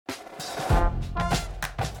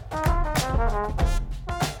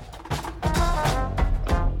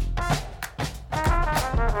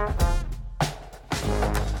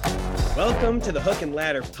Welcome to the Hook and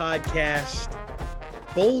Ladder podcast.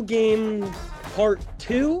 Bowl game part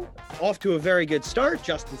 2. Off to a very good start.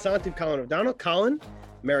 Justin Santu, Colin O'Donnell. Colin,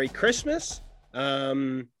 Merry Christmas.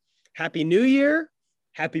 Happy New Year.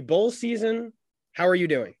 Happy bowl season. How are you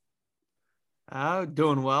doing?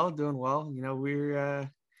 Doing well. You know, we're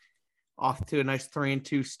off to a nice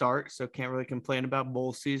 3-2 start, so can't really complain about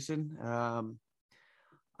bowl season.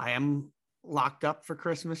 I am locked up for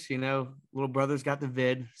Christmas. You know, little brother's got the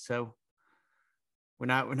vid, so we're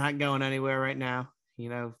not going anywhere right now. You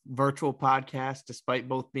know, virtual podcast, despite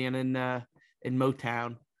both being in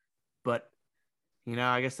Motown. But you know,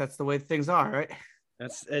 I guess that's the way things are, right?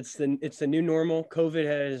 It's the new normal.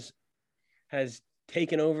 COVID has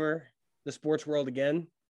taken over the sports world again.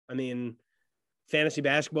 I mean, fantasy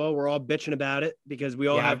basketball, we're all bitching about it because we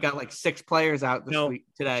all have. I've got like 6 players out this week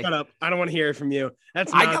today. Shut up! I don't want to hear it from you. I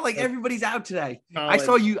got like everybody's out today.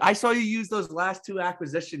 Colin. I saw you use those last 2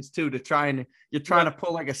 acquisitions too to try and you're trying to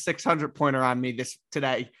pull like a 600 pointer on me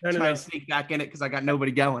today. Try and sneak back in it because I got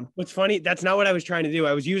nobody going. What's funny? That's not what I was trying to do.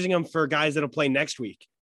 I was using them for guys that'll play next week.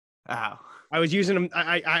 Oh. I was using them.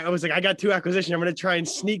 I was like, I got 2 acquisitions. I'm going to try and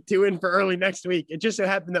sneak 2 in for early next week. It just so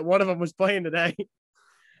happened that one of them was playing today.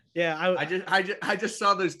 Yeah, I just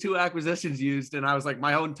saw those 2 acquisitions used, and I was like,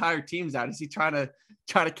 my whole entire team's out. Is he trying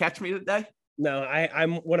to catch me today? No,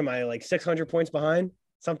 I'm. What am I, like 600 points behind?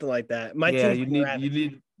 Something like that.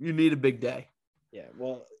 You need a big day. Yeah,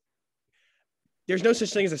 well, there's no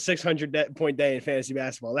such thing as a 600 point day in fantasy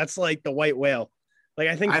basketball. That's like the white whale. Like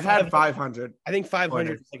I think I've had 500. I think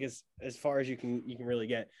 500 is like as far as you can really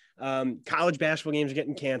get. College basketball games are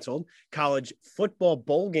getting canceled. College football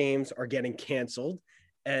bowl games are getting canceled.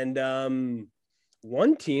 And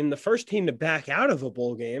one team, the first team to back out of a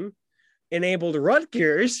bowl game, enabled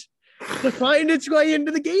Rutgers to find its way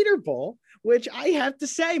into the Gator Bowl, which I have to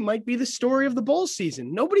say might be the story of the bowl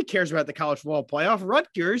season. Nobody cares about the college football playoff.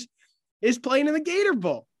 Rutgers is playing in the Gator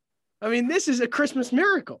Bowl. I mean, this is a Christmas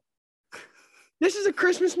miracle. This is a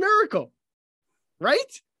Christmas miracle, right?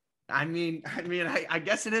 I mean, I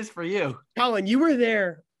guess it is for you. Colin, you were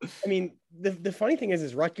there. I mean, the funny thing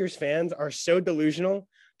is Rutgers fans are so delusional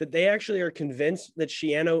that they actually are convinced that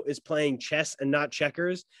Shiano is playing chess and not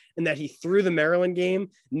checkers, and that he threw the Maryland game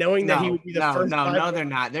knowing that he would be the first. No, they're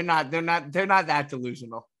not. They're not that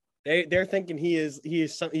delusional. They're thinking he's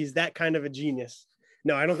that kind of a genius.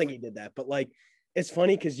 No, I don't think he did that. But like, it's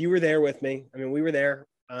funny because you were there with me. I mean, we were there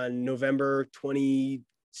on November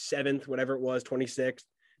 27th, whatever it was, 26th.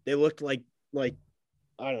 They looked like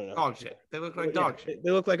I don't know. Dog shit. They look like dog shit.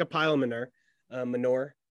 They look like a pile of manure.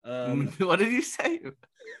 What did you say?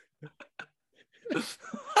 It's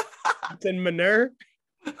in manure.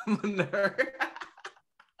 Manure.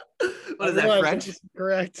 What is that, French?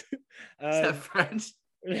 Correct. Is that French?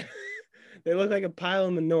 They look like a pile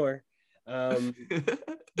of manure. You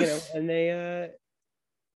know, and they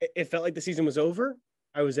it felt like the season was over.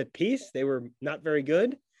 I was at peace. They were not very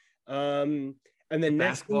good. And then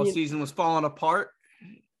basketball season was falling apart.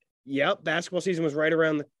 Yep, basketball season was right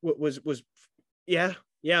around yeah.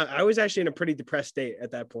 I was actually in a pretty depressed state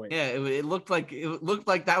at that point. Yeah, it looked like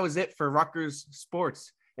that was it for Rutgers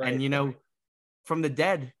sports. Right. And you know, from the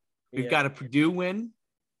dead, we've got a Purdue win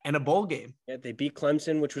and a bowl game. Yeah, they beat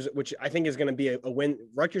Clemson, which I think is going to be a win.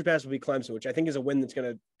 Rutgers basketball beat Clemson, which I think is a win that's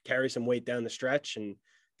going to carry some weight down the stretch. And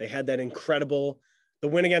they had that the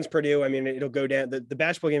win against Purdue. I mean, it'll go down. The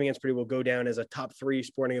basketball game against Purdue will go down as a top 3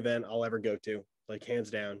 sporting event I'll ever go to, like hands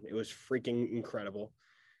down. It was freaking incredible.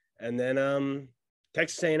 And then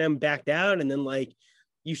Texas A&M backed out, and then like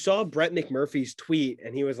you saw Brett McMurphy's tweet,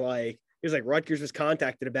 and he was like Rutgers was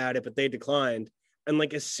contacted about it, but they declined. And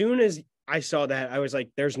like as soon as I saw that, I was like,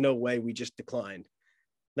 there's no way we just declined.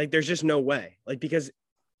 Like there's just no way. Like because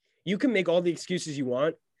you can make all the excuses you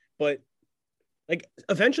want, but like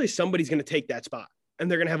eventually somebody's going to take that spot. And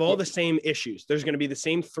they're going to have all the same issues. There's going to be the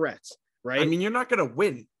same threats, right? I mean, you're not going to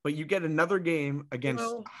win, but you get another game against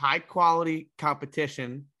high quality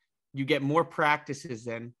competition. You get more practices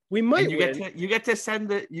in. We might win. You get to send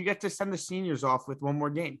the seniors off with one more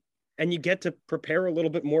game, and you get to prepare a little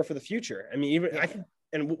bit more for the future. I mean, I think,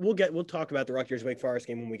 and we'll talk about the Rutgers Wake Forest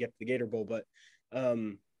game when we get to the Gator Bowl. But I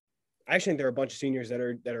actually think there are a bunch of seniors that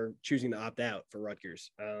are choosing to opt out for Rutgers.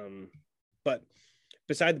 But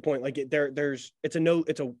beside the point, like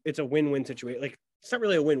it's a win-win situation. Like it's not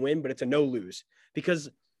really a win-win, but it's a no lose, because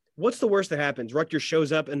what's the worst that happens? Rutgers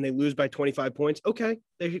shows up and they lose by 25 points. Okay.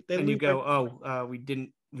 They and you go,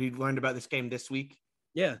 we learned about this game this week.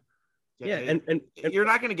 Yeah. And you're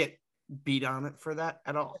not going to get beat on it for that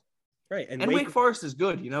at all. Right. And Wake Forest is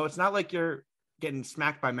good. You know, it's not like you're getting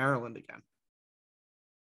smacked by Maryland again.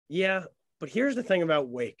 Yeah. But here's the thing about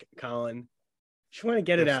Wake, Colin. Just want to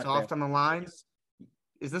get They're it out soft there. on the lines.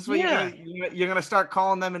 Is this what Yeah. you're gonna start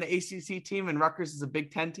calling them an ACC team and Rutgers is a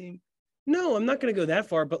Big Ten team? No, I'm not going to go that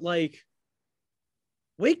far, but like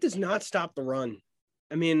Wake does not stop the run.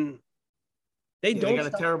 I mean, they They don't got a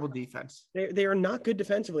stop. terrible defense. They are not good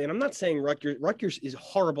defensively. And I'm not saying Rutgers is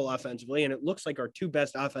horrible offensively. And it looks like our two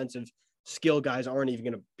best offensive skill guys aren't even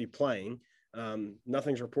going to be playing.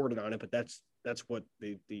 Nothing's reported on it, but that's what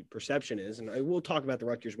the perception is. And I will talk about the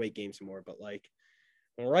Rutgers Wake game some more, but like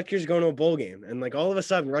when Rutgers going to a bowl game and like all of a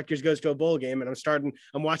sudden Rutgers goes to a bowl game and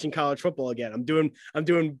I'm watching college football again. I'm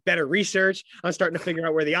doing better research. I'm starting to figure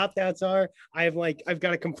out where the opt-outs are. I've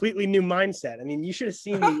got a completely new mindset. I mean, you should have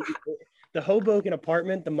seen the Hoboken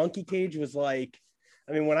apartment, the monkey cage was like,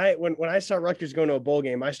 I mean, when I saw Rutgers going to a bowl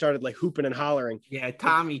game, I started like hooping and hollering. Yeah,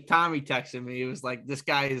 Tommy texted me. He was like, this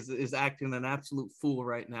guy is acting an absolute fool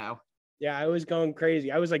right now. Yeah, I was going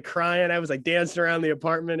crazy. I was like crying. I was like dancing around the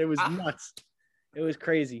apartment. It was nuts. It was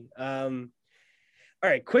crazy. All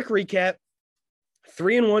right, quick recap.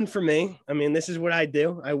 3-1 for me. I mean, this is what I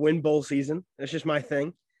do. I win bowl season. That's just my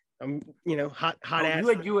thing. I'm, hot ass. You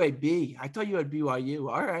had UAB. I thought you had BYU.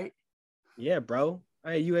 All right. Yeah, bro.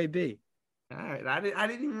 I had UAB. All right. I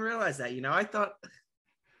didn't even realize that.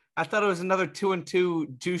 I thought it was another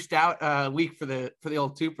 2-2 juiced out week for the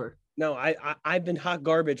old Tooper. No, I've been hot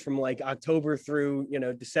garbage from like October through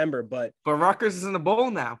December, but Rutgers is in the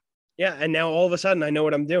bowl now. Yeah, and now all of a sudden I know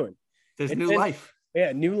what I'm doing. There's new life.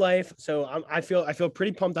 Yeah, new life. So I feel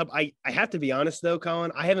pretty pumped up. I have to be honest though,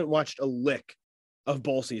 Colin. I haven't watched a lick of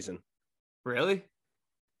bowl season. Really?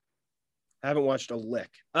 I haven't watched a lick.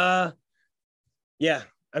 Yeah.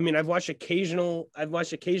 I mean, I've watched occasional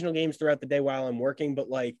games throughout the day while I'm working, but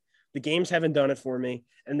like the games haven't done it for me,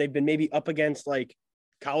 and they've been maybe up against like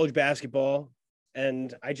college basketball,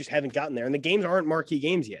 and I just haven't gotten there. And the games aren't marquee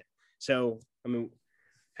games yet. So I mean.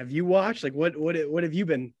 Have you watched? Like, what have you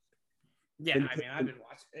been? Yeah, I mean, I've been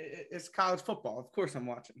watching. It's college football. Of course, I'm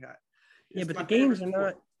watching that. Yeah, but the games are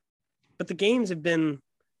not. But the games have been,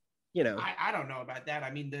 I don't know about that. I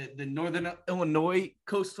mean, the Northern Illinois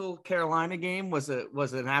Coastal Carolina game was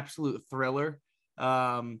an absolute thriller.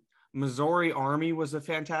 Missouri Army was a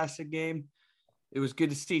fantastic game. It was good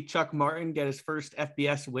to see Chuck Martin get his first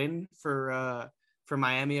FBS win for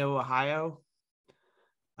Miami, Ohio.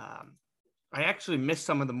 I actually missed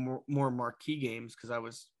some of the more marquee games because I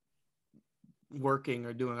was working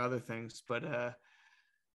or doing other things, but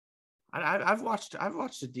I've watched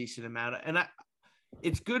a decent amount, and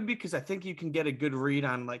it's good because I think you can get a good read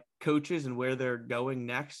on like coaches and where they're going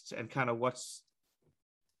next and kind of what's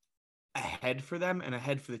ahead for them and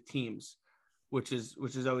ahead for the teams, which is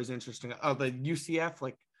always interesting. Oh, the UCF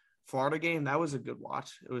like Florida game, that was a good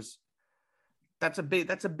watch. That's a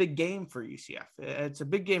big game for UCF. It's a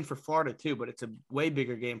big game for Florida too, but it's a way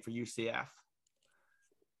bigger game for UCF.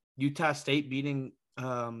 Utah State beating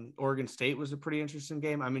Oregon State was a pretty interesting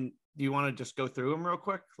game. I mean, do you want to just go through them real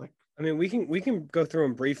quick? Like, I mean, we can go through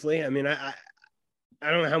them briefly. I mean, I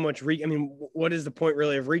don't know how much what is the point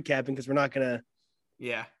really of recapping, because we're not gonna.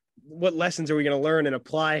 Yeah. What lessons are we gonna learn and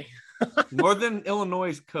apply? Northern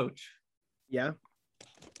Illinois' coach. Yeah.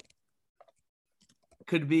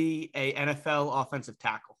 Could be a NFL offensive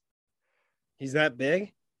tackle. He's that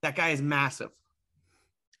big? That guy is massive.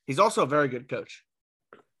 He's also a very good coach.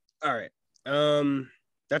 All right.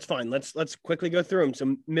 That's fine. Let's quickly go through him.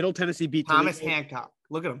 So Middle Tennessee beat Thomas Hancock.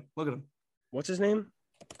 Look at him. What's his name?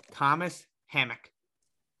 Thomas Hammock.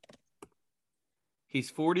 He's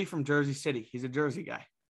 40 from Jersey City. He's a Jersey guy.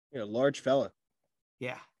 Yeah, large fella.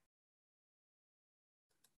 Yeah.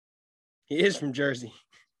 He is from Jersey.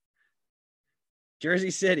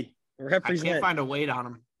 Jersey City. Represent. I can't find a weight on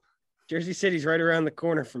him. Jersey City's right around the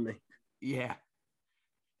corner from me. Yeah.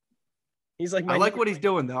 He's like I like what he's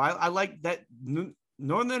doing, though. I like that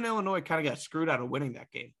Northern Illinois kind of got screwed out of winning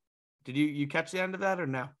that game. Did you catch the end of that or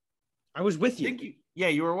no? I was with you.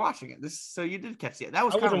 You were watching it. So you did catch it. That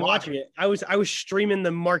was I kind of wasn't watching it. I was streaming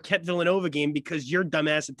the Marquette Villanova game because your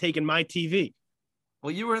dumbass had taken my TV.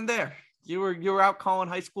 Well, you were in there. You were out calling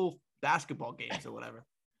high school basketball games or whatever.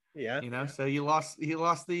 Yeah. So you lost the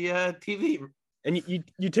TV. And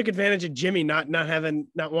you took advantage of Jimmy not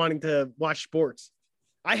wanting to watch sports.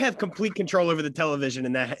 I have complete control over the television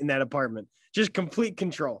in that apartment. Just complete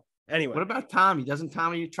control. Anyway. What about Tommy? Doesn't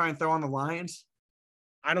Tommy try and throw on the Lions?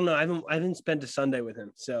 I don't know. I haven't spent a Sunday with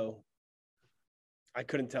him, so I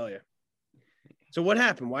couldn't tell you. So what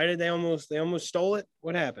happened? Why did they almost stole it?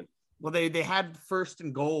 What happened? Well, they had first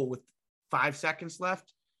and goal with 5 seconds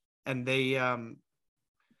left, and they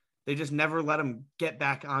just never let him get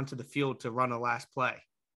back onto the field to run a last play.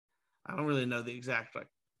 I don't really know the exact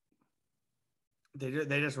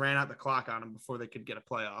they just ran out the clock on them before they could get a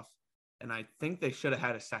playoff, and I think they should have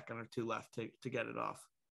had a second or two left to get it off.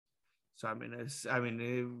 So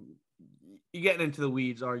you're getting into the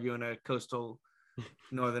weeds arguing a coastal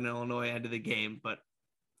Northern Illinois end of the game, but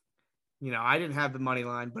I didn't have the money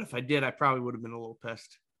line, but if I did, I probably would have been a little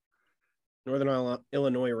pissed. Northern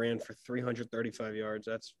Illinois ran for 335 yards.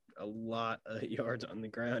 That's a lot of yards on the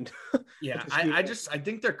ground. Yeah, I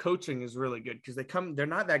think their coaching is really good because they're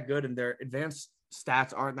not that good and their advanced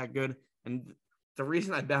stats aren't that good. And the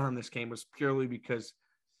reason I bet on this game was purely because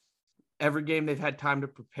every game they've had time to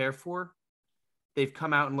prepare for, they've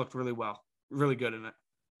come out and looked really well, really good in it.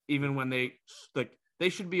 Even when they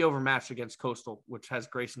should be overmatched against Coastal, which has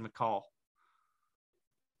Grayson McCall.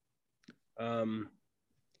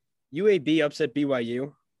 UAB upset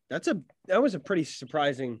BYU. That was a pretty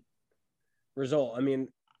surprising result. I mean,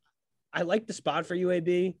 I like the spot for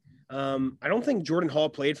UAB. I don't think Jordan Hall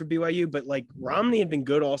played for BYU, but like Romney had been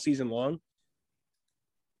good all season long.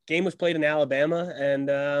 Game was played in Alabama, and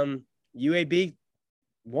UAB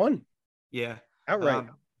won. Yeah, outright.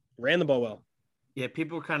 Ran the ball well. Yeah,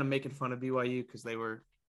 people were kind of making fun of BYU because they were,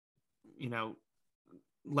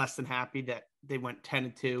 less than happy that they went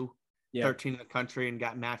 10-2, 13 in the country, and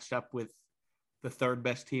got matched up with the third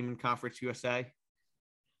best team in Conference USA.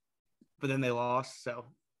 But then they lost. So,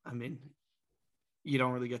 I mean, you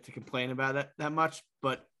don't really get to complain about it that much.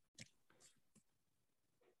 But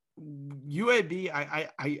UAB,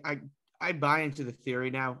 I buy into the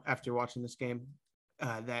theory now after watching this game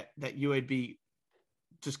that UAB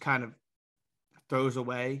just kind of throws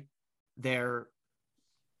away their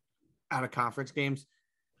out of conference games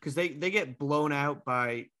because they get blown out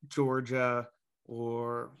by Georgia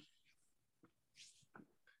or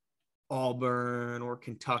Auburn or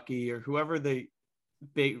Kentucky or whoever the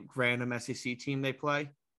big random SEC team they play.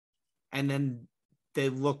 And then they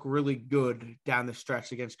look really good down the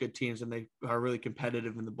stretch against good teams and they are really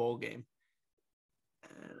competitive in the bowl game.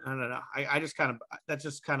 I don't know. That's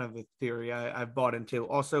just kind of a theory I've bought into.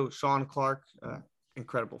 Also, Sean Clark,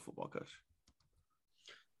 incredible football coach.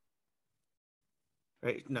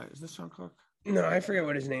 Right? No, is this Sean Clark? No, I forget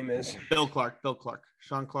what his name is. Bill Clark.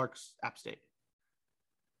 Sean Clark's App State.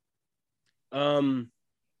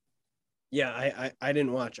 Yeah, I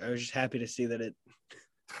didn't watch. I was just happy to see that it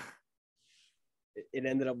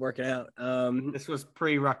ended up working out. This was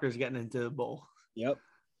pre-Rutgers getting into the bowl. Yep.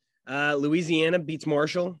 Louisiana beats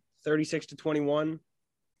Marshall 36-21.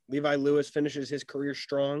 Levi Lewis finishes his career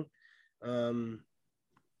strong. I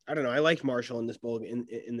don't know. I liked Marshall in this bowl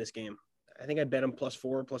in this game. I think I bet him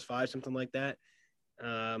 +4, +5, something like that.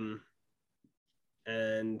 And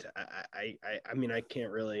I mean, I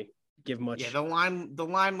can't really give much. Yeah, the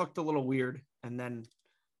line looked a little weird, and then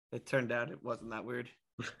it turned out it wasn't that weird.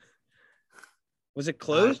 Was it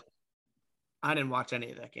close? I didn't watch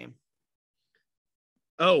any of that game.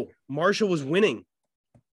 Oh, Marshall was winning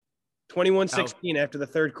 21-16 after the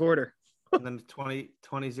third quarter. And then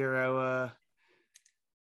 20-0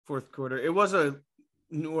 fourth quarter. It was a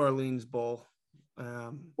New Orleans bowl.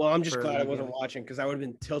 Well, I'm just glad I wasn't watching because I would have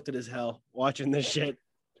been tilted as hell watching this shit.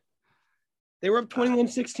 They were up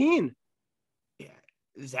 21-16. Yeah.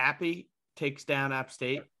 Zappy takes down App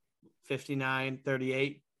State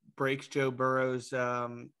 59-38, breaks Joe Burrow's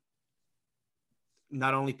not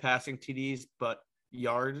only passing TDs, but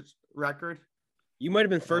yards record. You might have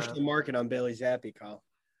been first to the market on Bailey Zappi, Kyle.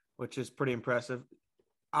 Which is pretty impressive.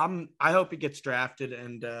 I hope he gets drafted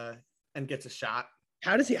and gets a shot.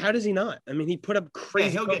 How does he not? I mean, he put up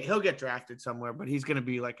crazy. Yeah, he'll get drafted somewhere, but he's going to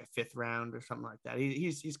be like a 5th round or something like that.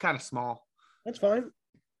 He's kind of small. That's fine,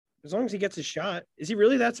 as long as he gets a shot. Is he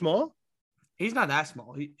really that small? He's not that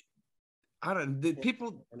small. He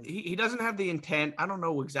doesn't have the intent. I don't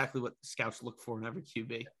know exactly what scouts look for in every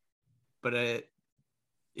QB, but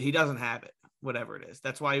he doesn't have it. Whatever it is,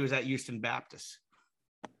 that's why he was at Houston Baptist.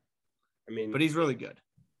 I mean, but he's really good.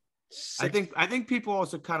 I think people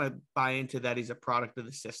also kind of buy into that he's a product of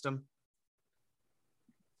the system.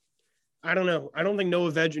 I don't know. I don't think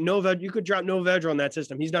Noah Vedra, you could drop Noah Vedra on that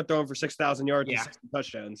system. He's not throwing for 6,000 yards and 60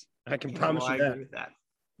 touchdowns. I can promise you that. I agree with that.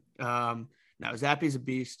 Now Zappy's a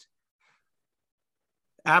beast.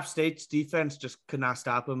 App State's defense just could not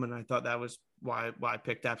stop him, and I thought that was why I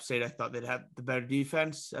picked App State. I thought they'd have the better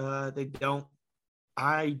defense. They don't.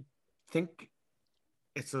 I think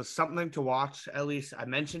it's something to watch. At least I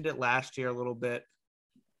mentioned it last year a little bit.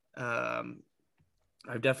 I've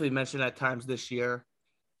definitely mentioned it at times this year.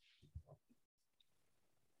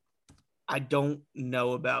 I don't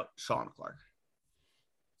know about Sean Clark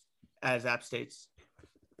as App State's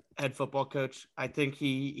head football coach. I think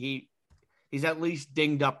he's at least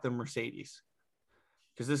dinged up the Mercedes.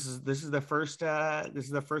 because this is the first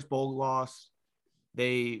bowl loss.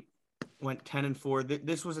 They went 10-4.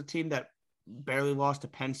 This was a team that barely lost to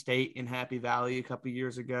Penn State in Happy Valley a couple of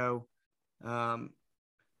years ago.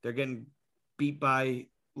 They're getting beat by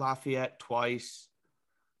Lafayette twice.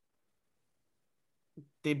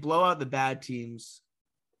 They blow out the bad teams,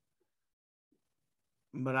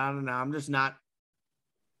 but I don't know. I'm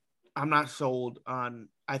not sold on.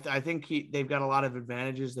 I think they've got a lot of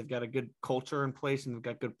advantages. They've got a good culture in place, and they've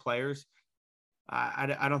got good players.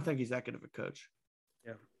 I don't think he's that good of a coach.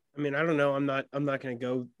 Yeah. I mean, I don't know. I'm not going to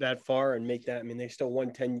go that far and make that. I mean, they still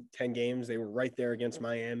won 10 games. They were right there against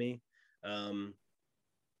Miami. The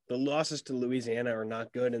losses to Louisiana are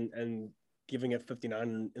not good, and giving it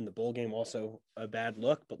 59 in the bowl game also a bad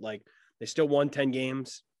look. But like, they still won 10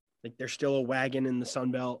 games. Like, they're still a wagon in the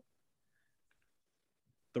Sun Belt.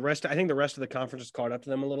 I think the rest of the conference has caught up to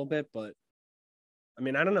them a little bit, but I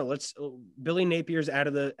mean, I don't know. Billy Napier's out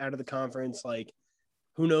of the conference. Like,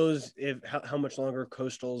 who knows how much longer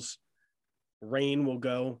Coastal's reign will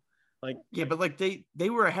go. Like, yeah, but like they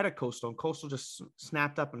were ahead of Coastal, and Coastal just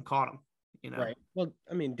snapped up and caught them. You know, right? Well,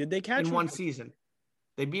 I mean, did they catch in them? one season?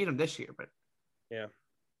 They beat them this year, but yeah,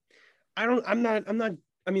 I'm not. I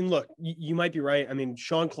mean, look, you might be right. I mean,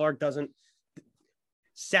 Sean Clark doesn't.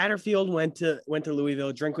 Satterfield went to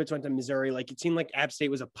Louisville. Drinkwitz went to Missouri. Like, it seemed like App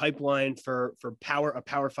State was a pipeline for a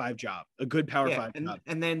Power 5 job, a good Power 5 job.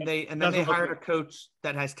 And then they hired a coach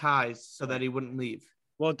that has ties so that he wouldn't leave.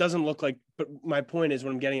 Well, it doesn't look like. But my point is,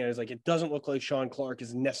 what I'm getting at is, like, it doesn't look like Sean Clark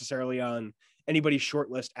is necessarily on anybody's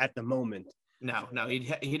short list at the moment. No.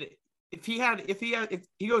 If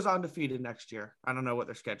he goes undefeated next year, I don't know what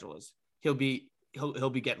their schedule is. He'll be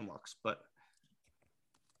getting looks, but.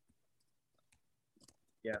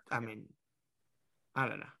 Yeah, I mean, I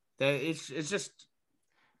don't know. It's just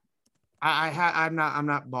I'm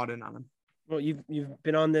not bought in on them. Well, you've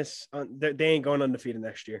been on this. They ain't going undefeated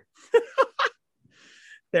next year.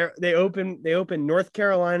 They open North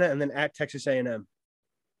Carolina and then at Texas A&M.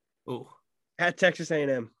 Oh, at Texas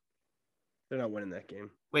A&M, they're not winning that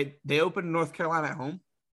game. Wait, they open North Carolina at home?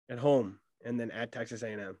 At home, and then at Texas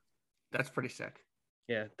A&M. That's pretty sick.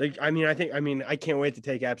 Yeah, I can't wait to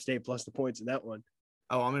take App State plus the points in that one.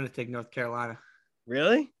 Oh, I'm going to take North Carolina.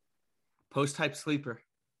 Really? Post-type sleeper.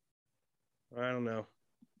 I don't know.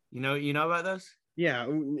 You know about those? Yeah.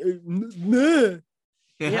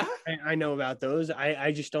 Yeah, I know about those.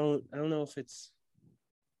 I just don't. I don't know if it's.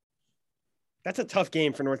 That's a tough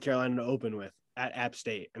game for North Carolina to open with at App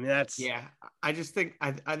State. I mean, that's. Yeah, I just think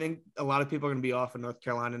I think a lot of people are going to be off in North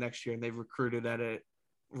Carolina next year, and they've recruited at a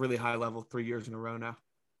really high level 3 years in a row now.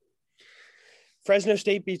 Fresno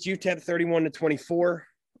State beats UTEP 31-24.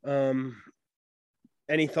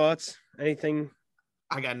 Any thoughts? Anything?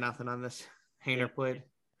 I got nothing on this. Hainer played.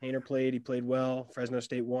 He played well. Fresno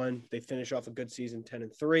State won. They finish off a good season,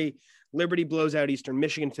 10-3. Liberty blows out Eastern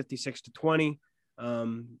Michigan 56-20.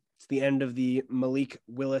 It's the end of the Malik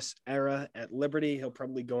Willis era at Liberty. He'll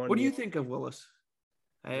probably go on. What do you think of Willis?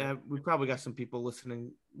 We probably got some people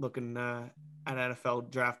listening, looking at NFL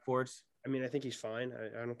draft boards. I mean, I think he's fine.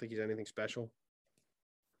 I don't think he's anything special.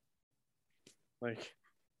 Like,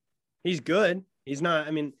 he's good. He's not.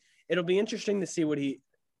 I mean, it'll be interesting to see what he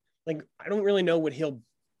 – like, I don't really know what he'll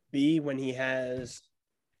be when he has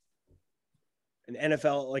an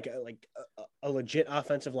NFL, like a legit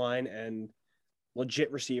offensive line and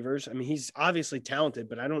legit receivers. I mean, he's obviously talented,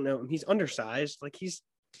 but I don't know. He's undersized. Like,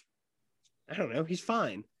 I don't know. He's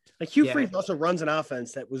fine. Like, Hugh Freeze also runs an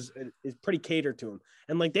offense that is pretty catered to him.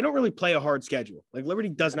 And, like, they don't really play a hard schedule. Like, Liberty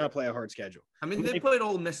does not play a hard schedule. I mean, they played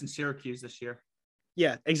Ole Miss and Syracuse this year.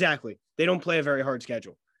 Yeah, exactly. They don't play a very hard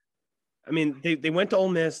schedule. I mean, they went to Ole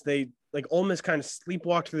Miss. Ole Miss kind of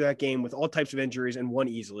sleepwalked through that game with all types of injuries and won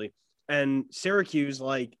easily. And Syracuse,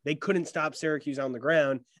 like, they couldn't stop Syracuse on the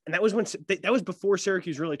ground. And that was before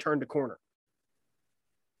Syracuse really turned a corner.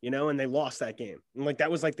 You know, and they lost that game. And, like, that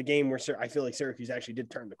was like the game where I feel like Syracuse actually did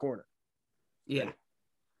turn the corner. Yeah.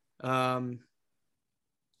 So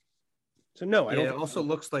no, I don't. It also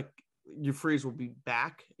looks like Hugh Freeze will be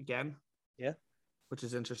back again. Yeah. Which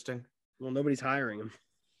is interesting. Well, nobody's hiring him.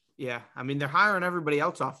 Yeah. I mean, they're hiring everybody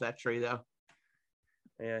else off that tree, though.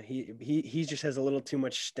 Yeah, he just has a little too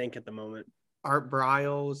much stink at the moment. Art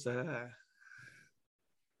Briles,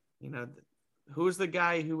 who was the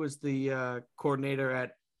guy who was the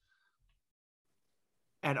coordinator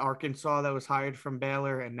at Arkansas that was hired from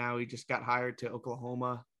Baylor, and now he just got hired to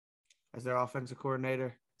Oklahoma as their offensive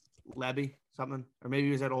coordinator? Lebby, something, or maybe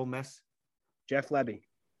he was at Ole Miss. Jeff Lebby,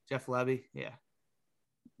 yeah.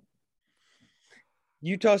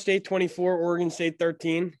 Utah State 24, Oregon State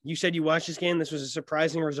 13. You said you watched this game. This was a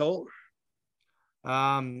surprising result.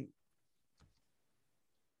 Um,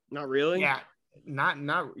 Not really. yeah, not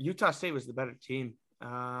Utah State was the better team.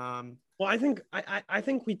 Well, I think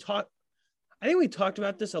we talked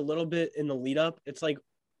about this a little bit in the lead up. It's like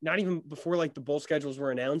not even before like the bowl schedules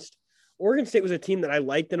were announced. Oregon State was a team that I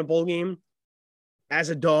liked in a bowl game as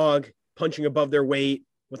a dog, punching above their weight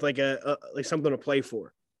with like like something to play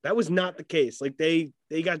for. That was not the case. Like they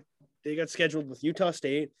got scheduled with Utah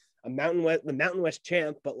State, the Mountain West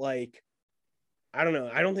champ, but like I don't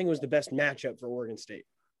know. I don't think it was the best matchup for Oregon State.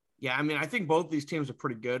 Yeah, I mean, I think both these teams are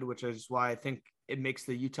pretty good, which is why I think it makes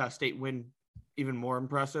the Utah State win even more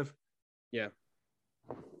impressive. Yeah.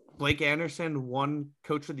 Blake Anderson won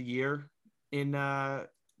Coach of the Year in the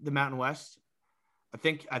Mountain West. I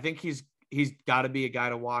think he's got to be a guy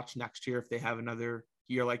to watch next year if they have another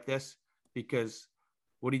year like this, because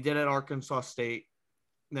what he did at Arkansas State,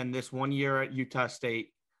 then this 1 year at Utah State,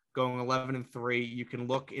 going 11-3, you can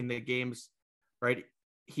look in the games, right?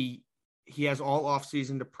 He has all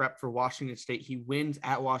offseason to prep for Washington State. He wins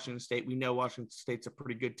at Washington State. We know Washington State's a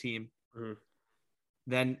pretty good team. Mm-hmm.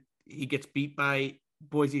 Then he gets beat by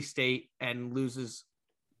Boise State and loses,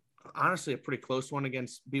 honestly, a pretty close one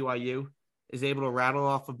against BYU, is able to rattle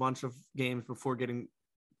off a bunch of games before getting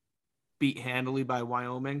beat handily by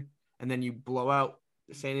Wyoming. And then you blow out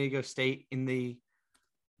San Diego State in the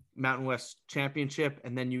Mountain West Championship,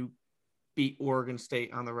 and then you beat Oregon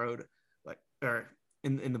State on the road, or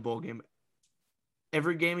in the bowl game.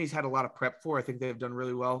 Every game he's had a lot of prep for. I think they've done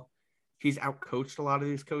really well. He's outcoached a lot of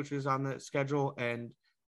these coaches on the schedule, and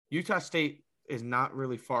Utah State is not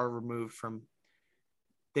really far removed from.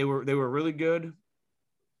 They were really good,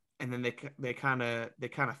 and then they kind of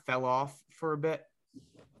fell off for a bit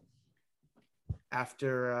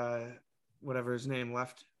after whatever his name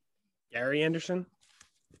left. Gary Anderson,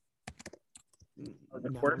 the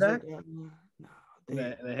quarterback,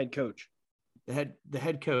 the head coach. The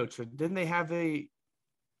head coach. Or didn't they have a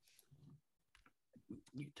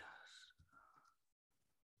Utah?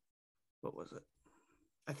 What was it?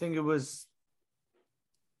 I think it was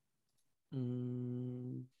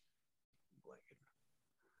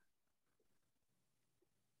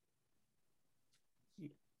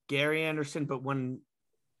Gary Anderson, but when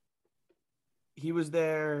he was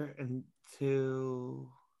there until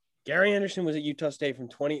Gary Anderson was at Utah State from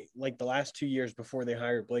the last 2 years before they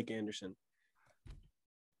hired Blake Anderson.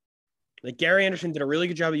 Like Gary Anderson did a really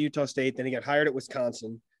good job at Utah State. Then he got hired at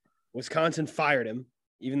Wisconsin. Wisconsin fired him,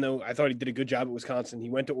 even though I thought he did a good job at Wisconsin.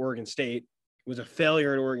 He went to Oregon State. It was a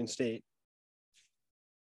failure at Oregon State.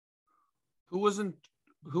 Who was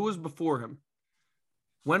before him?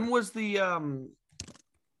 When was that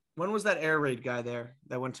air raid guy there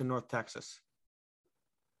that went to North Texas?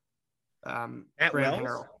 Graham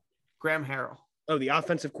Harrell. Oh, the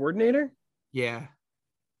offensive coordinator? Yeah.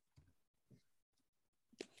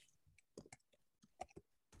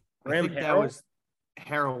 I think that was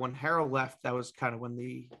Harrell. When Harrell left, that was kind of when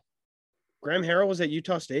Graham Harrell was at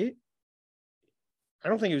Utah State? I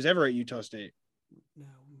don't think he was ever at Utah State. No.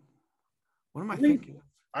 What am I thinking of?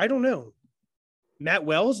 I don't know. Matt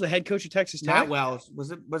Wells, the head coach of Texas Tech? Matt Wells.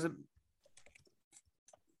 Was it?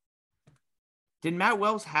 Did Matt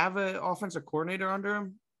Wells have an offensive coordinator under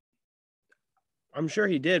him? I'm sure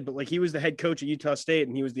he did, but he was the head coach at Utah State,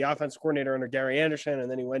 and he was the offensive coordinator under Gary Anderson,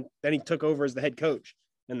 and then he took over as the head coach,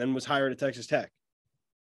 and then was hired at Texas Tech.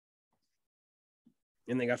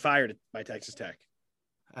 And they got fired by Texas Tech.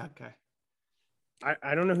 Okay.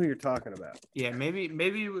 I don't know who you're talking about. Yeah, maybe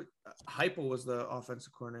Heupel was the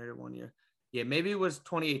offensive coordinator 1 year. Yeah, maybe it was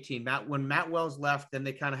 2018. When Matt Wells left, then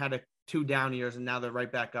they kind of had 2 down years, and now they're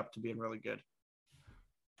right back up to being really good.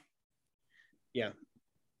 Yeah.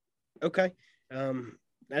 Okay.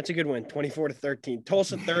 That's a good one. 24-13.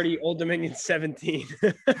 Tulsa 30, Old Dominion 17.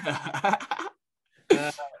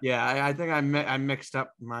 Yeah, I think I mixed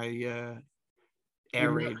up my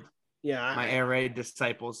air raid. Yeah, my air raid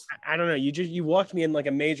disciples. I don't know. You walked me in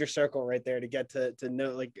a major circle right there to get to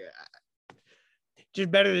know just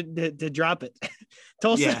better to drop it.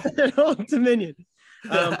 Tulsa, yeah. Old Dominion.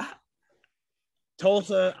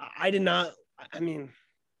 Tulsa, I did not. I mean,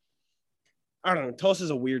 I don't know. Tulsa's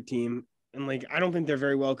a weird team, and I don't think they're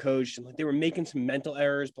very well coached. And they were making some mental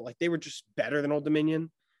errors, but they were just better than Old Dominion.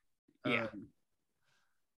 Yeah.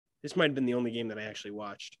 This might have been the only game that I actually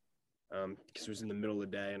watched. Because it was in the middle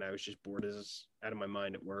of the day and I was just bored out of my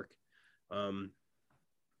mind at work. I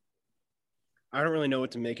don't really know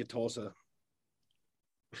what to make of Tulsa.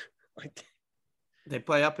 They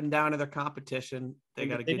play up and down to their competition. They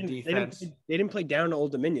got a good defense. They didn't play down to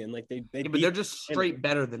Old Dominion. But they're just straight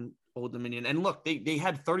better than Old Dominion. And look, they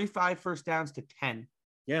had 35 first downs to 10.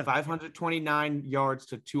 Yeah. 529 yards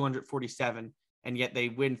to 247. and yet they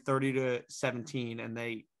win 30-17, and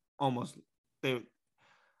they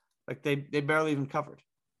barely even covered.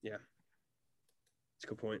 Yeah, that's a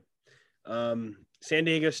good point. San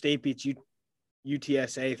Diego State beats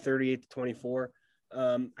UTSA 38-24.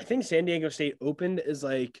 I think San Diego State opened as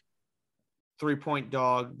like 3-point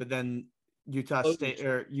dog, but then Utah State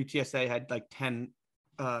or UTSA had like 10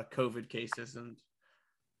 COVID cases and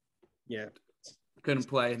couldn't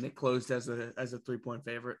play, and they closed as a 3-point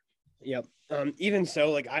favorite. Yep. Even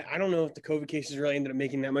so, like I don't know if the COVID cases really ended up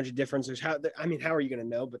making that much difference. How are you going to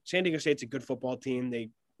know? But San Diego State's a good football team. They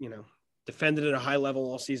defended at a high level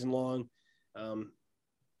all season long.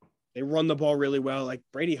 They run the ball really well. Like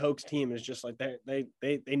Brady Hoke's team is just like they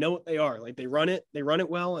know what they are. Like they run it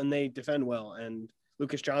well, and they defend well. And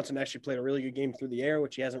Lucas Johnson actually played a really good game through the air,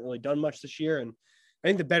 which he hasn't really done much this year. And I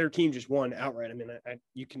think the better team just won outright. I mean,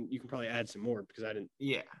 you can probably add some more because I didn't.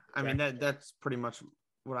 Yeah, I mean that's pretty much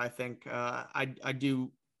what I think. I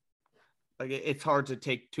do like it's hard to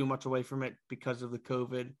take too much away from it because of the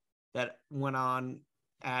COVID that went on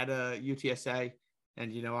at UTSA,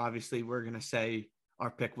 and obviously we're gonna say our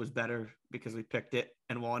pick was better because we picked it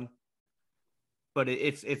and won. But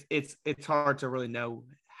it's hard to really know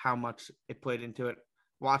how much it played into it.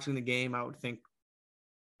 Watching the game, I would think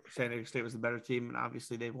San Diego State was the better team, and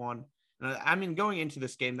obviously they won. And I mean, going into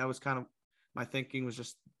this game, that was kind of my thinking was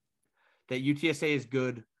just that UTSA is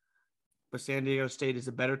good, but San Diego State is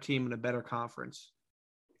a better team and a better conference.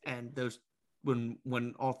 And those, when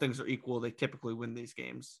all things are equal, they typically win these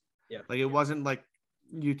games. Yeah, like it wasn't like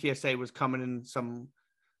UTSA was coming in some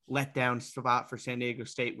letdown spot for San Diego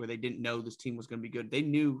State where they didn't know this team was going to be good. They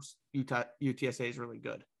knew UTSA is really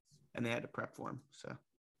good, and they had to prep for them. So.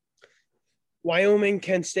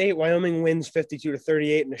 Kent State. Wyoming wins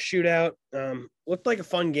 52-38 in a shootout. Looked like a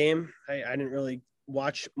fun game. I didn't really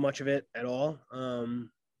watch much of it at all.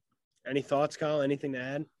 Any thoughts, Kyle? Anything to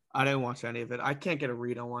add? I didn't watch any of it. I can't get a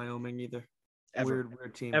read on Wyoming either. Ever.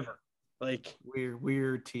 Weird team. Ever. Like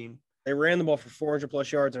weird team. They ran the ball for 400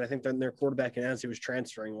 plus yards, and I think then their quarterback announced he was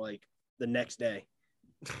transferring like the next day,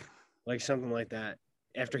 like something like that.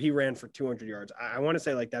 After he ran for 200 yards, I want to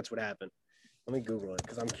say like that's what happened. Let me Google it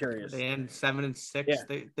because I'm curious. They ended 7-6.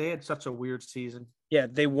 Yeah. They had such a weird season. Yeah,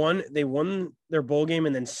 they won their bowl game,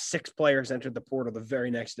 and then 6 players entered the portal the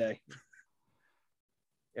very next day.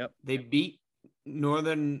 Yep. They beat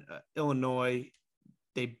Northern Illinois.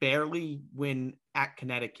 They barely win at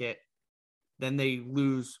Connecticut. Then they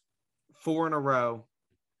lose 4 in a row.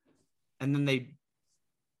 And then they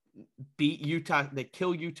beat Utah. They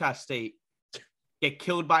kill Utah State, get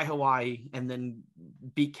killed by Hawaii, and then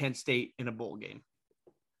beat Kent State in a bowl game.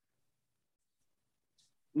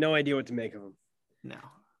 No idea what to make of them. No.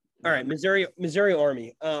 All right, Missouri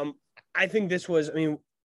Army. I think this was,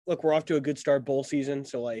 look, we're off to a good start bowl season,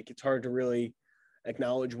 so like it's hard to really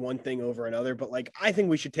acknowledge one thing over another, but like I think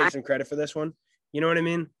we should take some credit for this one. You know what I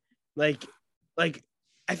mean? Like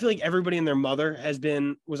I feel like everybody and their mother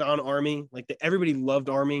was on Army. Like everybody loved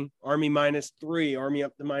Army. Army -3, Army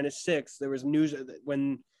up to -6. There was news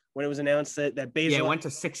when it was announced that Basil it went to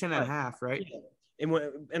 6.5, right? Yeah.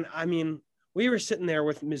 And I mean, we were sitting there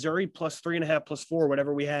with Missouri +3.5, +4,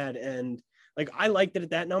 whatever we had, and like I liked it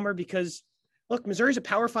at that number because look, Missouri's a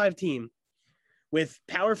Power 5 team with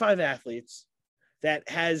Power 5 athletes that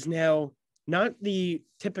has now not the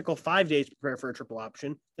typical 5 days to prepare for a triple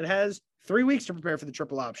option. It has 3 weeks to prepare for the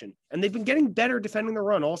triple option. And they've been getting better defending the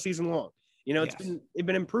run all season long. They've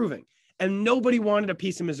been improving. And nobody wanted a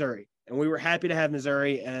piece of Missouri. And we were happy to have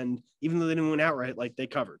Missouri. And even though they didn't win outright, like they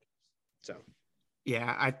covered. So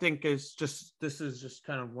yeah, I think this is just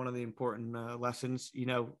kind of one of the important lessons,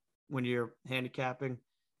 when you're handicapping,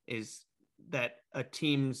 is that a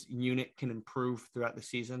team's unit can improve throughout the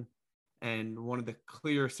season. And one of the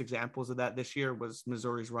clearest examples of that this year was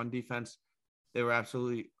Missouri's run defense. They were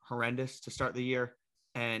absolutely horrendous to start the year.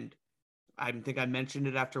 And I think I mentioned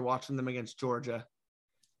it after watching them against Georgia.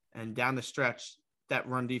 And down the stretch, that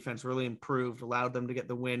run defense really improved, allowed them to get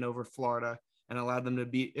the win over Florida, and allowed them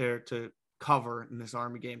to cover in this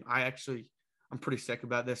Army game. I'm pretty sick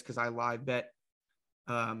about this because I live bet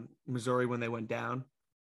Missouri when they went down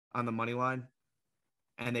on the money line.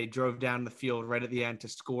 And they drove down the field right at the end to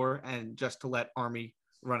score and just to let Army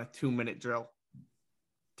run a 2-minute drill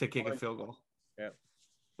to kick a field goal. Yeah.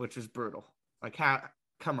 Which is brutal. Like, how?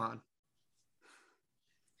 Come on.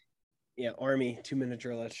 Yeah, Army 2-minute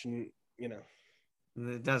drill. That shouldn't,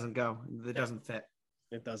 It doesn't go. It doesn't fit.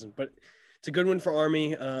 It doesn't. But it's a good one for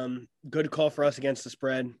Army. Good call for us against the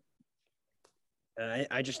spread.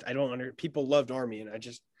 People loved Army,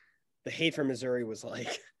 and the hate for Missouri was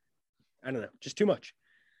like, I don't know, just too much.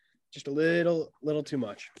 Just a little too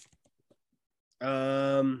much.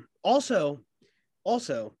 Also,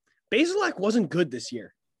 Basilak wasn't good this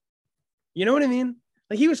year. You know what I mean?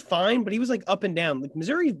 Like he was fine, but he was like up and down. Like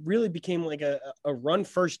Missouri really became like a run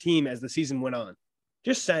first team as the season went on.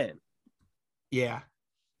 Just saying. Yeah.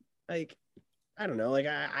 Like, I don't know. Like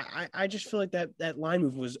I just feel like that line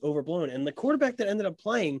move was overblown. And the quarterback that ended up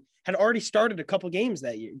playing had already started a couple games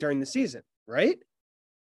that year during the season, right?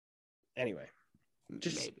 Anyway,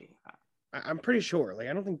 just maybe. I'm pretty sure. Like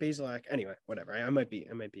I don't think Basilak. Anyway, whatever. I might be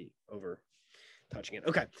over touching it.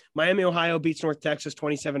 Okay. Miami, Ohio beats North Texas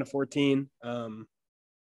 27-14.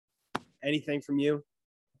 Anything from you?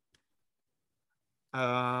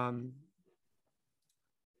 No.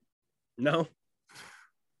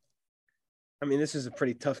 I mean, this is a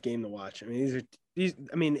pretty tough game to watch. I mean,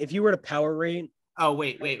 I mean, if you were to power rate. Oh,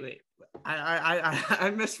 wait.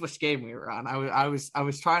 I missed which game we were on. I was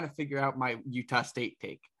trying to figure out my Utah State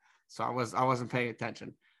take. So I wasn't paying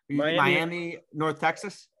attention. Miami, North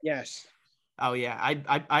Texas? Yes. Oh yeah.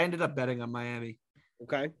 I ended up betting on Miami.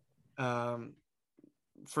 Okay.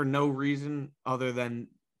 For no reason other than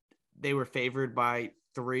they were favored by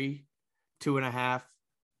 3, 2.5,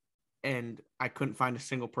 and I couldn't find a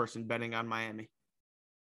single person betting on Miami.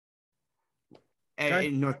 Okay.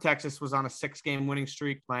 And North Texas was on a 6-game winning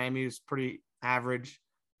streak. Miami was pretty average.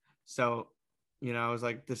 So, I was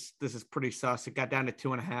like, this is pretty sus. It got down to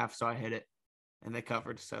 2.5, so I hit it, and they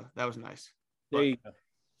covered. So that was nice. There you go.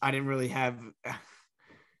 I didn't really have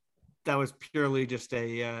 – that was purely just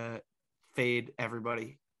a fade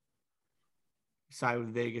everybody side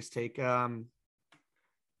with Vegas take.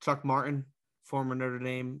 Chuck Martin, former Notre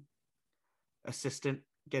Dame assistant,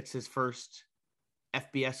 gets his first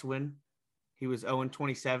FBS win. He was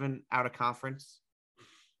 0-27 out of conference.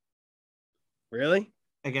 Really?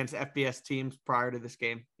 Against FBS teams prior to this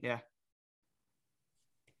game. Yeah.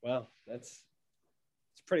 Wow, it's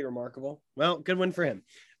pretty remarkable. Well, good win for him.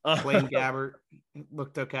 Blaine Gabbert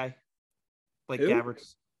looked okay. Blake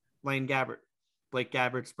Gabbert's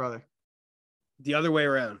brother. The other way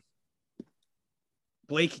around.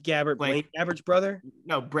 Blaine Gabbert's brother?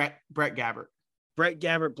 No, Brett Gabbert. Brett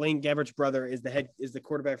Gabbert, Blaine Gabbert's brother, is the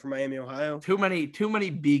quarterback for Miami, Ohio. Too many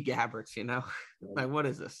B Gabberts, Like, what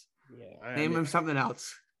is this? Yeah, Name him something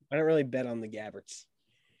else. I don't really bet on the Gabberts.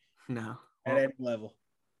 No. At any level.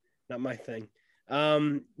 Not my thing.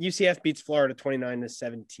 UCF beats Florida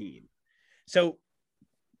 29-17. So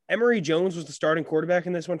Emory Jones was the starting quarterback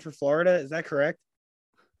in this one for Florida. Is that correct?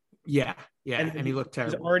 Yeah. And he looked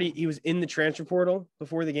terrible. He was in the transfer portal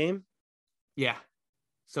before the game. Yeah.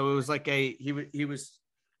 So it was like he was.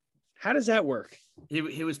 How does that work? He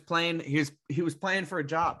was playing. He was playing for a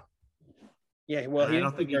job. Yeah. Well, I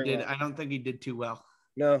don't think he did. Well. I don't think he did too well.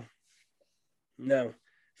 No.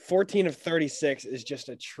 14 of 36 is just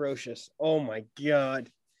atrocious. Oh my God.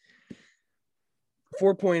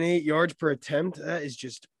 4.8 yards per attempt. That is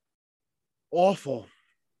just awful.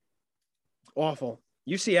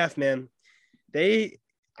 UCF, man.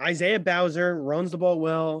 Isaiah Bowser runs the ball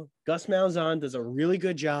well. Gus Malzahn does a really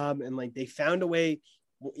good job. And they found a way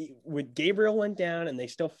with Gabriel went down, and they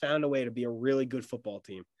still found a way to be a really good football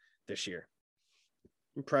team this year.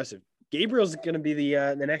 Impressive. Gabriel's going to be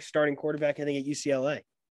the next starting quarterback, I think, at UCLA.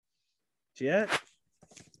 See that?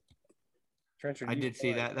 I did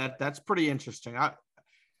see that. That's pretty interesting.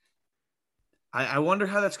 I wonder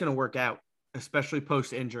how that's going to work out, especially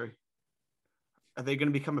post injury. Are they going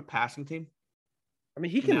to become a passing team? I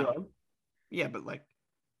mean, he can run. Yeah, but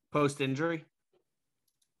post injury.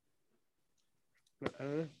 I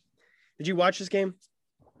don't know. Did you watch this game?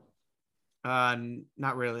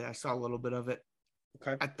 Not really. I saw a little bit of it.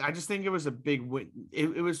 Okay. I just think it was a big win.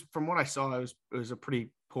 It was, from what I saw, it was a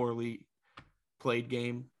pretty poorly played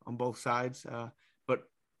game on both sides. But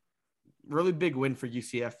really big win for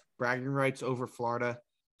UCF. Bragging rights over Florida.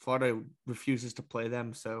 Florida refuses to play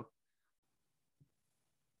them, so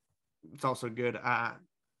it's also good.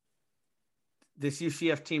 This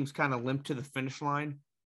UCF team's kind of limped to the finish line,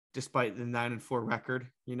 despite the 9-4 record.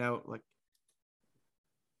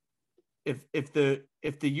 If the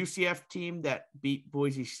UCF team that beat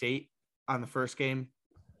Boise State on the first game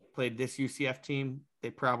played this UCF team, they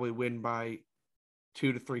probably win by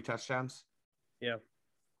 2 to 3 touchdowns. Yeah.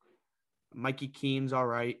 Mikey Keene's all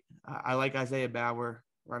right. I like Isaiah Bauer,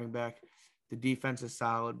 running back. The defense is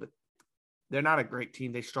solid, but they're not a great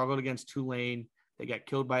team. They struggled against Tulane. They got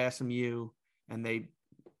killed by SMU, and they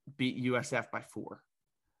beat USF by 4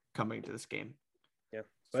 coming into this game. Yeah.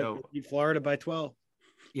 But beat Florida by 12.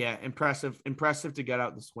 Yeah, impressive to get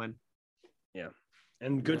out this win. Yeah,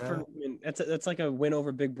 and good for that's like a win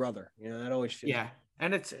over Big Brother. That always feels. Yeah,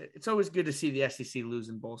 and it's always good to see the SEC lose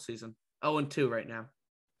in bowl season. 0-2 right now.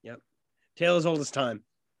 Yep. Tale as old as time.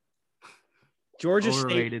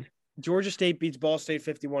 Overrated. Georgia State beats Ball State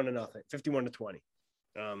 51-0, 51-20.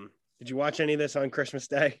 Did you watch any of this on Christmas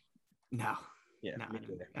Day? No. Yeah, no,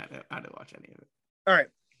 I didn't watch any of it. All right,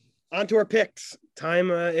 on to our picks. Time.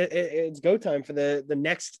 It's go time for the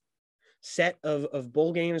next set of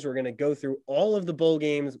bowl games. We're going to go through all of the bowl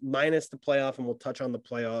games minus the playoff, and we'll touch on the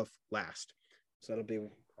playoff last. So that'll be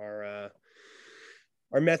our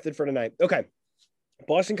method for tonight. Okay.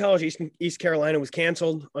 Boston College, East Carolina was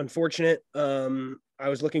canceled. Unfortunate. I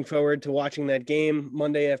was looking forward to watching that game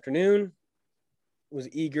Monday afternoon. Was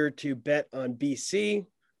eager to bet on BC,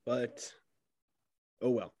 but oh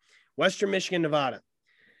well. Western Michigan, Nevada.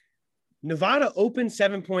 Nevada opened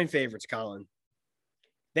 7-point favorites, Colin.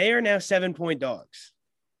 They are now 7-point dogs.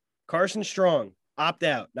 Carson Strong, opt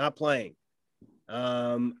out, not playing.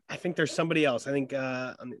 I think there's somebody else. I think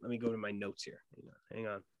let me go to my notes here. Hang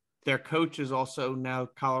on. Their coach is also now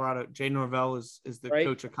Colorado. Jay Norvell is the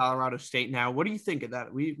coach of Colorado State now. What do you think of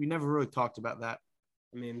that? We never really talked about that.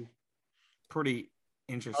 I mean, pretty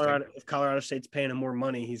interesting. If Colorado State's paying him more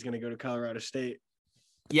money, he's going to go to Colorado State.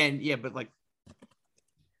 Yeah, but like,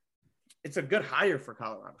 it's a good hire for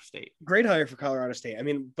Colorado State. Great hire for Colorado State. I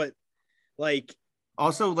mean, but like,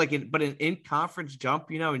 also like an in-conference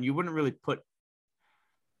jump, and you wouldn't really put.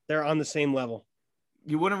 They're on the same level.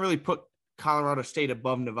 You wouldn't really put Colorado State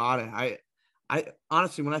above Nevada. I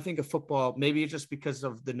honestly, when I think of football, maybe it's just because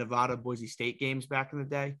of the Nevada Boise State games back in the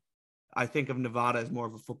day. I think of Nevada as more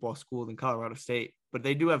of a football school than Colorado State, but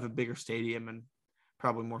they do have a bigger stadium and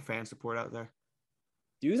probably more fan support out there.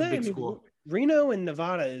 Do they? Big school. Reno and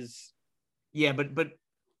Nevada is. Yeah, but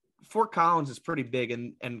Fort Collins is pretty big,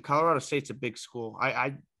 and Colorado State's a big school.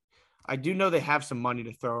 I do know they have some money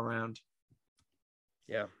to throw around.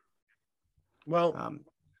 Yeah. Well.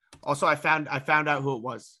 Also, I found out who it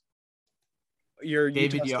was. Your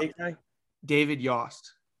Utah State guy? David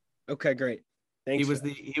Yost. Okay, great. Thanks.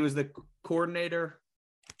 He was the coordinator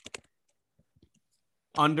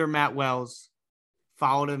under Matt Wells.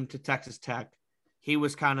 Followed him to Texas Tech. He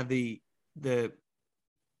was kind of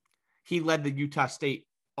he led the Utah State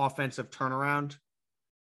offensive turnaround,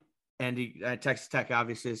 and Texas Tech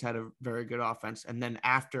obviously has had a very good offense. And then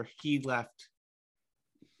after he left,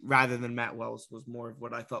 rather than Matt Wells, was more of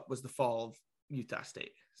what I thought was the fall of Utah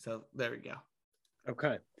State. So there we go.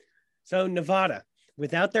 Okay. So Nevada,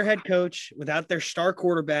 without their head coach, without their star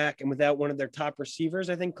quarterback, and without one of their top receivers,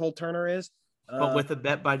 I think Cole Turner is. But with a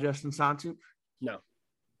bet by Justin Santu? No.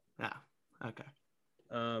 No. Okay.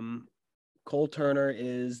 Cole Turner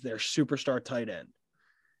is their superstar tight end.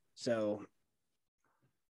 So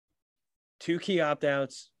 2 key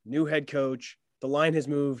opt-outs, new head coach. The line has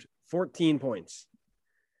moved 14 points.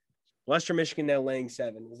 Western Michigan now laying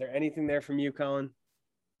 7. Was there anything there from you, Colin?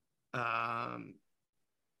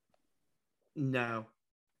 No.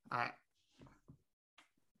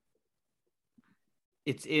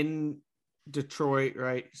 It's in Detroit,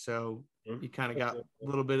 right? So you kind of got a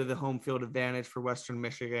little bit of the home field advantage for Western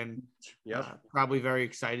Michigan. Yep. Probably very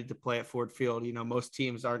excited to play at Ford Field. Most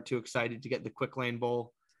teams aren't too excited to get the Quick Lane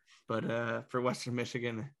Bowl, but for Western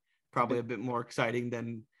Michigan, probably a bit more exciting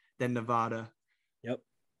than Nevada. Yep.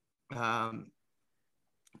 I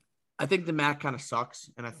think the MAC kind of sucks,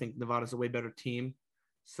 and I think Nevada's a way better team.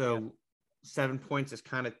 So 7 points is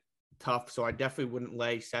kind of tough. So I definitely wouldn't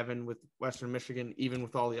lay 7 with Western Michigan, even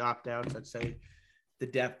with all the opt-outs. I'd say the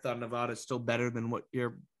depth on Nevada is still better than what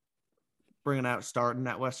you're bringing out starting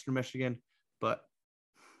at Western Michigan. But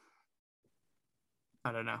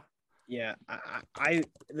I don't know. Yeah,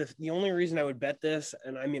 the only reason I would bet this,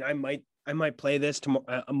 and I mean, I might play this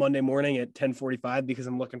tomorrow, Monday morning at 10:45 because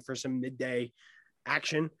I'm looking for some midday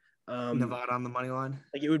action. Nevada on the money line.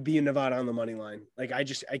 Like it would be a Nevada on the money line. Like I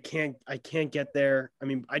can't get there. I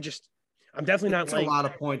mean, I'm definitely not. It's a lot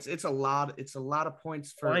of points. It's a lot of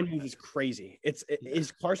points for. Line move is crazy.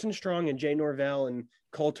 Is Carson Strong and Jay Norvell and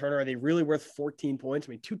Cole Turner, are they really worth 14 points?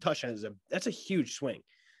 I mean, 2 touchdowns that's a huge swing.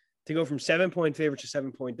 To go from 7-point favorites to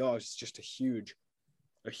 7-point dogs, it's just a huge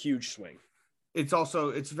swing.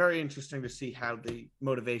 It's very interesting to see how the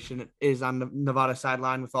motivation is on the Nevada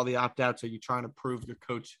sideline with all the opt-outs. Are you trying to prove your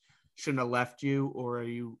coach shouldn't have left you, or are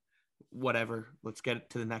you whatever? Let's get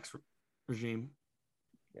it to the next regime.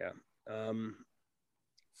 Yeah.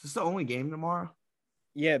 Is this the only game tomorrow?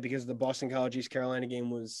 Yeah, because the Boston College East Carolina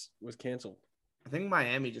game was canceled. I think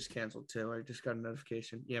Miami just canceled too. I just got a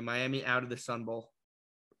notification. Yeah, Miami out of the Sun Bowl.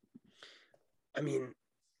 I mean,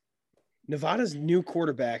 Nevada's new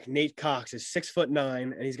quarterback, Nate Cox, is 6'9",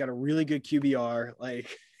 and he's got a really good QBR. Like,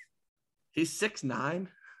 he's 6'9".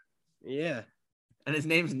 Yeah. And his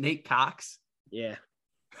name's Nate Cox. Yeah.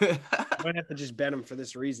 I might have to just bet him for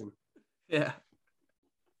this reason. Yeah.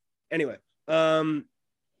 Anyway,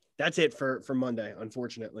 that's it for Monday,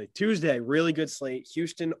 unfortunately. Tuesday, really good slate.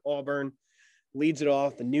 Houston, Auburn leads it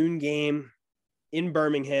off. The noon game in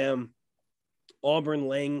Birmingham. Auburn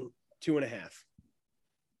laying 2.5. What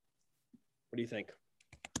do you think?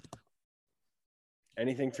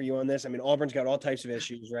 Anything for you on this? I mean, Auburn's got all types of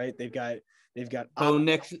issues, right? They've got Bo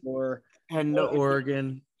Nix or and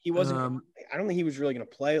Oregon. He wasn't. I don't think he was really going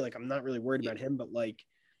to play. Like, I'm not really worried about him, but like,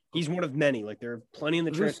 he's one of many. Like, there are plenty in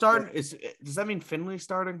the Who's starting? Does that mean Finley's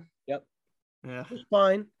starting? Yep. Yeah.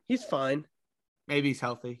 He's fine. Maybe he's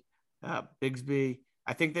healthy. Bigsby.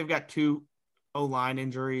 I think they've got 2 O-line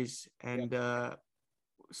injuries and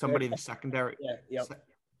somebody in the secondary. Yeah. Yep.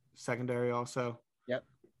 Secondary also. Yep.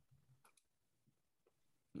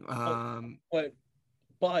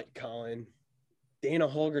 But Colin, Dana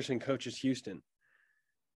Holgorsen coaches Houston.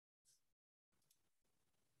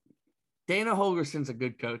 Dana Holgersen's a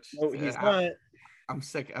good coach. No, he's not. I'm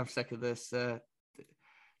sick of this.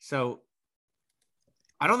 So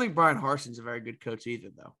I don't think Brian Harson's a very good coach either,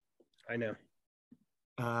 though. I know.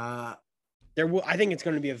 I think it's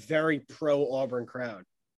going to be a very pro Auburn crowd.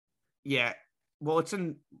 Yeah. Well, it's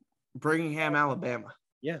in Birmingham, Alabama.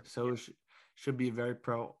 Yeah. So it should be very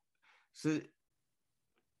pro. So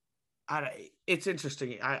it's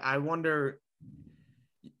interesting. I wonder.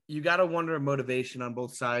 You got to wonder motivation on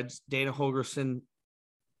both sides. Dana Holgersen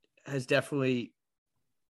has definitely.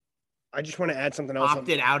 I just want to add something else.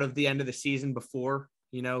 Opted out of the end of the season before,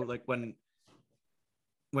 like when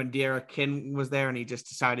De'Ara Kin was there and he just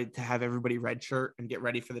decided to have everybody redshirt and get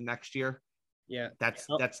ready for the next year. Yeah, that's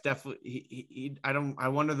definitely. I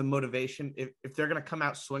wonder the motivation if they're going to come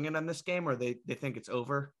out swinging on this game or they think it's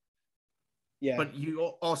over. Yeah, but you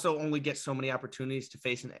also only get so many opportunities to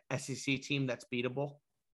face an SEC team that's beatable.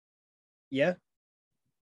 Yeah.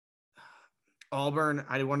 Auburn,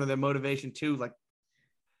 I wonder their motivation too. Like,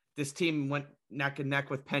 this team went neck and neck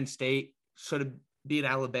with Penn State, should have beat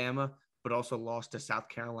Alabama, but also lost to South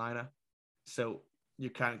Carolina. So you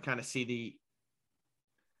kind of see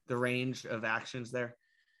the range of actions there.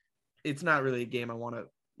 It's not really a game I want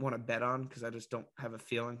to bet on because I just don't have a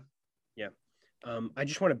feeling. Yeah. I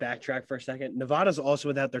just want to backtrack for a second. Nevada's also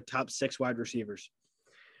without their top 6 wide receivers.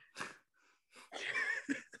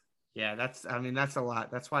 Yeah, that's a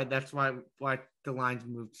lot. That's why the lines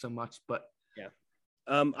moved so much. But yeah,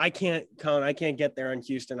 I can't get there on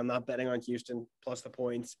Houston. I'm not betting on Houston plus the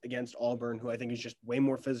points against Auburn, who I think is just way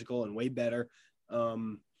more physical and way better.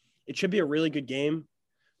 It should be a really good game,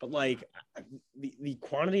 but like the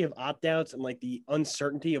quantity of opt-outs and like the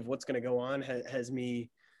uncertainty of what's going to go on has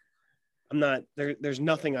me. I'm not there. There's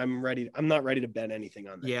nothing I'm not ready to bet anything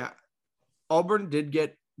on that. Yeah, Auburn did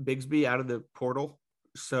get Bigsby out of the portal.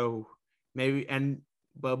 So maybe, and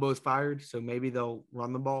Bobo's fired, so maybe they'll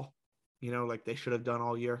run the ball, like they should have done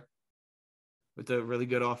all year with a really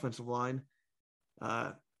good offensive line.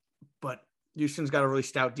 But Houston's got a really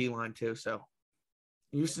stout D-line too, so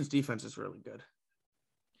Houston's defense is really good.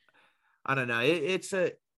 I don't know.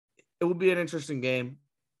 It will be an interesting game.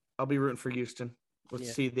 I'll be rooting for Houston.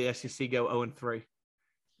 Let's see the SEC go 0-3.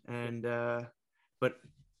 And but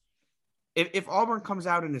if Auburn comes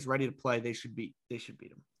out and is ready to play, they should beat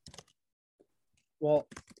them. Well,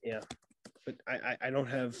 yeah, but I don't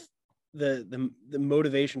have the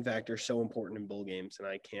motivation factor is so important in bowl games, and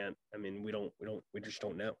I can't. I mean, we just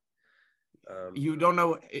don't know. You don't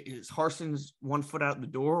know, is Harson's 1 foot out the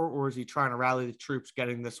door, or is he trying to rally the troops,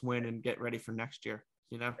 getting this win and get ready for next year?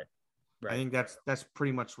 Right. I think that's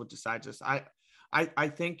pretty much what decides this. I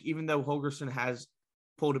think even though Holgorsen has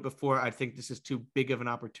pulled it before, I think this is too big of an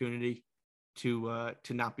opportunity to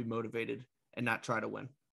not be motivated and not try to win.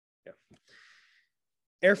 Yeah.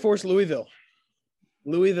 Air Force Louisville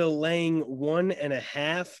laying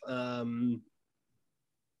 1.5.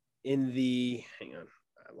 In the hang on,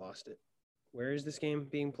 I lost it. Where is this game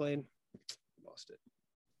being played? Lost it.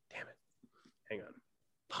 Damn it. Hang on.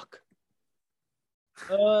 Fuck.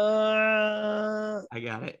 I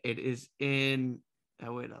got it. It is in.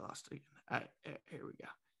 Oh wait, I lost it again. Here we go.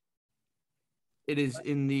 It is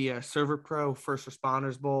in the Server Pro First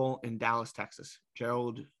Responders Bowl in Dallas, Texas.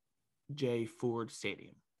 Gerald J. Ford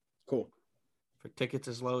Stadium. Cool. For tickets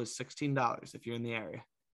as low as $16 if you're in the area.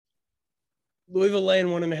 Louisville laying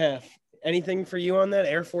 1.5. Anything for you on that?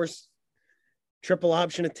 Air Force triple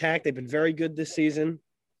option attack. They've been very good this season.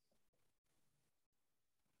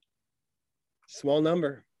 Small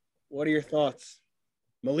number. What are your thoughts?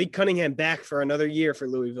 Malik Cunningham back for another year for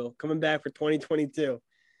Louisville. Coming back for 2022.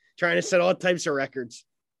 Trying to set all types of records.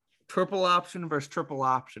 Triple option versus triple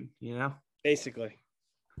option, Basically.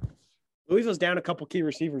 Louisville's down a couple key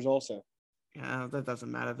receivers also. Yeah, that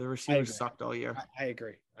doesn't matter. The I receivers agree. sucked all year. I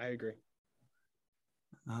agree. I agree.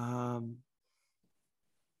 Um,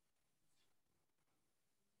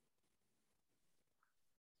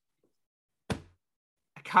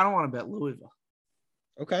 I kind of want to bet Louisville.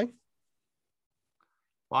 Okay.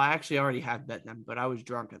 Well, I actually already had bet them, but I was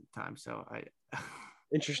drunk at the time, so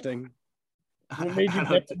Interesting. What I, made you I bet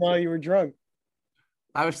don't. them while you were drunk?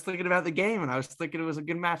 I was thinking about the game, and I was thinking it was a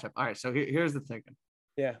good matchup. All right, so here's the thinking.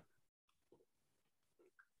 Yeah.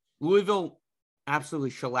 Louisville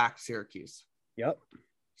absolutely shellacked Syracuse. Yep.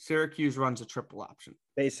 Syracuse runs a triple option.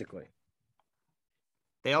 Basically.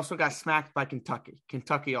 They also got smacked by Kentucky.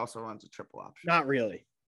 Kentucky also runs a triple option. Not really.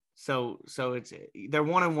 So it's they're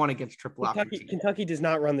 1-1 against triple options. Kentucky does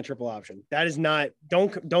not run the triple option. That is not.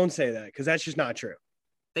 Don't say that because that's just not true.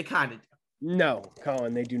 They kind of do. No,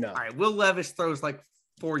 Colin, they do not. All right, Will Levis throws like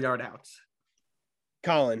 4-yard outs.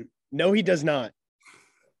 Colin, no, he does not.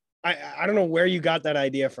 I don't know where you got that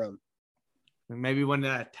idea from. Maybe when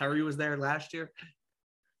Terry was there last year.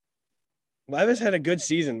 Levis had a good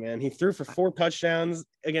season, man. He threw for 4 touchdowns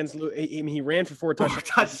against. He ran for 4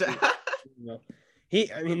 touchdowns. He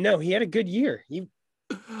had a good year. He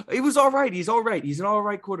was all right. He's all right. He's an all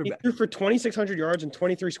right quarterback. He threw for 2,600 yards and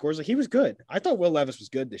 23 scores. Like he was good. I thought Will Levis was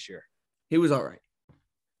good this year. He was all right.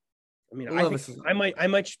 I mean, I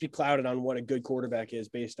might just be clouded on what a good quarterback is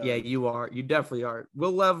based on. Yeah, you are. You definitely are.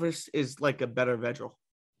 Will Levis is like a better Vedral.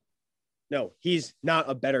 No, he's not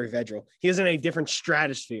a better Vedral. He is in a different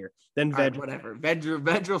stratosphere than Vedral. Right, whatever.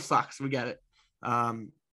 Vedral sucks. We get it.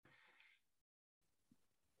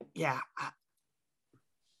 Yeah.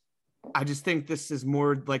 I just think this is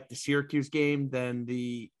more like the Syracuse game than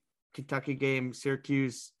the Kentucky game.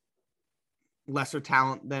 Syracuse, lesser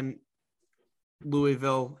talent than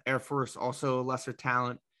Louisville. Air Force, also a lesser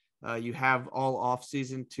talent. You have all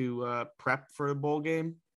offseason to prep for the bowl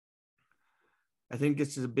game. I think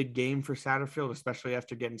this is a big game for Satterfield, especially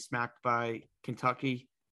after getting smacked by Kentucky.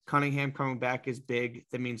 Cunningham coming back is big.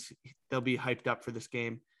 That means they'll be hyped up for this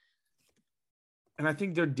game. And I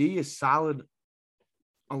think their D is solid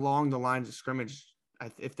along the lines of scrimmage.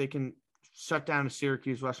 If they can shut down a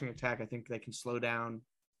Syracuse rushing attack, I think they can slow down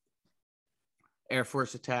Air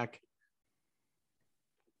Force attack.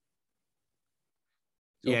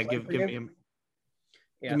 Yeah, give me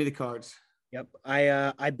the cards. Yep,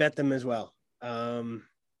 I bet them as well. I'm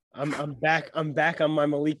back on my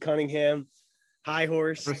Malik Cunningham high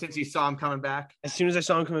horse. Ever since you saw him coming back, as soon as I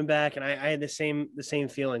saw him coming back, and I had the same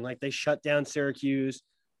feeling. Like they shut down Syracuse,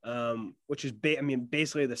 which is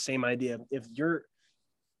basically the same idea. If you're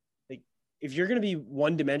going to be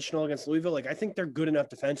one dimensional against Louisville, like I think they're good enough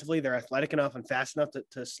defensively, they're athletic enough and fast enough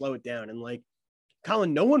to slow it down. And like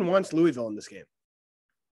Colin, no one wants Louisville in this game.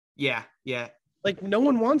 Yeah. Like no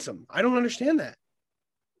one wants them. I don't understand that.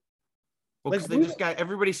 Well, because they just got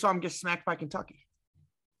everybody saw him get smacked by Kentucky.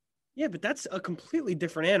 Yeah, but that's a completely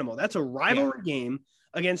different animal. That's a rivalry game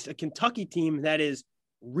against a Kentucky team that is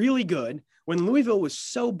really good. When Louisville was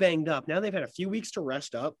so banged up, now they've had a few weeks to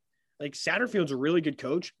rest up. Like Satterfield's a really good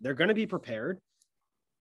coach. They're going to be prepared.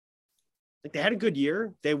 Like they had a good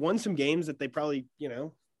year. They won some games that they probably,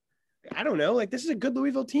 I don't know. Like this is a good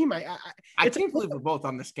Louisville team. I can't believe we're both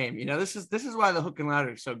on this game. This is why the hook and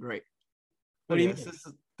ladder is so great. What do you mean?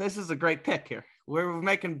 This is a great pick here. We're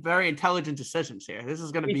making very intelligent decisions here. This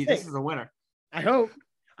is going to be. This is a winner. I hope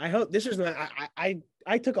this is not.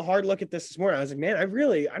 I took a hard look at this morning. I was like, man,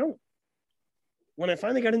 I don't. When I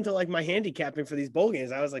finally got into like my handicapping for these bowl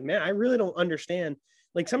games, I was like, man, I really don't understand.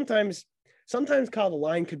 Like sometimes, Kyle, the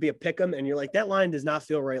line could be a pick 'em, and you're like, that line does not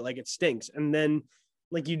feel right. Like it stinks, and then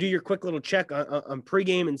like you do your quick little check on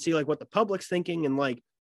pregame and see like what the public's thinking, and like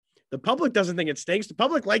the public doesn't think it stinks. The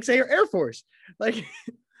public likes Air Force, like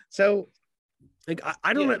so. Like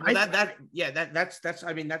I don't know. That's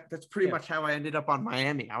pretty much how I ended up on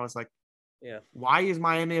Miami. I was like, yeah, why is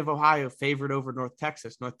Miami of Ohio favored over North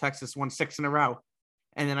Texas? North Texas won 6 in a row,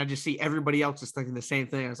 and then I just see everybody else is thinking the same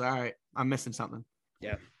thing. I was like, all right, I'm missing something.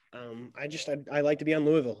 Yeah, I like to be on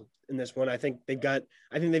Louisville in this one. I think they've got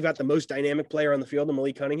the most dynamic player on the field in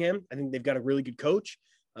Malik Cunningham. I think they've got a really good coach.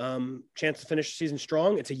 Chance to finish the season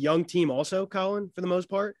strong. It's a young team, also, Colin, for the most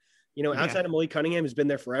part. Outside of Malik Cunningham, who's been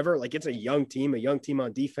there forever, like it's a young team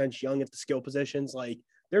on defense, young at the skill positions. Like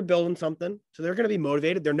they're building something. So they're going to be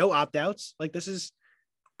motivated. There are no opt-outs. Like this is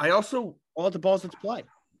all at the balls that's play.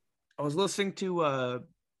 I was listening to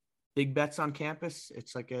Big Bets on Campus.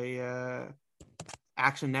 It's like a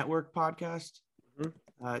Action Network podcast.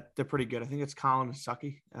 Mm-hmm. They're pretty good. I think it's Colin and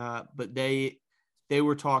Sucky. But they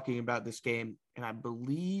were talking about this game, and I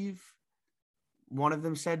believe one of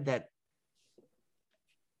them said that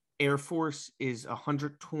Air Force is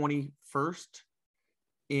 121st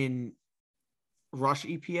in rush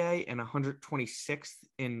EPA and 126th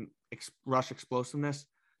in rush explosiveness.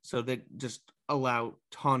 So they just allow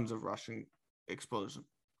tons of rushing explosion.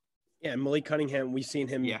 Yeah, and Malik Cunningham, we've seen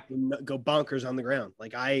him Yeah. go bonkers on the ground.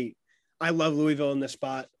 Like I love Louisville in this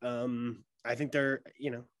spot. I think they're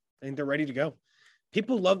ready to go.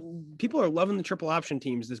 People are loving the triple option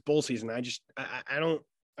teams this bowl season. I don't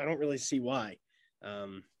really see why.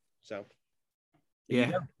 So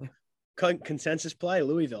yeah. Consensus play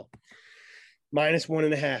Louisville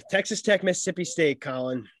 -1.5. Texas Tech, Mississippi State,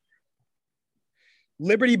 Colin.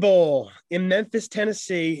 Liberty Bowl in Memphis,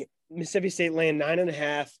 Tennessee. Mississippi State laying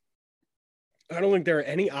 9.5. I don't think there are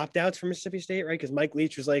any opt-outs for Mississippi State, right? Because Mike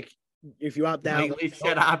Leach was like, if you opt out, Mike Leach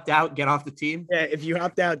said opt out, get off the team. Yeah, if you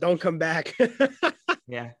opt out, don't come back.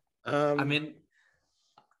 Yeah. I don't know.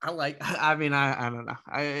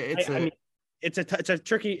 It's a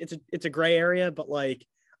tricky, it's a gray area, but like,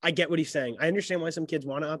 I get what he's saying. I understand why some kids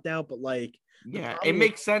want to opt out, but like, yeah, it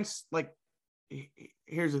makes sense. Like,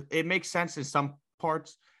 it makes sense in some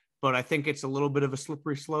parts, but I think it's a little bit of a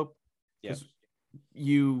slippery slope. Because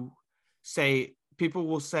people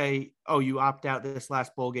will say, oh, you opt out this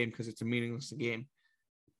last bowl game because it's a meaningless game.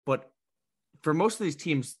 But for most of these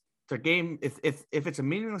teams, their game, if it's a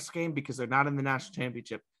meaningless game because they're not in the national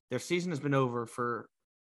championship, their season has been over for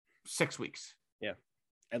 6 weeks. Yeah,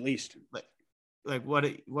 at least. Like what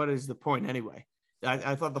is the point anyway?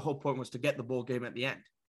 I thought the whole point was to get the bowl game at the end.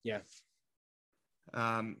 Yeah.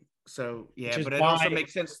 So yeah, but it also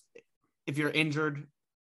makes sense if you're injured.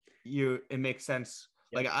 It makes sense.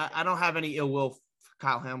 Like I don't have any ill will for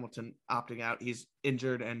Kyle Hamilton opting out. He's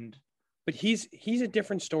injured but he's a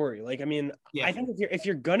different story. Like, I mean, I think if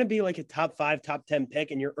you're gonna be like a top 5, top 10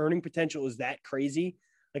 pick and your earning potential is that crazy,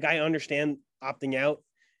 like I understand opting out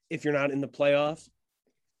if you're not in the playoffs,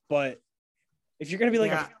 but if you're gonna be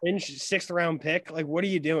like a fringe 6th round pick, like what are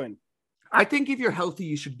you doing? I think if you're healthy,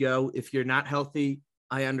 you should go. If you're not healthy,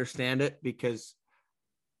 I understand it because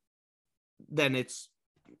then it's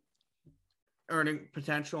earning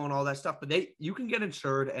potential and all that stuff. But you can get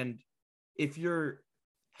insured, and if you're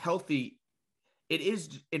healthy, it is,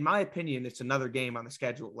 in my opinion, it's another game on the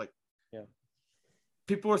schedule. Like,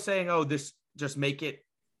 people are saying, oh, this just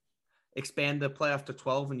expand the playoff to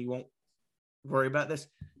 12 and you won't worry about this.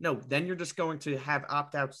 No, then you're just going to have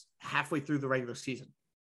opt-outs halfway through the regular season.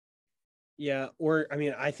 Yeah. Or, I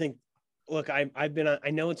mean, I think, look, I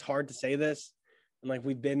know it's hard to say this, and like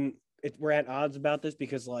we're at odds about this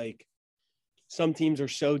because like some teams are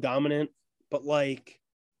so dominant, but like,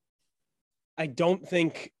 I don't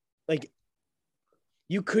think like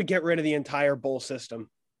you could get rid of the entire bowl system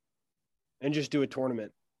and just do a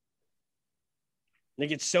tournament.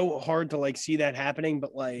 Like, it's so hard to like see that happening,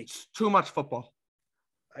 but like it's too much football.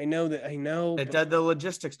 I know. The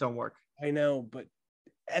logistics don't work. I know, but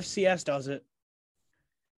FCS does it.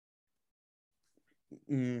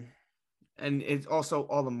 And it's also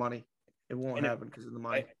all the money. It won't happen because of the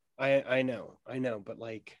money. I know, but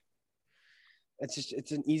like,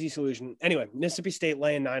 it's an easy solution. Anyway, Mississippi State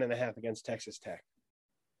laying 9.5 against Texas Tech.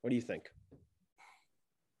 What do you think?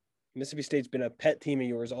 Mississippi State's been a pet team of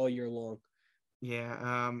yours all year long.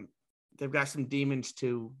 Yeah, they've got some demons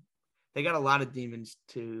too. They got a lot of demons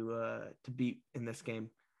to beat in this game.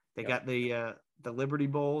 They got the Liberty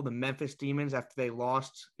Bowl, the Memphis Demons, after they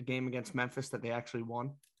lost a game against Memphis that they actually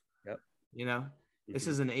won. Yep. You know, this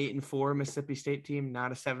is an 8-4 Mississippi State team,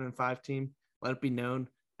 not a 7-5 team. Let it be known,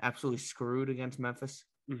 absolutely screwed against Memphis.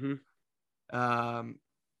 You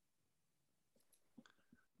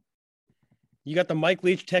got the Mike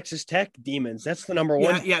Leach Texas Tech Demons. That's the number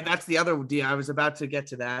one. Yeah, that's the other deal. I was about to get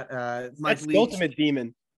to that. That's the ultimate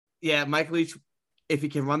demon. Yeah, Mike Leach, if he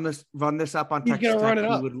can run this up on He's Texas Tech,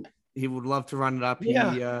 he would love to run it up.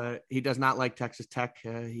 Yeah. He does not like Texas Tech.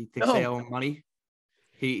 He thinks they owe him money.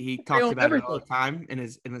 He talks about it all the time in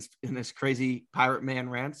his crazy pirate man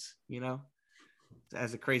rants, you know.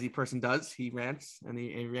 As a crazy person does, he rants and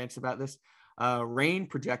he rants about this. Rain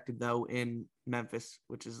projected though in Memphis,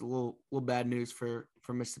 which is a little bad news for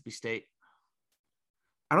Mississippi State.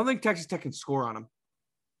 I don't think Texas Tech can score on them.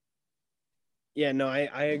 Yeah, no,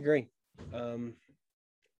 I agree.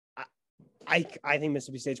 I think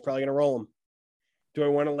Mississippi State's probably going to roll them. Do I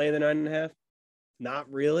want to lay the 9.5?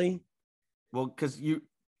 Not really. Well, because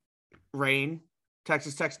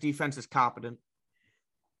Texas Tech's defense is competent.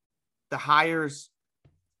 The hires,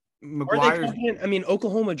 McGuire's. I mean,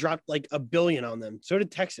 Oklahoma dropped like $1 billion on them. So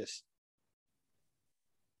did Texas.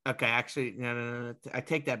 Okay, actually, no. I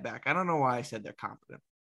take that back. I don't know why I said they're competent.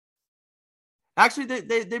 Actually,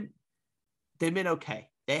 they've been okay.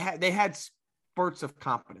 They had spurts of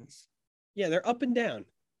competence. Yeah, they're up and down.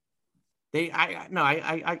 I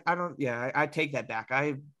take that back.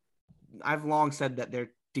 I've long said that their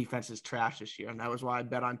defense is trash this year, and that was why I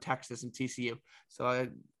bet on Texas and TCU. So I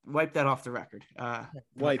wiped that off the record.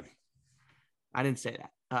 Wipe. I didn't say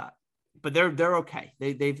that. But they're okay.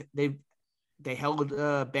 They held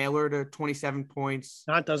Baylor to 27 points.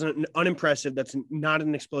 Unimpressive. That's not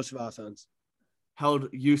an explosive offense. Held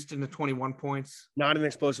Houston to 21 points. Not an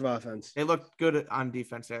explosive offense. They looked good on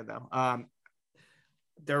defense there, though.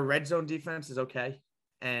 Their red zone defense is okay,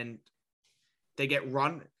 and they get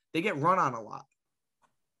run on a lot.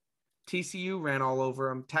 TCU ran all over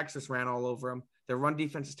them. Texas ran all over them. Their run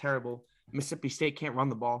defense is terrible. Mississippi State can't run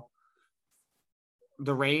the ball.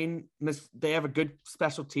 They have a good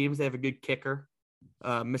special teams. They have a good kicker.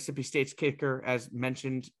 Mississippi State's kicker, as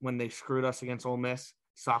mentioned when they screwed us against Ole Miss,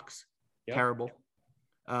 sucks. Yep. Terrible.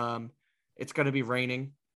 It's going to be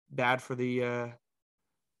raining. Bad for the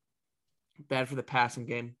passing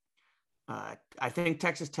game. I think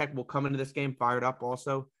Texas Tech will come into this game fired up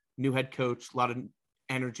also. New head coach, a lot of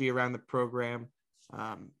energy around the program.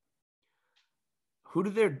 Who do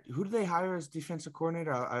they hire as defensive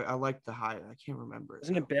coordinator? I like the hire. I can't remember.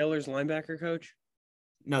 Isn't it Baylor's linebacker coach?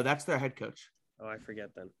 No, that's their head coach. Oh, I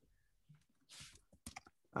forget then.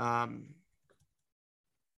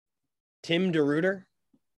 Tim DeRuyter?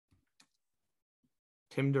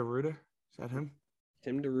 Tim DeRuyter? Is that him?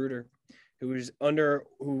 Tim DeRuyter,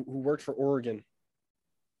 who worked for Oregon.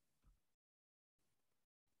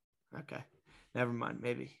 Okay. Never mind.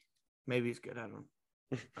 Maybe he's good. I don't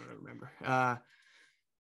remember.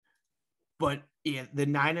 But yeah, the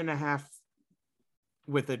 9.5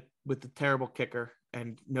 with the terrible kicker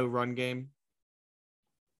and no run game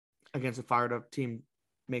against a fired up team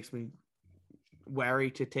makes me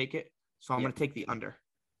wary to take it. So I'm going to take the under.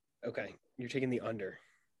 Okay. You're taking the under.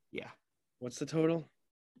 Yeah. What's the total?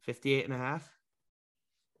 58.5.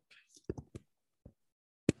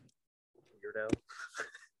 Weirdo.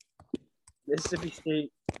 Mississippi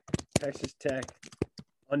State, Texas Tech,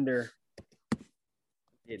 under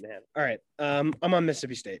 8.5. All right. I'm on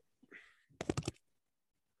Mississippi State.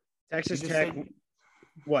 Texas Tech.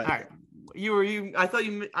 What? All right.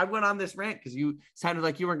 I went on this rant because you sounded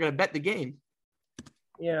like you weren't going to bet the game.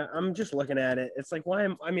 Yeah, I'm just looking at it. It's like, I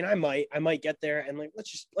might get there, and like,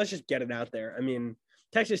 let's just get it out there. I mean,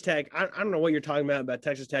 Texas Tech, I don't know what you're talking about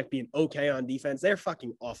Texas Tech being okay on defense. They're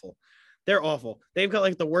fucking awful. They're awful. They've got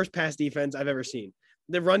like the worst pass defense I've ever seen.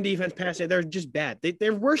 The run defense, they're just bad.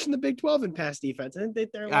 They're worse than the Big 12 in pass defense. I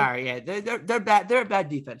think they're like, all right, yeah, they're bad. They're a bad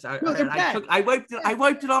defense. They're bad. I wiped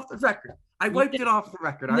it off the record.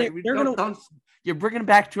 You're bringing it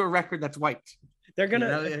back to a record that's wiped. They're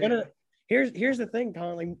gonna. Here's the thing,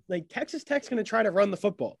 Colin. Like Texas Tech's gonna try to run the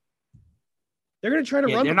football. They're gonna try to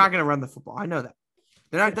run. They're not gonna run the football. I know that.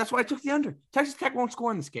 They're not. That's why I took the under. Texas Tech won't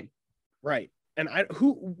score in this game. Right. And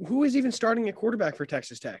who is even starting a quarterback for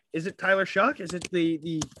Texas Tech? Is it Tyler Shuck? Is it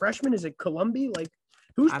the freshman? Is it Columbi? Like,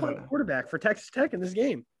 who's playing quarterback for Texas Tech in this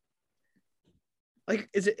game? Like,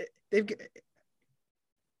 is it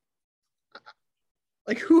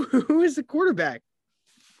who is the quarterback?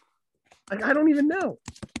 Like, I don't even know.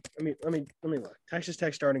 Let me look. Texas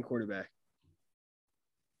Tech starting quarterback.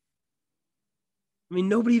 I mean,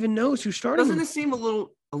 nobody even knows who's starting. Doesn't it seem a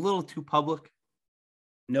little too public?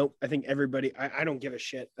 Nope. I think everybody. I don't give a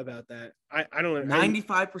shit about that. I don't.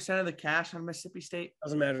 95% of the cash on Mississippi State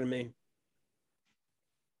doesn't matter to me.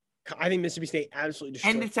 I think Mississippi State absolutely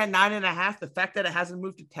destroys. And it's at 9.5. The fact that it hasn't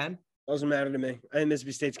moved to 10 doesn't matter to me. I think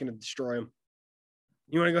Mississippi State's going to destroy them.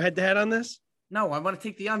 You want to go head to head on this? No, I want to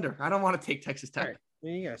take the under. I don't want to take Texas Tech. All right.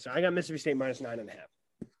 There you go. So I got Mississippi State minus 9.5.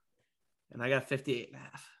 And I got 58.5.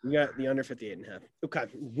 You got the under 58.5. Okay.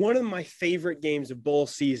 One of my favorite games of bowl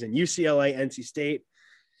season, UCLA, NC State.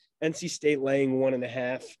 NC State laying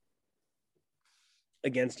 1.5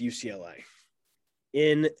 against UCLA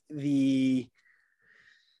in the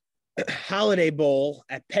Holiday Bowl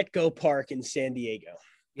at Petco Park in San Diego.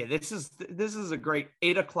 Yeah, this is a great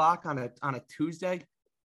 8:00 on a Tuesday.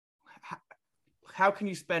 How can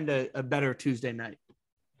you spend a better Tuesday night?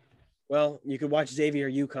 Well, you could watch Xavier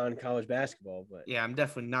UConn college basketball, but yeah, I'm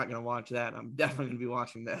definitely not going to watch that. I'm definitely going to be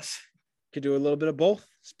watching this. Could do a little bit of both,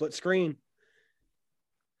 split screen.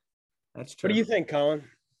 That's true. What do you think, Colin?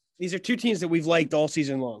 These are two teams that we've liked all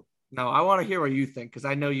season long. No, I want to hear what you think because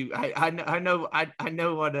I know you. I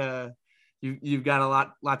know what you've got a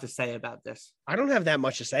lot to say about this. I don't have that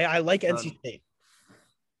much to say. I like NC State.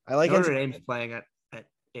 I like Notre Dame's playing at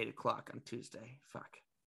 8:00 on Tuesday. Fuck.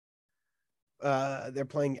 They're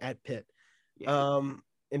playing at Pitt. Yeah.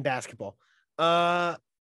 In basketball.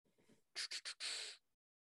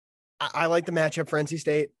 I like the matchup for NC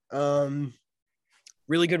State.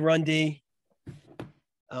 Really good run D.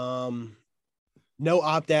 No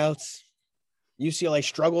opt-outs. UCLA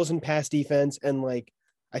struggles in pass defense, and like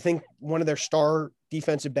I think one of their star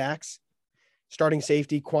defensive backs, starting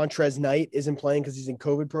safety Quantrez Knight, isn't playing because he's in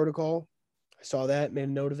COVID protocol. I saw that, made a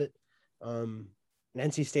note of it. And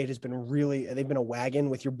NC State has been they've been a wagon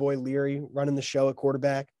with your boy Leary running the show at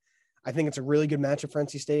quarterback. I think it's a really good matchup for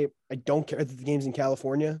NC State. I don't care that the game's in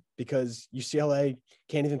California because UCLA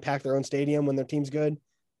can't even pack their own stadium when their team's good.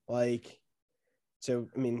 So,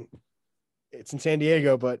 I mean, it's in San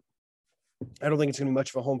Diego, but I don't think it's going to be much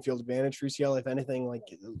of a home field advantage for UCLA. If anything, like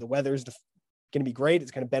the weather's going to be great. It's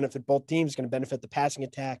going to benefit both teams. It's going to benefit the passing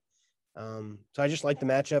attack. So I just like the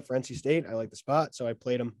matchup for NC State. I like the spot, so I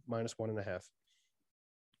played them -1.5.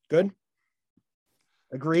 Good.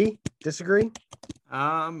 Agree? Disagree?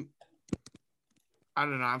 I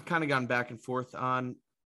don't know. I've kind of gone back and forth on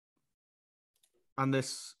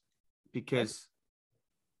this because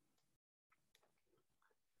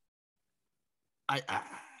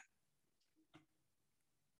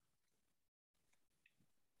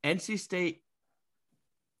NC State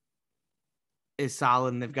is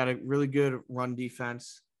solid, and they've got a really good run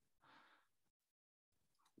defense,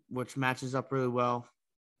 which matches up really well.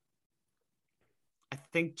 I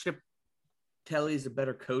think Chip Kelly's a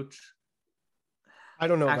better coach. I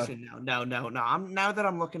don't know. Actually, no. Now that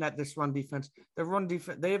I'm looking at this run defense,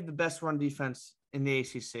 they have the best run defense in the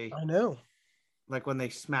ACC. I know. Like when they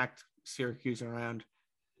smacked Syracuse around,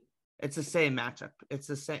 it's the same matchup. It's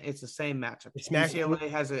the same matchup. UCLA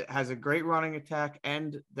has a great running attack,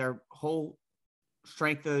 and their whole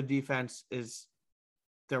strength of the defense is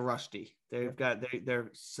they're rusty. They're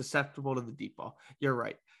susceptible to the deep ball. You're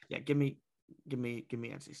right. Yeah, give me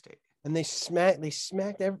NC State. And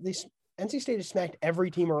NC State has smacked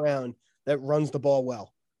every team around that runs the ball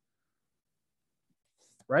well.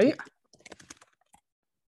 Right? Yeah.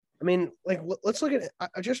 I mean, like, let's look at it.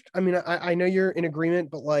 I know you're in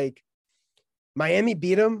agreement, but like Miami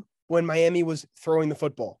beat them when Miami was throwing the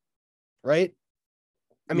football, right?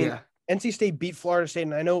 I mean, yeah. NC State beat Florida State,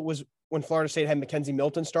 and I know it was when Florida State had Mackenzie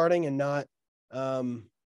Milton starting and not so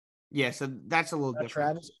that's a little different.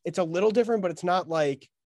 Travis. It's a little different, but it's not like,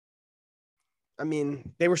 I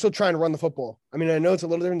mean, they were still trying to run the football. I mean, I know it's a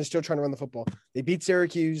little different. They're still trying to run the football. They beat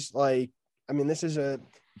Syracuse. I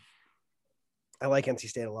like NC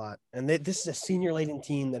State a lot. And this is a senior-laden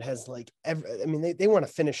team that has they want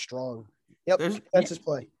to finish strong. Yep, that's his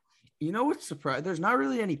play. You know what's surprising? There's not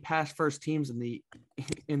really any pass-first teams in the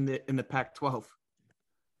Pac-12.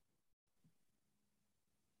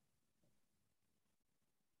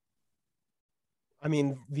 I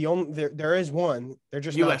mean, there is one. They're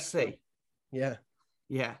just USC. Not,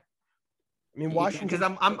 yeah. I mean, Washington.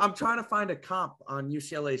 Because I'm trying to find a comp on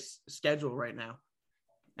UCLA's schedule right now,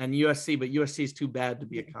 and USC, but USC is too bad to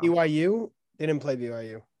be a comp. BYU, they didn't play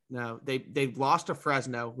BYU. No, they lost to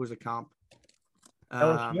Fresno, who's a comp.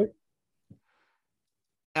 LSU.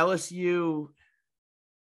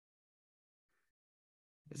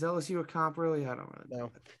 Is LSU a comp really? I don't really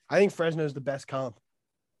know. I think Fresno's the best comp.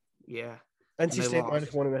 Yeah. NC State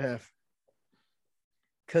 -1.5.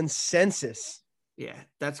 Consensus. Yeah,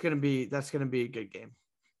 that's gonna be a good game.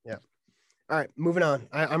 Yeah. All right, moving on.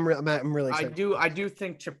 I'm really excited. I do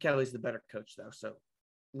think Chip Kelly's the better coach though, so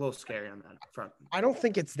a little scary on that front. I don't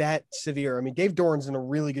think it's that severe. I mean, Dave Doran's done a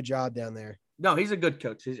really good job down there. No, he's a good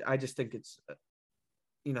coach. I just think it's,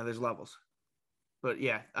 there's levels. But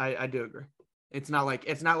yeah, I do agree. It's not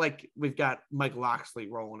like we've got Mike Loxley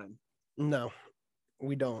rolling in. No,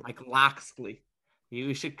 we don't. Mike Loxley.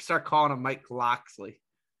 You should start calling him Mike Loxley.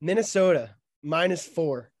 Minnesota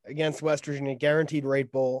 -4 against West Virginia, guaranteed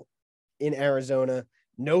rate bowl in Arizona.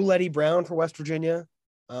 No Letty Brown for West Virginia.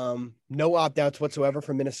 No opt-outs whatsoever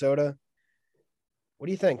for Minnesota. What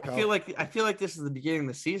do you think, Colin? I feel like this is the beginning of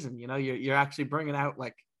the season. You're actually bringing out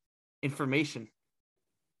like information.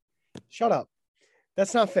 Shut up.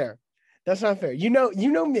 That's not fair. You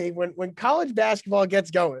know me. When college basketball gets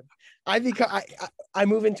going, I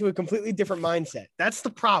move into a completely different mindset. That's the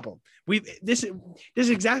problem. This is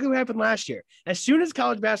exactly what happened last year. As soon as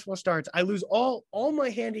college basketball starts, I lose all my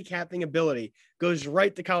handicapping ability goes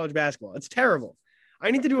right to college basketball. It's terrible. I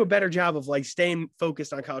need to do a better job of staying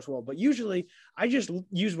focused on college football. But usually I just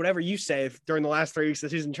use whatever you say during the last 3 weeks of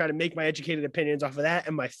the season, try to make my educated opinions off of that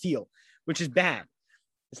and my feel, which is bad.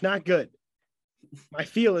 It's not good. My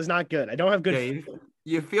feel is not good. I don't have good. Yeah,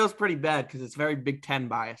 your feel's pretty bad because it's very Big Ten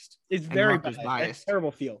biased. It's very biased.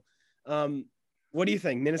 Terrible feel. What do you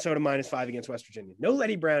think? Minnesota -5 against West Virginia. No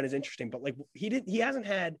Letty Brown is interesting, but he hasn't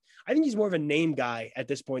had. I think he's more of a name guy at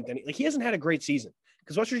this point than he hasn't had a great season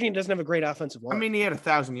because West Virginia doesn't have a great offensive I line. mean, he had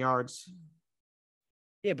 1,000 yards.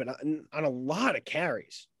 Yeah, but on a lot of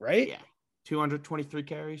carries, right? Yeah, 223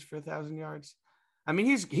 carries for 1,000 yards. I mean,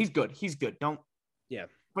 he's good. He's good. Yeah.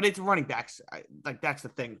 But it's running backs. That's the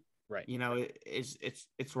thing. Right. You know,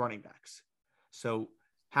 it's running backs. So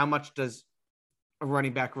how much does a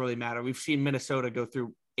running back really matter? We've seen Minnesota go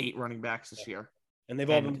through 8 running backs this year, and they've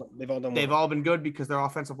all done. They've all been good because their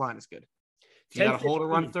offensive line is good. If you got a hole to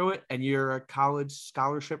run through it, and you're a college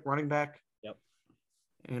scholarship running back, yep.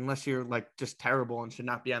 Unless you're like just terrible and should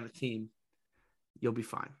not be on the team, you'll be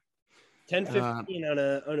fine.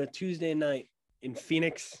 10:15 on a Tuesday night in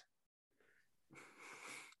Phoenix.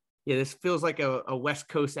 Yeah, this feels like a West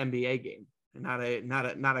Coast NBA game, not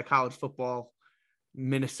a college football.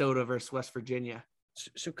 Minnesota versus West Virginia.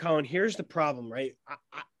 So Colin, here's the problem, right?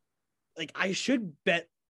 I should bet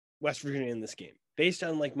West Virginia in this game based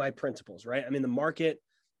on like my principles, right? I mean, the market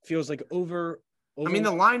feels like over. I mean,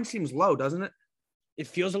 the line seems low, doesn't it? It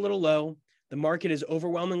feels a little low. The market is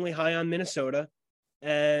overwhelmingly high on Minnesota, but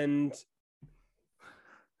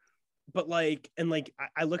I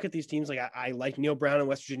look at these teams like I like Neil Brown and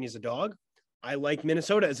West Virginia as a dog. I like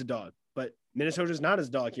Minnesota as a dog, but Minnesota's not as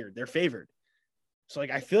a dog here. They're favored. So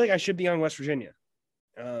I feel like I should be on West Virginia.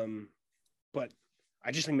 But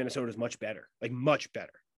I just think Minnesota is much better, like much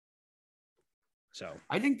better. So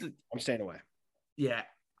I think I'm staying away. Yeah.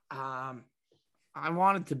 I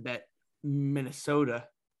wanted to bet Minnesota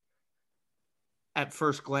at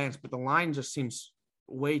first glance, but the line just seems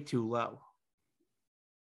way too low,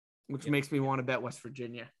 which makes me want to bet West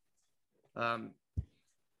Virginia.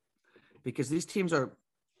 Because these teams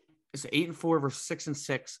it's 8-4 versus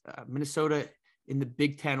 6-6. Minnesota in the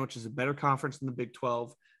Big Ten, which is a better conference than the Big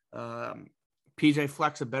 12. PJ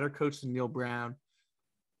Fleck's a better coach than Neil Brown.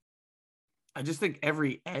 I just think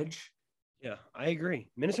every edge. Yeah, I agree.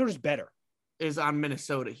 Minnesota's better. Is on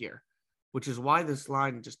Minnesota here, which is why this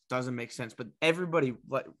line just doesn't make sense. But everybody,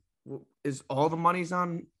 is all the money's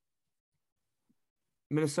on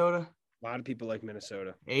Minnesota? A lot of people like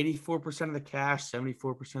Minnesota. 84% of the cash,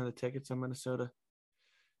 74% of the tickets on Minnesota.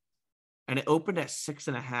 And it opened at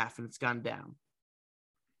 6.5, and it's gone down.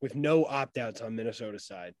 With no opt-outs on Minnesota's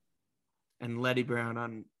side. And Letty Brown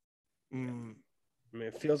on. I mean,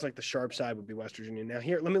 it feels like the sharp side would be West Virginia. Now,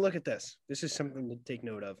 here, let me look at this. This is something to take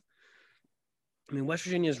note of. I mean, West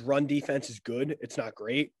Virginia's run defense is good. It's not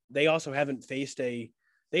great. They also have not faced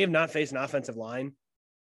an offensive line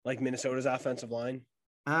like Minnesota's offensive line.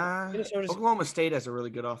 Oklahoma State has a really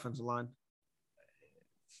good offensive line.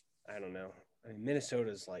 I don't know. I mean,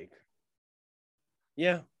 Minnesota's like,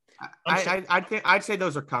 yeah. I'd say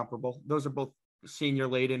those are comparable. Those are both senior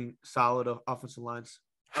laden, solid offensive lines.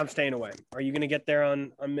 I'm staying away. Are you going to get there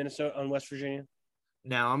on Minnesota, on West Virginia?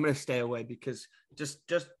 No, I'm going to stay away because just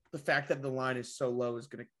the fact that the line is so low is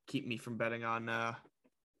going to keep me from betting on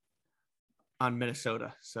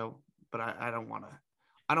Minnesota. So, but I don't want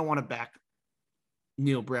to back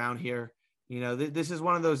Neil Brown here. You know, this is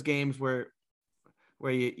one of those games where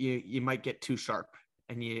you might get too sharp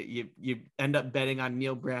and you end up betting on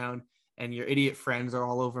Neil Brown and your idiot friends are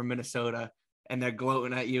all over Minnesota and they're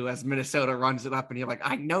gloating at you as Minnesota runs it up and you're like,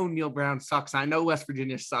 I know Neil Brown sucks. I know West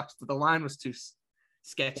Virginia sucks, but the line was too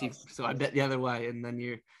sketchy. So I bet the other way. And then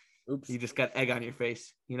you just got egg on your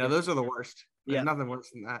face. You know, those are the worst. There's nothing worse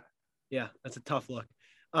than that. Yeah, that's a tough look.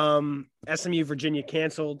 SMU, Virginia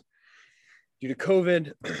canceled due to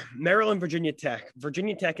COVID. Maryland, Virginia Tech.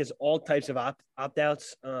 Virginia Tech has all types of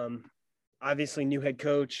opt-outs. Obviously, new head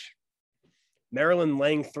coach. Maryland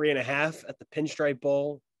laying 3.5 at the Pinstripe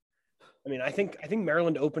Bowl. I mean, I think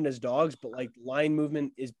Maryland opened as dogs, but like line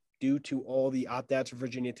movement is due to all the opt-outs for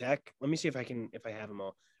Virginia Tech. Let me see if I have them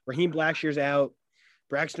all. Raheem Blackshear's out.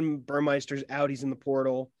 Braxton Burmeister's out. He's in the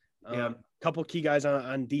portal. Couple key guys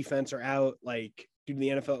on defense are out, like due to the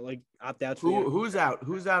NFL like opt-outs. Who's out?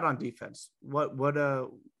 Who's out on defense? What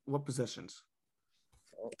positions?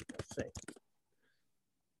 Let's see.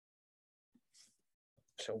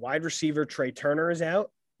 So wide receiver Trey Turner is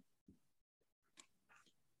out.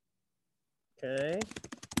 Okay.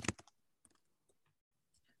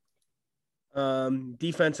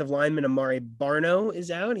 Defensive lineman Amari Barno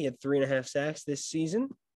is out. He had 3.5 sacks this season.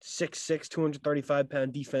 6'6",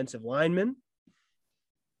 235-pound defensive lineman.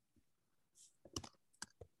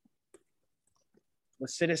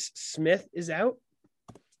 Lacidus Smith is out.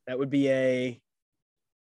 That would be a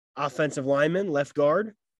offensive lineman, left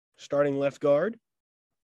guard, starting left guard.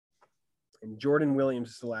 And Jordan Williams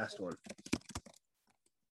is the last one.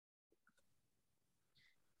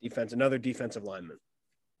 Another defensive lineman.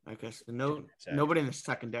 Okay, so nobody in the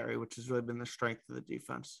secondary, which has really been the strength of the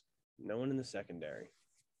defense. No one in the secondary.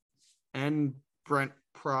 And Brent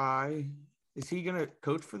Pry. Is he going to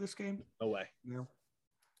coach for this game? No way. No.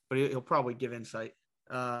 But he'll probably give insight.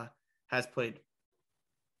 Has played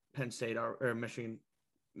Penn State or Michigan,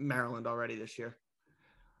 Maryland already this year.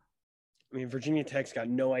 I mean, Virginia Tech's got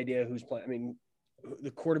no idea who's playing. I mean,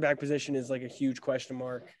 the quarterback position is like a huge question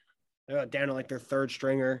mark. They're down to like their third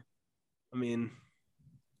stringer. I mean,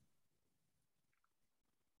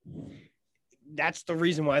 that's the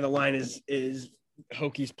reason why the line is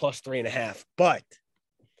Hokies plus 3.5.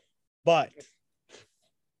 But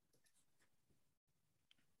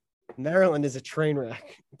Maryland is a train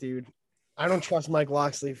wreck, dude. I don't trust Mike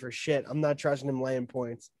Locksley for shit. I'm not trusting him laying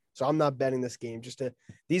points. So I'm not betting this game.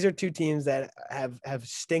 These are two teams that have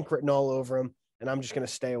stink written all over them, and I'm just going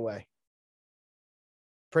to stay away.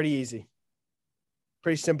 Pretty easy.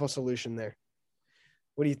 Pretty simple solution there.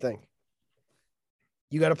 What do you think?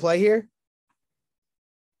 You got to play here?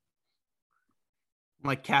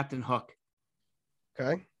 Like Captain Hook.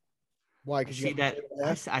 Okay. Why? Because you that.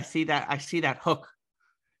 I see that hook,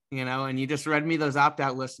 and you just read me those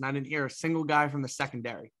opt-out lists, and I didn't hear a single guy from the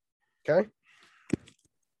secondary. Okay.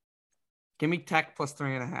 Give me Tech plus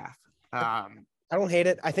 3.5. I don't hate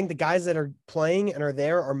it. I think the guys that are playing and are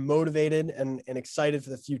there are motivated and excited for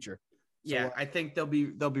the future. So, yeah, I think they'll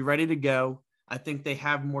be ready to go. I think they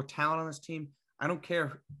have more talent on this team. I don't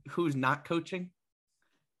care who's not coaching.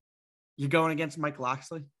 You're going against Mike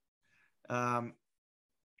Locksley. I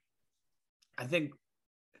think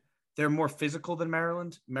they're more physical than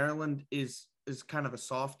Maryland. Maryland is kind of a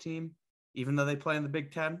soft team, even though they play in the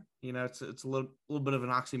Big Ten. It's a little bit of an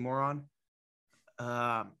oxymoron.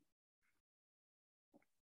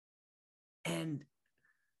 And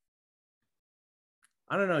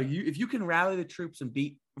I don't know, if you can rally the troops and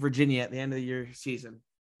beat Virginia at the end of your season,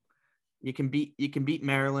 you can beat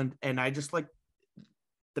Maryland. And I just like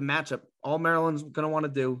the matchup. All Maryland's going to want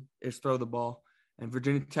to do is throw the ball. And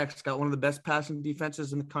Virginia Tech's got one of the best passing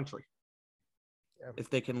defenses in the country. Yeah.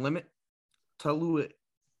 If they can limit Talia,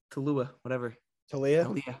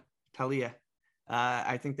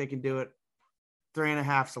 I think they can do it.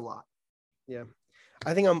 3.5's a lot. Yeah.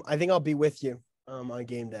 I think I'll be with you on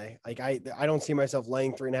game day. Like I don't see myself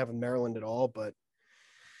laying 3.5 in Maryland at all, but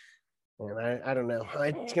man, I don't know.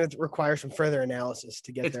 It's going to require some further analysis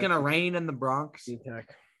to get It's going to rain in the Bronx.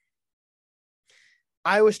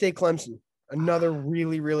 Iowa State Clemson, another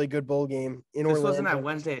really, really good bowl game in Orlando. This wasn't that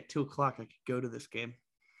Wednesday at 2:00. I could go to this game.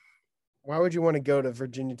 Why would you want to go to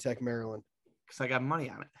Virginia Tech, Maryland? Because I got money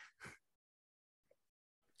on it.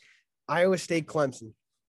 Iowa State Clemson.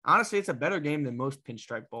 Honestly, it's a better game than most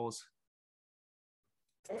pinstripe bowls.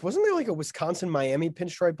 Wasn't there like a Wisconsin-Miami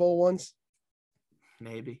pinstripe bowl once?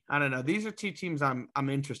 Maybe. I don't know. These are two teams I'm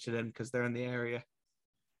interested in because they're in the area.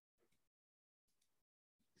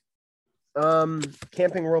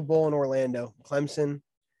 Camping World Bowl in Orlando. Clemson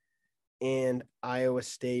and Iowa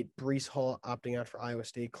State. Breece Hall opting out for Iowa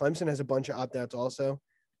State. Clemson has a bunch of opt-outs also.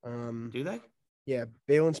 Do they? Yeah.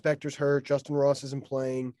 Balin Spector's hurt. Justin Ross isn't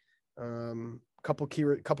playing. Couple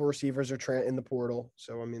receivers are in the portal.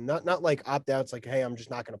 So, I mean, not like opt-outs like, hey, I'm just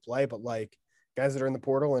not going to play, but like guys that are in the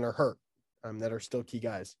portal and are hurt that are still key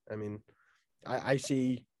guys. I mean,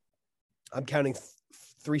 I'm counting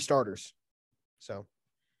 3 starters. So,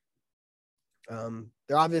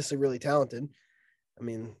 they're obviously really talented. I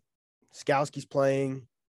mean, Skowski's playing,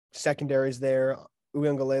 secondary's there,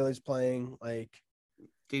 Uyangalele's playing, like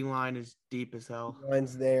D-line is deep as hell.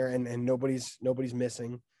 D-line's there and nobody's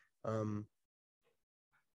missing.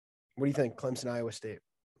 What do you think, Clemson, Iowa State?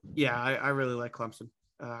 Yeah, I really like Clemson.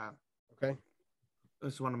 Okay.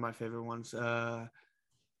 It's one of my favorite ones. I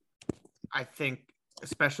think,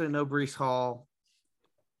 especially no Breece Hall,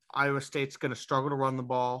 Iowa State's going to struggle to run the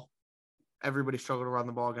ball. Everybody struggled to run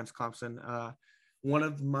the ball against Clemson. One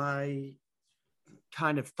of my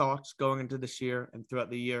kind of thoughts going into this year and throughout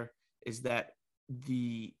the year is that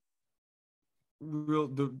the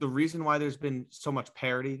reason why there's been so much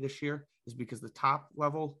parity this year is because the top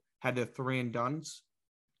level had their 3 and dones,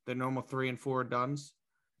 the normal 3 and 4 dones,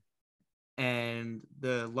 and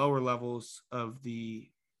the lower levels of the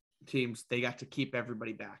teams, they got to keep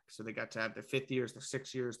everybody back. So they got to have their 5th years, their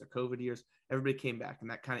 6 years, their COVID years. Everybody came back,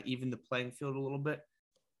 and that kind of evened the playing field a little bit.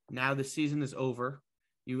 Now the season is over.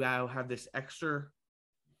 You now have this extra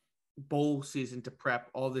bowl season to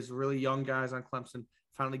prep all these really young guys on Clemson,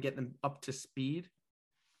 finally getting them up to speed.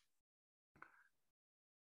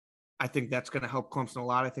 I think that's going to help Clemson a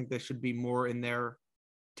lot. I think they should be more in their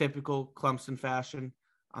typical Clemson fashion.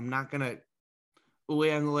 I'm not going to –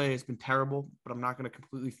 Uwe has been terrible, but I'm not going to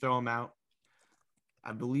completely throw him out.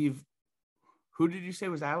 I believe – who did you say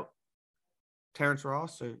was out? Terrence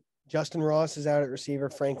Ross? Or Justin Ross is out at receiver.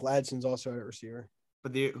 Frank Ladson's also out at receiver.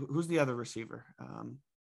 But who's the other receiver?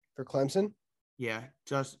 For Clemson? Yeah,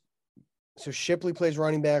 So Shipley plays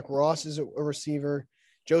running back. Ross is a receiver.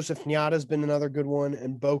 Joseph Nyata's been another good one.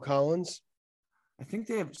 And Bo Collins. I think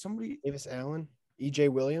they have somebody. Davis Allen. E.J.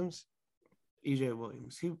 Williams. E.J.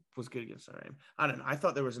 Williams. He was good against our aim. I don't know. I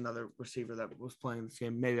thought there was another receiver that was playing this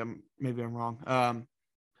game. Maybe I'm wrong.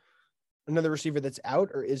 Another receiver that's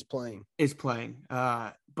out or is playing? Is playing.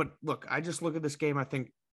 But look, I just look at this game. I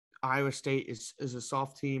think Iowa State is a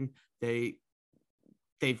soft team. They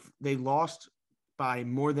lost by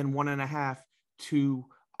more than 1.5 to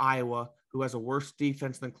Iowa, who has a worse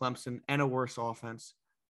defense than Clemson and a worse offense.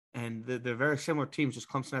 And they're very similar teams. Just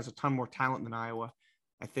Clemson has a ton more talent than Iowa.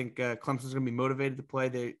 I think Clemson's going to be motivated to play.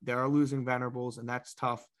 They are losing Venerables, and that's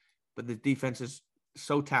tough. But the defense is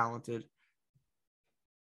so talented.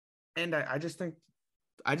 And I just think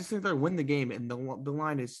they'll win the game. And the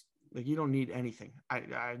line is like, you don't need anything.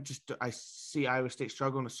 I see Iowa State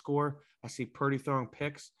struggling to score. I see Purdy throwing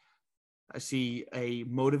picks. I see a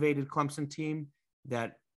motivated Clemson team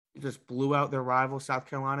that just blew out their rival, South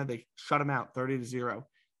Carolina. They shut them out 30-0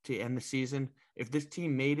 to end the season. If this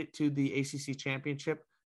team made it to the ACC championship,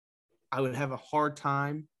 I would have a hard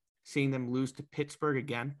time seeing them lose to Pittsburgh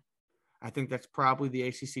again. I think that's probably the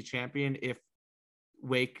ACC champion if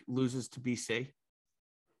Wake loses to BC.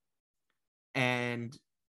 And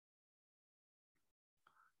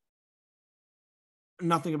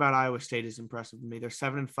nothing about Iowa State is impressive to me. They're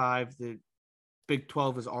 7-5. The Big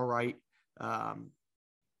 12 is all right.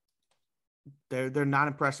 They're not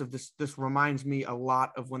impressive. This reminds me a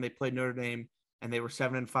lot of when they played Notre Dame and they were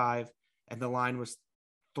 7-5 and the line was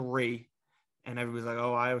 3 and everybody's like,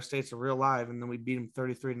 oh, Iowa State's a real live. And then we beat them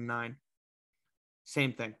 33-9.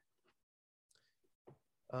 Same thing.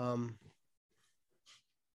 I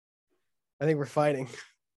think we're fighting.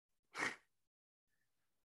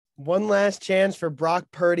 One last chance for Brock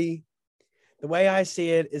Purdy. The way I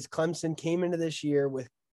see it is Clemson came into this year with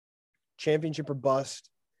championship or bust.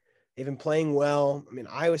 They've been playing well. I mean,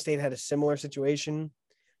 Iowa State had a similar situation,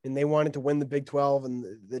 and they wanted to win the Big 12, and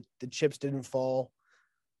the chips didn't fall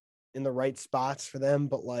in the right spots for them.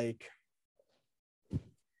 But, like, I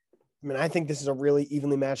mean, I think this is a really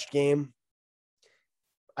evenly matched game.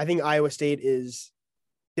 I think Iowa State is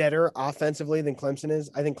better offensively than Clemson is.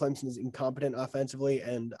 I think Clemson is incompetent offensively,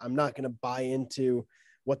 and I'm not going to buy into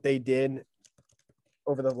what they did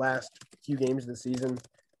over the last few games of the season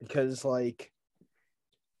because, I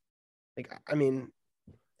mean,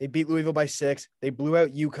 they beat Louisville by 6. They blew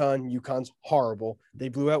out UConn. UConn's horrible. They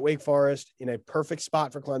blew out Wake Forest in a perfect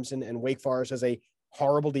spot for Clemson, and Wake Forest has a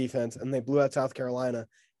horrible defense, and they blew out South Carolina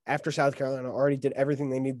after South Carolina already did everything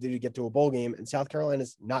they needed to do to get to a bowl game, and South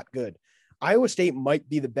Carolina's not good. Iowa State might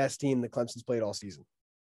be the best team that Clemson's played all season.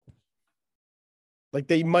 Like,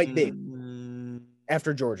 they might be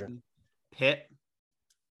after Georgia. Pitt.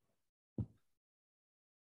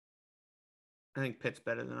 I think Pitt's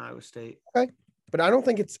better than Iowa State. Okay. But I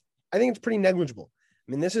think it's pretty negligible.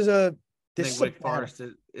 I mean, I think Wake Forest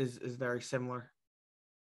is very similar.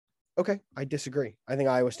 Okay. I disagree. I think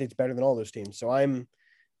Iowa State's better than all those teams. So I'm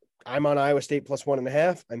on Iowa State plus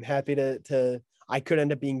 1.5. I'm happy to I could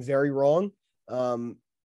end up being very wrong.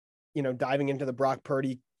 Diving into the Brock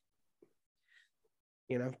Purdy,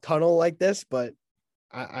 tunnel like this, but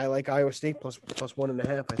I like Iowa State plus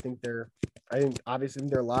 1.5. I think obviously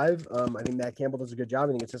they're live. I think Matt Campbell does a good job.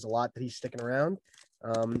 I think it says a lot that he's sticking around.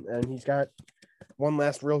 And he's got one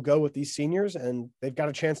last real go with these seniors, and they've got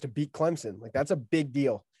a chance to beat Clemson. Like, that's a big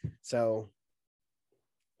deal. So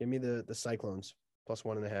give me the Cyclones plus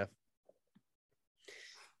 1.5.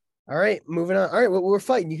 All right, moving on. All right, we're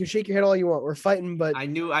fighting. You can shake your head all you want. We're fighting, but I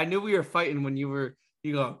knew we were fighting when when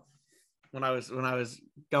I was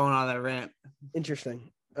going on that rant.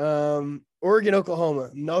 Interesting. Oregon,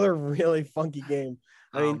 Oklahoma, another really funky game.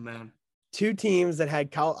 I mean, man. Two teams that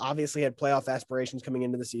obviously had playoff aspirations coming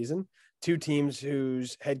into the season. Two teams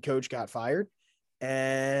whose head coach got fired,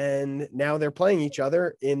 and now they're playing each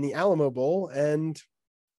other in the Alamo Bowl. And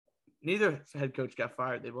neither head coach got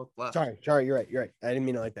fired. They both left. Sorry, you're right. I didn't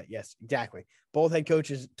mean it like that. Yes, exactly. Both head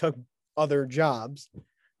coaches took other jobs.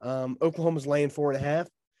 Oklahoma's laying 4.5.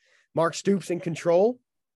 Bob Stoops in control,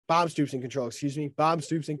 of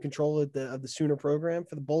the Sooner program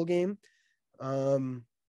for the bowl game. And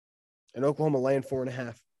Oklahoma laying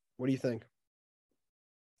 4.5. What do you think?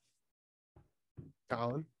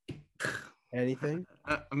 Colin? Anything?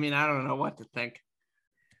 I mean, I don't know what to think.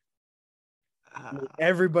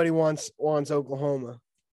 Everybody wants Oklahoma.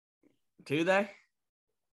 Do they?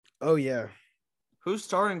 Oh, yeah. Who's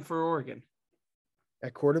starting for Oregon?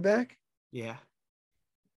 At quarterback? Yeah.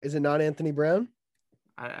 Is it not Anthony Brown?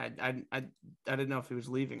 I didn't know if he was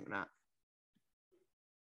leaving or not.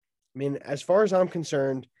 I mean, as far as I'm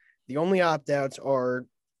concerned, the only opt-outs are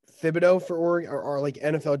Thibodeau for Oregon are like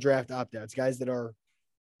NFL draft opt-outs, guys that are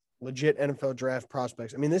legit NFL draft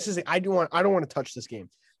prospects. I mean, I don't want to touch this game.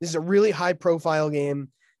 This is a really high-profile game,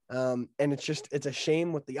 and it's a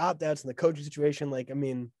shame with the opt-outs and the coaching situation. Like, I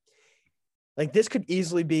mean, like this could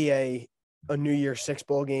easily be a New Year's Six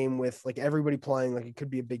bowl game with like everybody playing. Like it could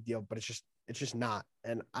be a big deal, but it's just not.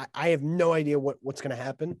 And I have no idea what's going to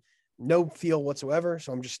happen. No feel whatsoever.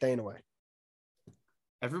 So I'm just staying away.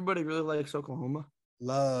 Everybody really likes Oklahoma.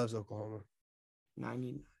 Loves Oklahoma.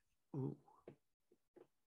 90. Ooh.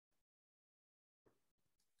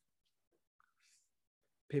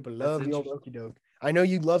 People love the old okie doke. I know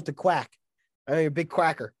you love to quack. I know you're a big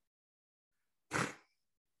quacker.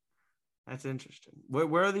 That's interesting.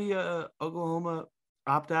 Where are the Oklahoma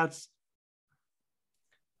opt-outs?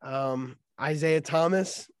 Isaiah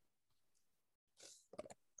Thomas.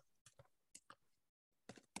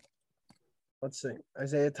 Let's see.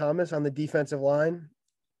 Isaiah Thomas on the defensive line.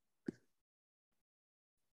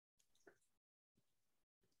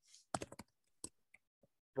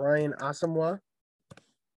 Brian Asamoah,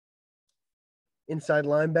 inside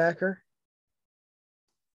linebacker.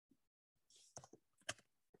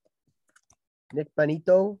 Nick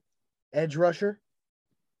Bonito, edge rusher.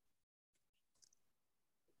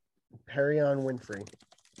 Perrion Winfrey,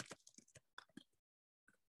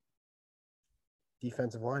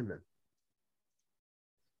 defensive lineman.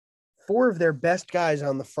 4 of their best guys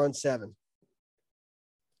on the front 7.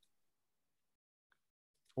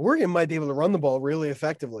 Oregon might be able to run the ball really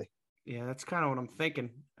effectively. Yeah, that's kind of what I'm thinking.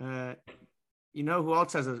 You know who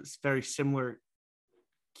else has a very similar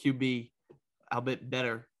QB, albeit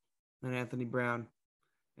better than Anthony Brown,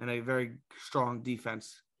 and a very strong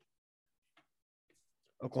defense?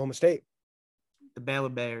 Oklahoma State. The Baylor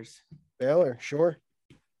Bears. Baylor, sure.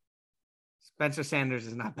 Spencer Sanders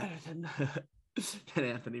is not better than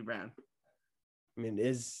Anthony Brown. I mean,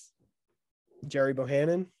 is Jerry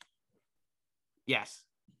Bohannon? Yes,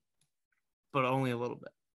 but only a little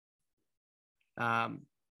bit.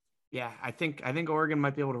 Yeah, I think Oregon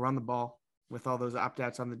might be able to run the ball with all those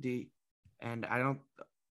opt-outs on the D, and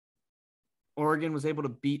Oregon was able to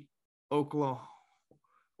beat Oklahoma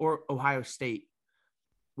or Ohio State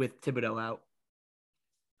with Thibodeau out.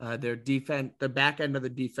 Their defense, the back end of the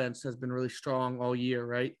defense has been really strong all year,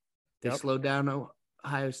 right? They slowed down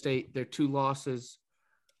Ohio State. Their 2 losses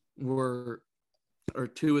were, or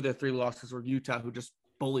 2 of their 3 losses were Utah, who just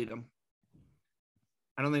bullied them.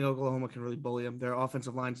 I don't think Oklahoma can really bully them. Their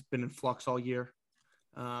offensive line's been in flux all year.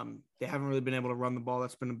 They haven't really been able to run the ball.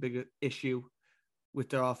 That's been a big issue with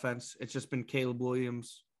their offense. It's just been Caleb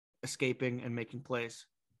Williams escaping and making plays.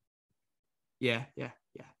 Yeah.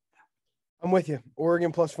 I'm with you.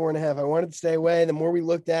 Oregon plus 4.5. I wanted to stay away. The more we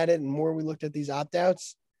looked at it and more we looked at these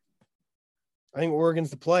opt-outs, I think Oregon's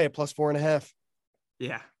the play at plus 4.5.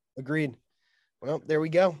 Yeah. Agreed. Well, there we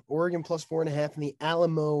go. Oregon plus 4.5 in the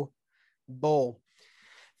Alamo Bowl.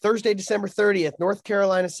 Thursday, December 30th, North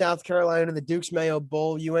Carolina, South Carolina, the Dukes Mayo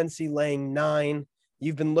Bowl, UNC laying 9.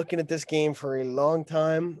 You've been looking at this game for a long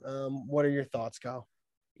time. What are your thoughts, Kyle?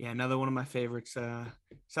 Yeah, another one of my favorites.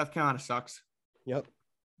 South Carolina sucks. Yep.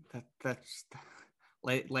 That's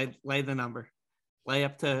lay the number. Lay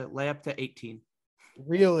up to 18.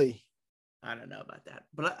 Really? I don't know about that,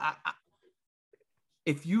 but I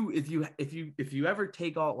if you ever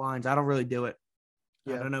take alt lines, I don't really do it.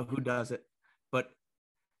 Yeah. I don't know who does it, but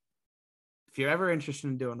if you're ever interested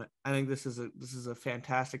in doing it, I think this is a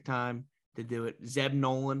fantastic time to do it. Zeb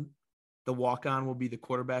Nolan, the walk-on, will be the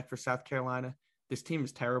quarterback for South Carolina. This team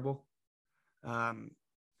is terrible.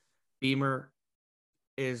 Beamer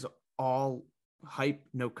is all hype,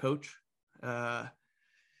 no coach.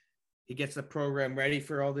 He gets the program ready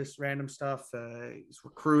for all this random stuff. He's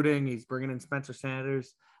recruiting. He's bringing in Spencer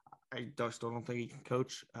Sanders. I still don't think he can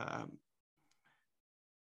coach.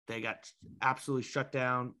 They got absolutely shut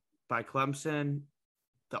down by Clemson.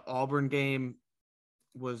 The Auburn game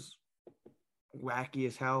was wacky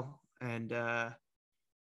as hell, and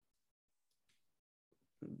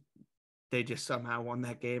they just somehow won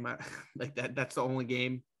that game. Like that. That's the only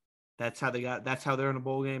game. That's how they're in a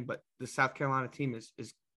bowl game. But the South Carolina team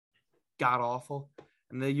is god awful,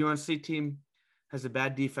 and the UNC team has a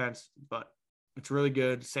bad defense, but it's really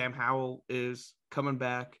good. Sam Howell is coming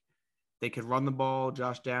back. They could run the ball.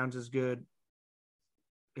 Josh Downs is good.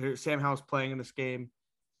 Sam Howell's playing in this game.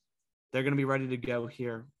 They're going to be ready to go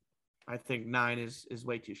here. I think 9 is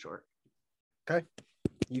way too short. Okay,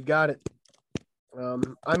 you got it.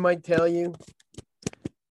 I might tell you,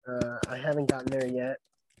 I haven't gotten there yet.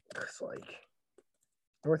 It's like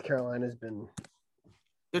North Carolina's been.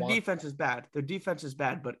 Their defense is bad.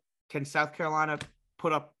 But can South Carolina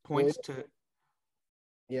put up points to?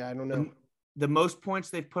 Yeah, I don't know. The most points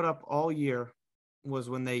they've put up all year was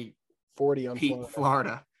when they 40 on beat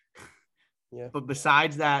Florida. Yeah. But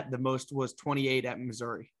besides that, the most was 28 at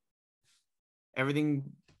Missouri. Everything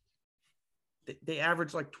they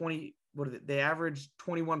averaged like 20. What is it? They averaged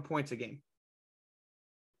 21 points a game.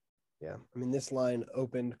 Yeah. I mean, this line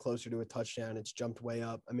opened closer to a touchdown. It's jumped way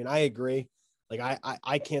up. I mean, I agree. Like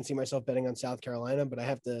I can't see myself betting on South Carolina, but I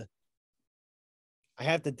have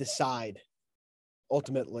to decide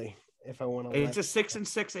ultimately if I want to. It's a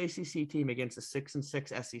 6-6 ACC team against a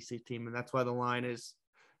 6-6 SEC team, and that's why the line is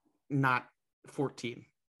not 14.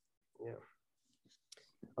 Yeah.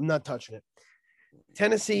 I'm not touching it.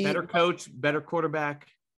 Tennessee. Better coach, better quarterback.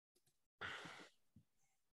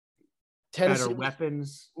 Tennessee. Better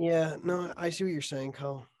weapons. Yeah, no, I see what you're saying,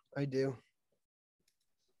 Cole. I do.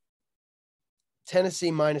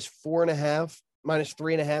 Tennessee -4.5,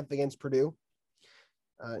 -3.5 against Purdue.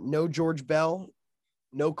 No George Bell,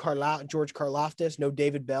 no George Karlaftis, no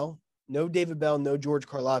David Bell. No David Bell, no George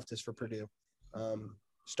Karlaftis for Purdue.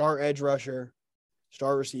 Star edge rusher,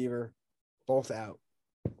 star receiver, both out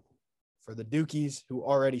for the Dukies, who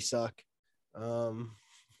already suck.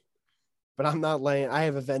 But I'm not laying. I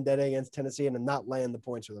have a vendetta against Tennessee, and I'm not laying the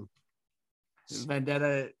points with them.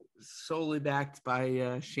 Vendetta solely backed by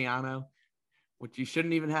Shiano, which you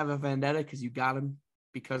shouldn't even have a vendetta because you got him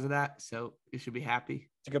because of that. So you should be happy.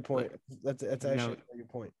 It's a good point. But, that's actually a good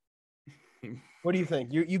point. What do you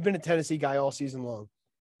think? You've been a Tennessee guy all season long.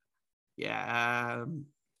 Yeah.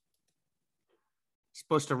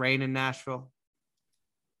 Supposed to rain in Nashville.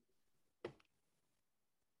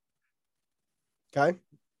 Okay.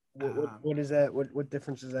 What is that? What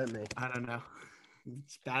difference does that make? I don't know.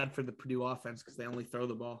 It's bad for the Purdue offense because they only throw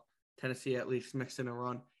the ball. Tennessee at least mix in a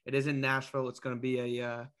run. It is in Nashville. It's going to be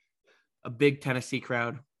a big Tennessee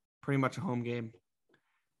crowd. Pretty much a home game.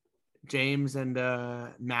 James and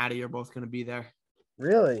Maddie are both going to be there.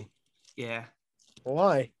 Really? Yeah.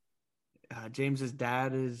 Why? James's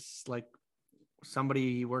dad is like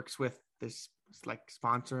somebody he works with. This is like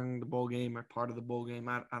sponsoring the bowl game or part of the bowl game.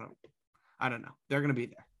 I don't know. They're going to be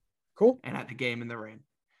there. Cool. And at the game in the rain.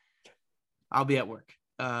 I'll be at work.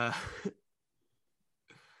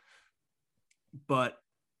 But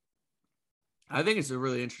I think it's a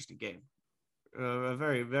really interesting game. A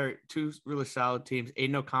very, very two really solid teams.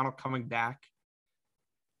 Aiden O'Connell coming back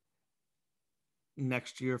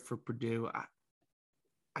next year for Purdue.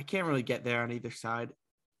 I can't really get there on either side.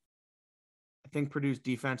 I think Purdue's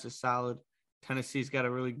defense is solid. Tennessee's got a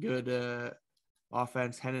really good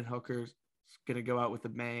offense. Hendon Hooker's going to go out with a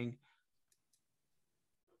bang.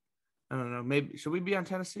 I don't know. Maybe should we be on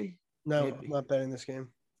Tennessee? No, Maybe. I'm not betting this game.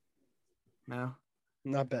 No?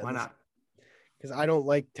 I'm not betting. Why not? Because I don't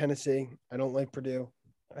like Tennessee. I don't like Purdue.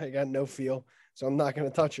 I got no feel, so I'm not going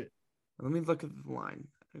to touch it. Let me look at the line.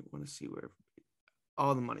 I want to see where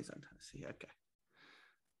all the money's on Tennessee. Okay.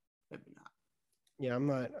 Maybe not. Yeah,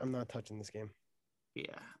 I'm not touching this game.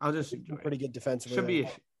 Yeah, I'll just enjoy pretty good defensively.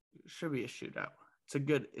 Should be a shootout.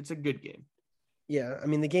 It's a good game. Yeah, I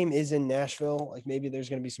mean the game is in Nashville. Like maybe there's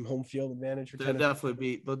going to be some home field advantage for There'll Tennessee.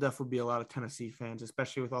 definitely be a lot of Tennessee fans,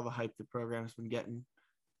 especially with all the hype the program's been getting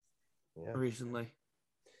recently.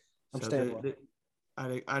 I'm staying away.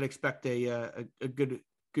 I'd expect a good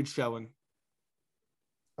showing.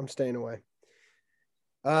 I'm staying away.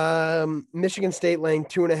 Michigan State laying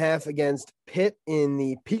 2.5 against Pitt in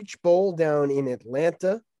the Peach Bowl down in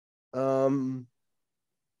Atlanta.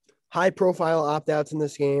 High profile opt-outs in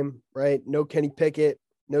this game, right? No Kenny Pickett,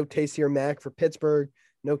 no Taysier Mack for Pittsburgh,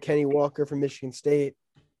 no Kenny Walker for Michigan State.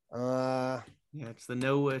 It's the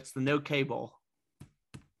no K Bowl.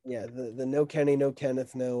 Yeah, the no Kenny, no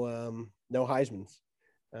Kenneth, no Heisman's.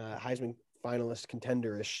 Heisman finalist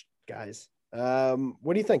contender-ish guys.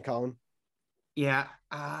 What do you think, Colin? Yeah.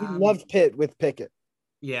 We loved Pitt with Pickett.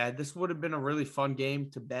 Yeah, this would have been a really fun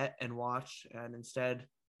game to bet and watch, and instead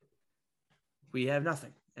we have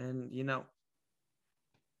nothing. And,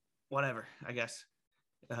 whatever, I guess.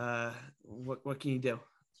 What can you do?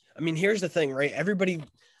 I mean, here's the thing, right?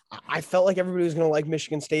 I felt like everybody was going to like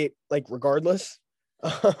Michigan State, like regardless,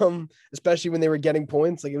 especially when they were getting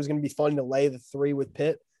points. Like it was going to be fun to lay the 3 with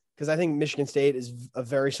Pitt because I think Michigan State is a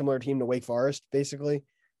very similar team to Wake Forest, basically.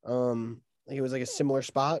 Like it was like a similar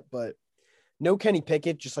spot, but no Kenny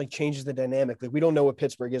Pickett just like changes the dynamic. Like we don't know what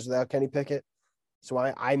Pittsburgh is without Kenny Pickett. So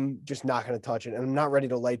I'm just not going to touch it. And I'm not ready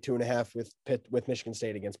to lay 2.5 with Michigan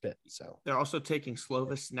State against Pitt. So they're also taking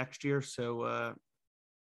Slovis next year. So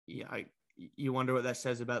you wonder what that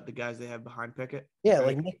says about the guys they have behind Pickett. Yeah, right?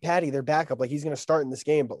 like Nick Patty, their backup, like he's going to start in this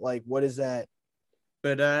game, but like, what is that?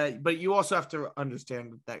 But you also have to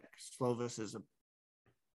understand that Slovis is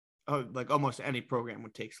like almost any program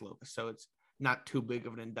would take Slovis, so it's not too big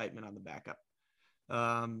of an indictment on the backup.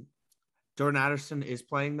 Jordan Addison is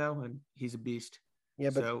playing though, and he's a beast. Yeah,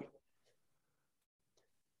 but so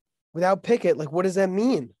without Pickett, like, what does that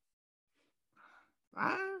mean?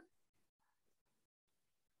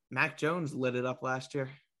 Mac Jones lit it up last year.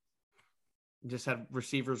 Just had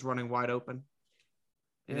receivers running wide open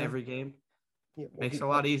in every game. Yeah, Makes it a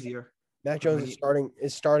lot easier. Mac Jones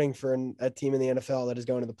is starting for a team in the NFL that is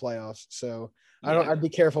going to the playoffs. So I'd be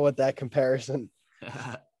careful with that comparison.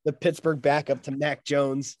 The Pittsburgh backup to Mac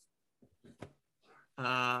Jones.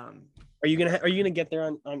 Are you gonna get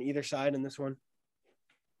there on either side in this one?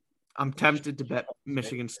 I'm tempted to bet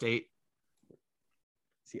Michigan State.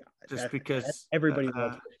 See, because everybody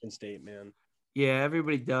loves Michigan State, man. Yeah,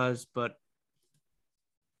 everybody does, but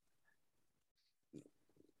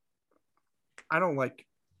I don't like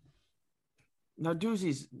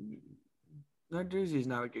Narduzzi's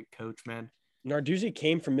not a good coach, man. Narduzzi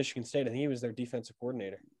came from Michigan State. I think he was their defensive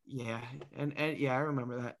coordinator. Yeah, and yeah, I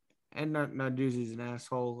remember that. And Narduzzi's an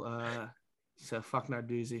asshole. So fuck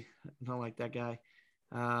Narduzzi. I don't like that guy.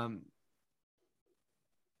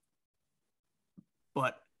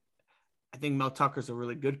 But I think Mel Tucker's a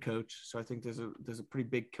really good coach. So I think there's a pretty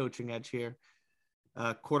big coaching edge here.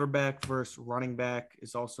 Quarterback versus running back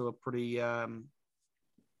is also a pretty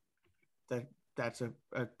that's a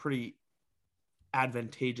pretty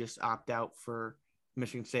advantageous opt out for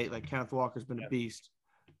Michigan State. Like Kenneth Walker's been a beast,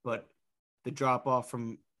 but the drop off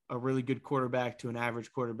from a really good quarterback to an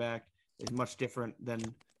average quarterback is much different than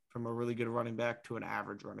from a really good running back to an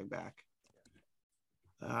average running back.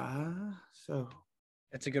 So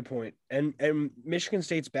that's a good point. And Michigan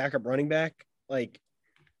State's backup running back, like,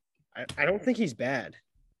 I don't think he's bad.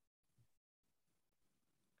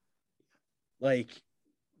 Like,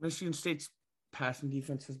 Michigan State's passing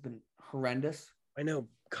defense has been horrendous. I know,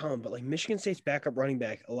 Colin, but like Michigan State's backup running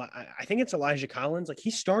back, I think it's Elijah Collins. Like,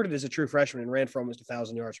 he started as a true freshman and ran for almost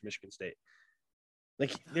 1,000 yards for Michigan State.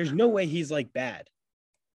 Like, there's no way he's like bad.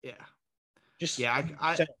 Yeah.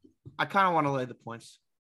 I kind of want to lay the points.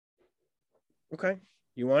 Okay.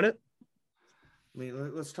 You want it? I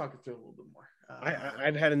mean, let's talk it through a little bit more.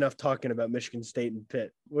 I've had enough talking about Michigan State and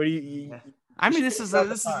Pitt. What do you? I mean, this is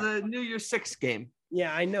a New Year's Six game.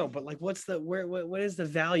 Yeah, I know, but like, what is the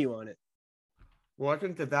value on it? Well, I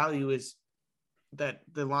think the value is that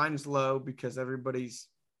the line's low because everybody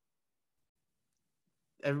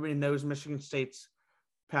knows Michigan State's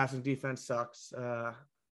passing defense sucks,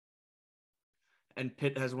 and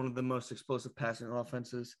Pitt has one of the most explosive passing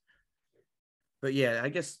offenses. But yeah, I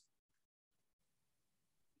guess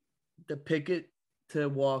the Pickett to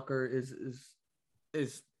Walker is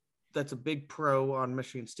that's a big pro on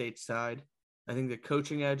Michigan State's side. I think the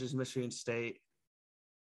coaching edge is Michigan State.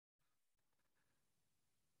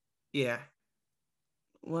 Yeah,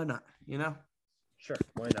 why not? You know, sure,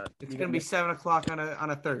 why not? It's going to be 7:00 on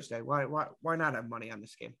a Thursday. Why not have money on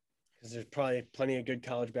this game? Because there's probably plenty of good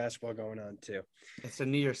college basketball going on too. It's a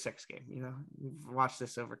New Year's Six game. You know, we've watched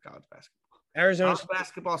this over college basketball. College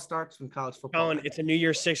basketball starts when college football. Colin, it's a New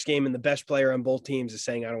Year's Six game, and the best player on both teams is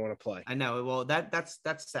saying, "I don't want to play." I know. Well, that's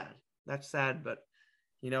sad. That's sad, but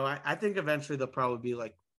you know, I think eventually they'll probably be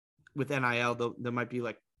like with NIL. There might be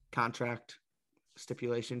like contract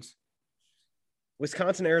stipulations.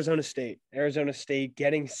 Wisconsin, Arizona State. Arizona State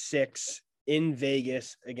getting 6 in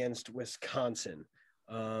Vegas against Wisconsin.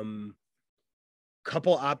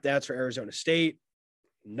 Couple opt-outs for Arizona State.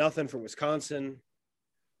 Nothing for Wisconsin.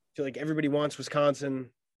 I feel like everybody wants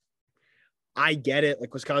Wisconsin. I get it.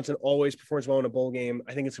 Like, Wisconsin always performs well in a bowl game.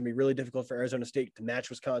 I think it's going to be really difficult for Arizona State to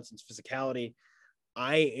match Wisconsin's physicality.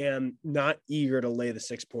 I am not eager to lay the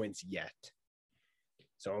 6 points yet.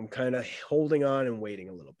 So I'm kind of holding on and waiting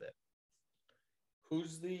a little bit. Who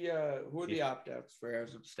are the opt-outs for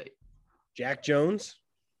Arizona State? Jack Jones.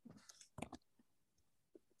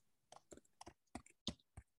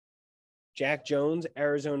 Jack Jones,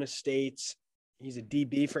 Arizona State's. He's a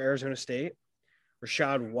DB for Arizona State.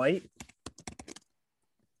 Rashad White.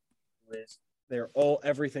 They're all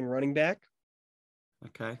everything running back.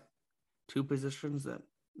 Okay. 2 positions that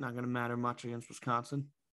not going to matter much against Wisconsin.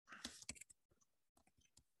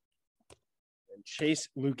 And Chase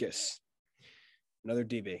Lucas. Another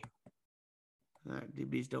DB.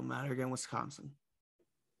 DBs don't matter against Wisconsin.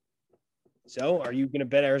 So, are you going to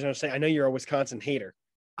bet Arizona State? I know you're a Wisconsin hater.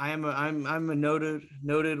 I'm a noted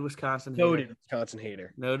Wisconsin hater. Noted Wisconsin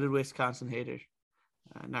hater. Noted Wisconsin hater.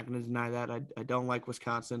 I'm not going to deny that. I don't like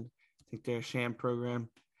Wisconsin. I think they're a sham program.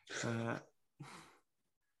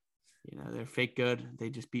 They're fake good. They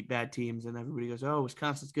just beat bad teams, and everybody goes, "Oh,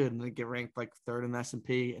 Wisconsin's good," and they get ranked like third in the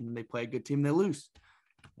S&P, and then they play a good team, they lose,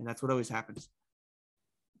 and that's what always happens.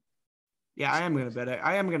 Yeah, I am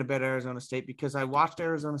gonna bet Arizona State because I watched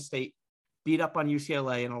Arizona State beat up on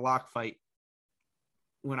UCLA in a lock fight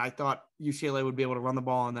when I thought UCLA would be able to run the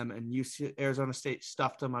ball on them, and Arizona State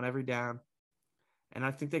stuffed them on every down. And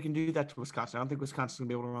I think they can do that to Wisconsin. I don't think Wisconsin's going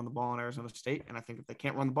to be able to run the ball in Arizona State. And I think if they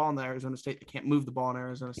can't run the ball in Arizona State, they can't move the ball in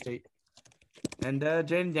Arizona State. And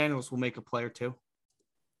Jaden Daniels will make a play or two.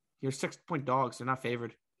 You're 6-point dogs. They're not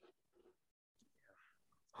favored.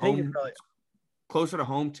 Home, closer to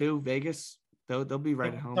home, too. Vegas, they'll be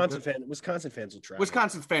right at home. Wisconsin fans will travel.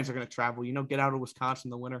 Wisconsin fans are going to travel. Get out of Wisconsin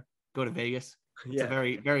in the winter, go to Vegas. It's a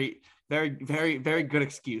very, very, very, very, very good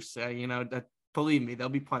excuse. That believe me, there'll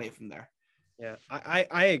be plenty from there. Yeah,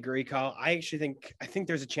 I agree, Kyle. I think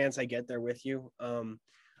there's a chance I get there with you.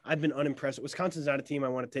 I've been unimpressed. Wisconsin's not a team I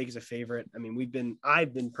want to take as a favorite. I mean,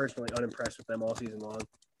 I've been personally unimpressed with them all season long.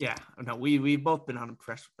 Yeah, no, we've both been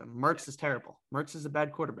unimpressed with them. Mertz is terrible. Mertz is a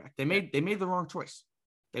bad quarterback. They made the wrong choice.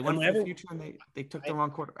 They went for the future and they took the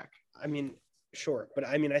wrong quarterback. I mean, sure, but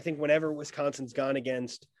I mean, I think whenever Wisconsin's gone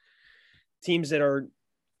against teams that are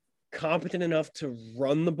competent enough to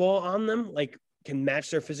run the ball on them, like can match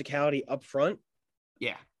their physicality up front.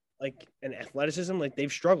 Yeah. Like an athleticism, like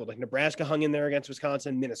they've struggled. Like Nebraska hung in there against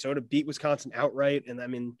Wisconsin. Minnesota beat Wisconsin outright. And I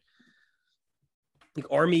mean, like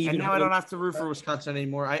Army. And now I don't have to root for Wisconsin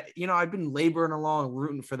anymore. I've been laboring along,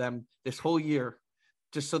 rooting for them this whole year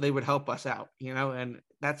just so they would help us out, and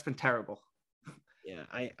that's been terrible. Yeah,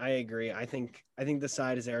 I agree. I think the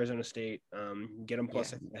side is Arizona State. Get them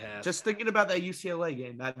plus 6.5. Just thinking about that UCLA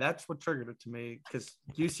game, that's what triggered it to me because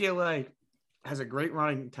UCLA has a great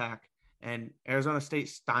running attack, and Arizona State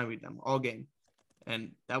stymied them all game.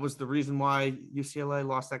 And that was the reason why UCLA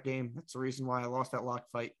lost that game. That's the reason why I lost that lock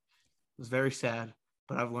fight. It was very sad,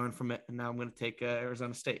 but I've learned from it, and now I'm going to take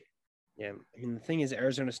Arizona State. Yeah, I mean, the thing is,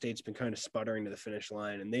 Arizona State's been kind of sputtering to the finish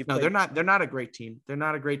line, and they're not a great team. They're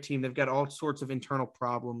not a great team. They've got all sorts of internal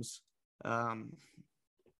problems. I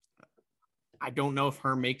don't know if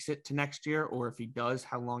Herm makes it to next year, or if he does,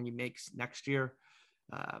 how long he makes next year.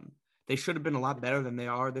 They should have been a lot better than they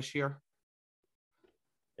are this year.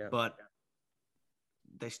 Yeah. But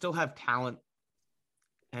they still have talent.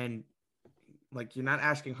 And like, you're not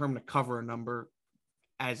asking Herm to cover a number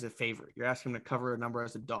as a favorite. You're asking him to cover a number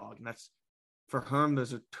as a dog. And that's for Herm,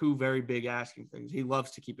 those are two very big asking things. He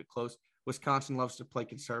loves to keep it close. Wisconsin loves to play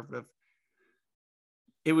conservative.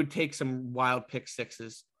 It would take some wild pick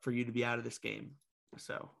sixes for you to be out of this game.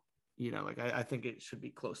 So, I think it should be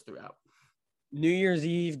close throughout. New Year's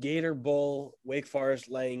Eve, Gator Bowl, Wake Forest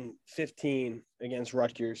laying 15 against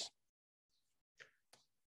Rutgers.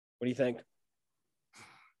 What do you think?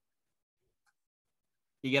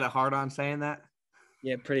 You get a hard on saying that?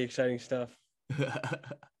 Yeah, pretty exciting stuff.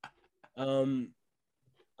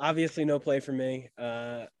 Obviously no play for me.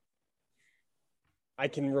 I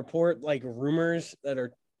can report like rumors that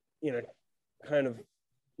are, kind of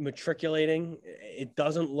matriculating. It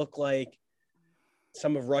doesn't look like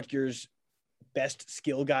some of Rutgers' best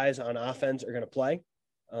skill guys on offense are going to play.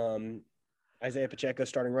 Isaiah Pacheco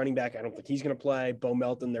starting running back. I don't think he's going to play. Bo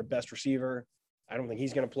Melton, their best receiver. I don't think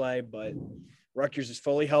he's going to play, but Rutgers is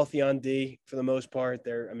fully healthy on D for the most part.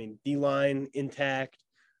 D-line intact,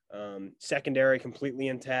 secondary completely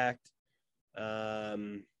intact.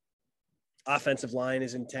 Offensive line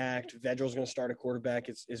is intact. Vedral's going to start a quarterback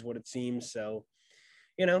is what it seems. So,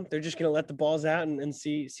 they're just going to let the balls out and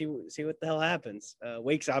see what the hell happens.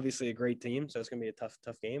 Wake's obviously a great team, so it's going to be a tough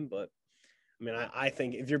game. But, I mean, I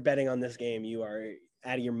think if you're betting on this game, you are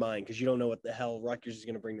out of your mind because you don't know what the hell Rutgers is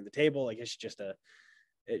going to bring to the table. Like, it's just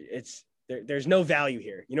there's no value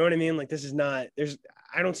here. You know what I mean? Like, this is not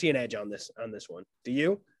 – I don't see an edge on this one. Do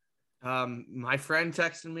you? My friend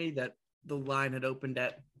texted me that the line had opened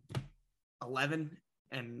at 11,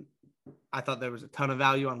 and I thought there was a ton of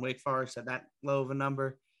value on Wake Forest at that low of a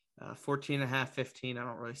number. 14.5, 15. I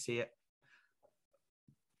don't really see it.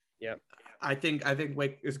 Yeah. I think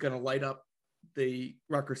Wake is going to light up the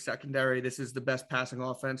Rutgers secondary. This is the best passing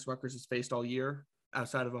offense Rutgers has faced all year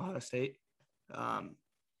outside of Ohio State.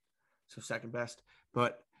 So second best,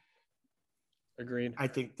 but agreed. I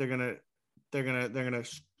think they're gonna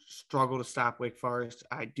struggle to stop Wake Forest.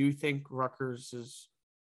 I do think Rutgers is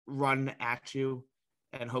run at you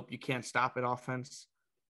and hope you can't stop it offense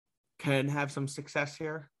can have some success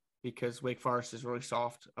here because Wake Forest is really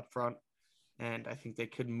soft up front, and I think they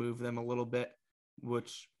could move them a little bit,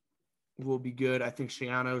 which will be good. I think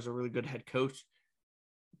Shiano is a really good head coach,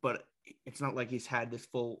 but it's not like he's had this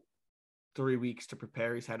full 3 weeks to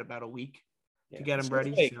prepare. He's had about a week to Yeah. get him So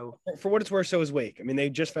ready. Wake. So For what it's worth, so is Wake. I mean, they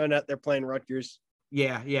just found out they're playing Rutgers.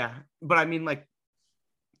 yeah. But I mean, like,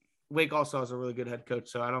 Wake also has a really good head coach,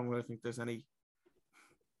 so I don't really think there's any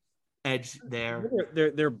edge there.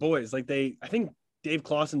 They're boys. Like I think Dave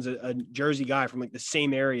Clawson's a Jersey guy from like the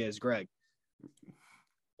same area as Greg.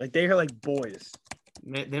 Like they are like boys.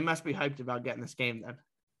 They must be hyped about getting this game then.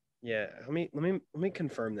 Yeah, let me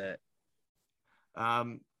confirm that.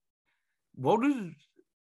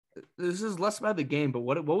 This is less about the game, but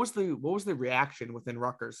what was the reaction within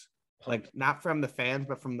Rutgers? Like not from the fans,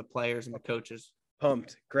 but from the players and the coaches.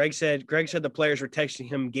 Pumped. Greg said the players were texting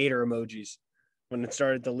him gator emojis when it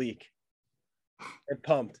started to leak. They're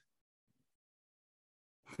pumped.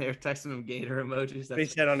 They were texting him gator emojis. He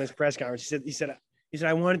said on his press conference. He said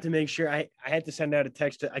I wanted to make sure I had to send out a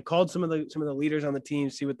text. I called some of the leaders on the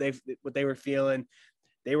team, see what they were feeling.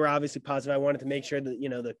 They were obviously positive. I wanted to make sure that,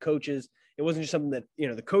 the coaches, it wasn't just something that,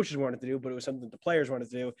 the coaches wanted to do, but it was something that the players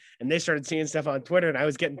wanted to do. And they started seeing stuff on Twitter, and I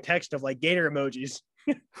was getting text of like gator emojis.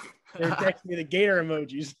 They were texting me the gator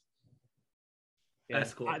emojis. Yeah.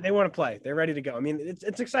 That's cool. They want to play. They're ready to go. I mean,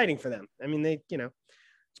 it's exciting for them. I mean, it's been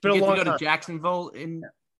a long time. To go to Jacksonville in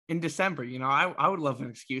December. I would love an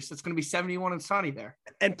excuse. It's going to be 71 and sunny there.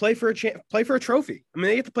 And play for a trophy. I mean,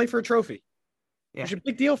 they get to play for a trophy. Yeah. It's a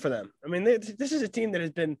big deal for them. I mean, this is a team that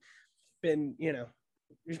has been,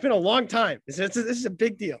 it's been a long time. This is a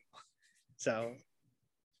big deal. So,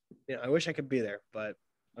 I wish I could be there, but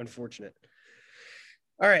unfortunate.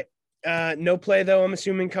 All right. No play though, I'm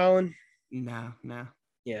assuming, Colin? No.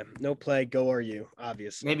 Yeah, no play. Go RU,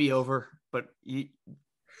 obviously. Maybe over, but the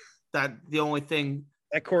only thing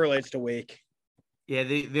that correlates to Wake. Yeah,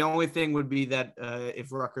 the only thing would be that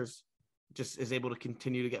if Rutgers just is able to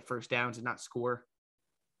continue to get first downs and not score,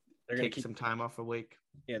 they're going to keep some time off of Wake.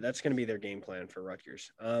 Yeah, that's going to be their game plan for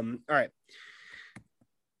Rutgers. All right.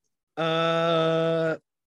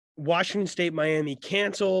 Washington State, Miami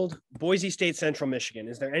canceled. Boise State, Central Michigan.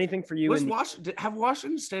 Is there anything for you? Have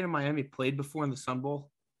Washington State and Miami played before in the Sun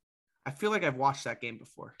Bowl? I feel like I've watched that game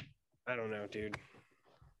before. I don't know, dude.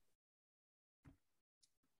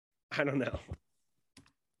 I don't know.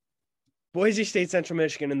 Boise State, Central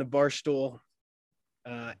Michigan in the Barstool,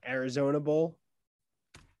 Arizona Bowl.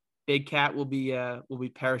 Big Cat will be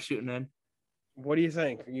parachuting in. What do you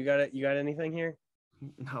think? You got anything here?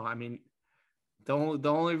 No, I mean, the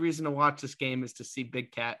only reason to watch this game is to see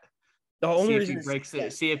Big Cat. The only reason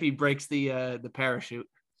see if he breaks the parachute.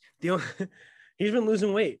 He's been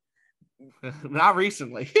losing weight. Not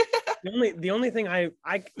recently. the only thing I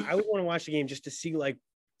would want to watch the game just to see like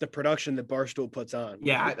the production that Barstool puts on.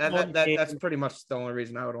 Yeah, that's pretty much the only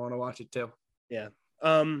reason I would want to watch it too. Yeah.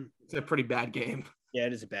 It's a pretty bad game. Yeah,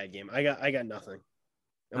 it is a bad game. I got nothing.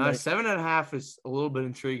 7.5 is a little bit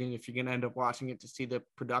intriguing if you're going to end up watching it to see the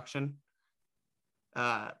production.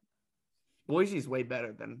 Boise's way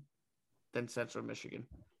better than Central Michigan.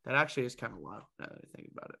 That actually is kind of low now that I think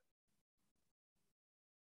about it.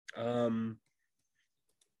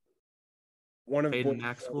 One of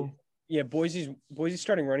Maxwell. Yeah, Boise's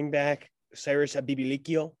starting running back Cyrus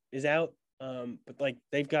Abibilikio is out. But like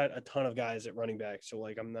they've got a ton of guys at running back, so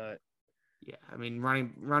like I'm not. Yeah, I mean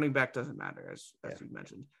running back doesn't matter as you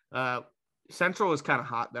mentioned. Central is kind of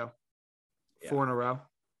hot though. Yeah. 4 in a row.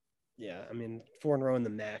 Yeah, I mean 4 in a row in the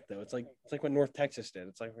MAC though. It's like what North Texas did.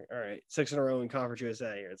 It's like all right, 6 in a row in Conference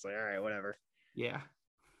USA. It's like all right, whatever. Yeah.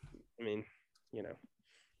 I mean,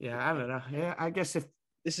 Yeah, I don't know. Yeah, I guess if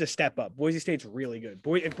this is a step up. Boise State's really good.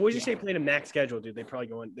 If Boise State played a MAC schedule, dude, they probably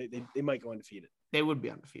go on. They might go undefeated. They would be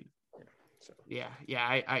undefeated. Yeah. So yeah,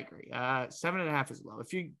 I agree. 7.5 is low.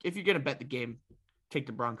 If you're gonna bet the game, take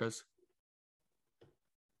the Broncos.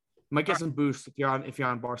 Might get some boost if you're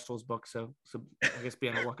on Barstool's book. So I guess be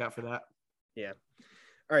on the lookout for that. Yeah.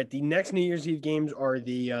 All right. The next New Year's Eve games are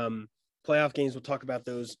the playoff games. We'll talk about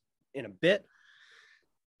those in a bit.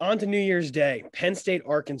 On to New Year's Day, Penn State,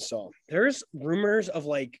 Arkansas. There's rumors of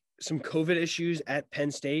like some COVID issues at Penn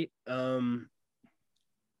State.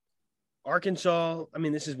 Arkansas, I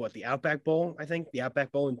mean, this is what, the Outback Bowl, I think? The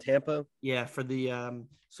Outback Bowl in Tampa? Yeah, for the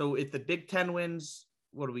so if the Big Ten wins,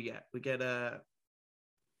 what do we get? We get a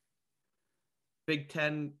Big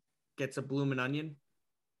Ten gets a bloomin' onion.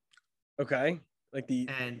 Okay. Like the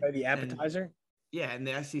appetizer? And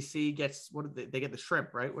the SEC gets they get the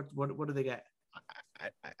shrimp, right? What do they get?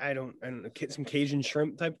 I don't know, some Cajun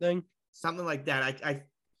shrimp type thing. Something like that.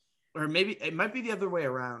 Or maybe it might be the other way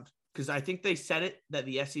around. Because I think they said it that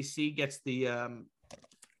the SEC gets the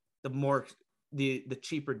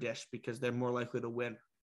cheaper dish because they're more likely to win.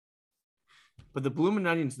 But the bloomin'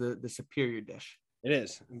 onion's the superior dish. It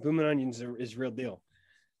is. Bloomin' onions is real deal.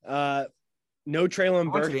 No I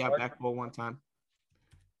Traylon went to Burks. the Outback Bowl one time.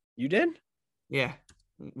 You did? Yeah.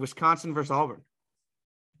 Wisconsin versus Auburn.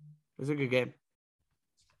 It was a good game.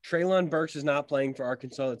 Traylon Burks is not playing for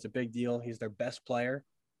Arkansas. That's a big deal. He's their best player.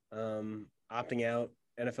 Opting out,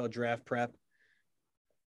 NFL draft prep.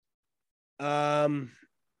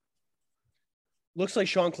 Looks like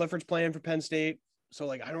Sean Clifford's playing for Penn State. So,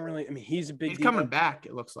 like, I don't really – I mean, he's a big He's deal. coming back,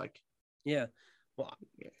 it looks like. Yeah. Well,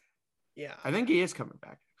 yeah. I think he is coming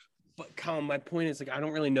back. But, Colin, my point is, like, I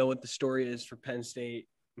don't really know what the story is for Penn State.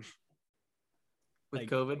 With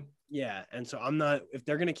COVID? Yeah. And so I'm not – if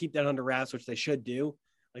they're going to keep that under wraps, which they should do,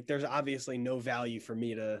 like, there's obviously no value for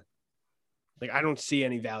me to – like, I don't see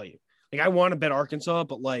any value. Like, I want to bet Arkansas,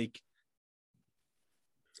 but, like,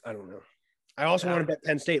 I don't know. I also want to bet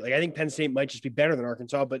Penn State. Like, I think Penn State might just be better than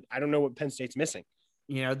Arkansas, but I don't know what Penn State's missing.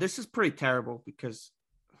 You know, this is pretty terrible because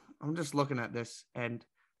I'm just looking at this, and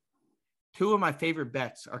two of my favorite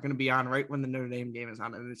bets are going to be on right when the Notre Dame game is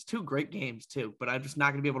on. And it's two great games, too, but I'm just not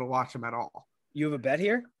going to be able to watch them at all. You have a bet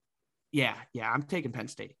here? Yeah, I'm taking Penn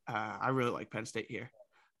State. I really like Penn State here.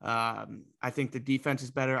 I think the defense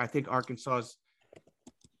is better. I think Arkansas is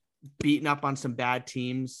beating up on some bad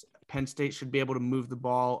teams. Penn State should be able to move the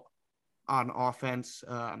ball on offense.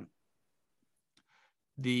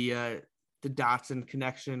 The Dotson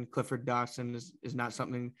connection, Clifford Dotson, is not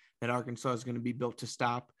something that Arkansas is going to be built to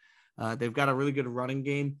stop. They've got a really good running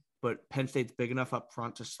game, but Penn State's big enough up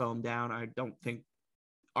front to slow them down. I don't think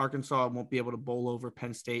Arkansas won't be able to bowl over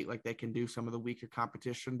Penn State like they can do some of the weaker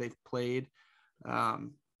competition they've played. I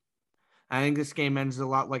think this game ends a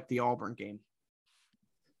lot like the Auburn game.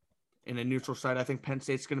 In a neutral site, I think Penn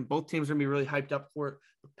State's both teams are going to be really hyped up for it.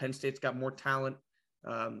 Penn State's got more talent.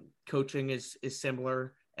 Coaching is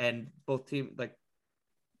similar, and both teams, like,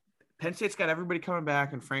 Penn State's got everybody coming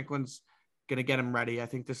back, and Franklin's going to get them ready. I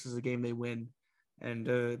think this is a game they win, and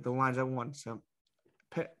the line's at 1. So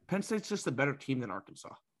Penn State's just a better team than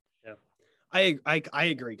Arkansas. Yeah, I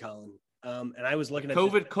agree, Colin. And I was looking at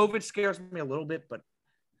COVID scares me a little bit, but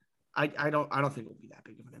I don't think it'll be that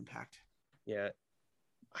big of an impact. Yeah.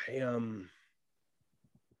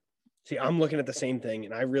 See, I'm looking at the same thing,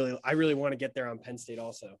 and I really want to get there on Penn State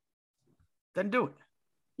also. Then do it.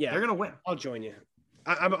 Yeah, they're gonna win. I'll join you.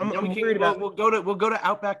 I'm worried about. We'll go to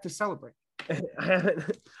Outback to celebrate. I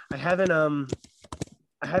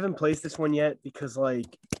haven't placed this one yet because,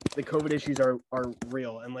 like, the COVID issues are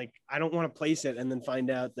real, and, like, I don't want to place it and then find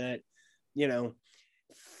out that,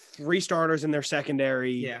 3 starters in their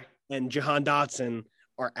secondary and Jahan Dotson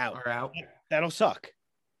are out. That'll suck.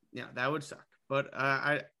 Yeah, that would suck. But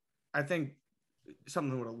I think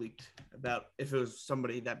something would have leaked about if it was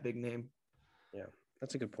somebody that big name. Yeah,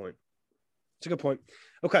 that's a good point.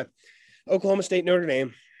 Okay. Oklahoma State, Notre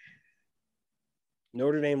Dame.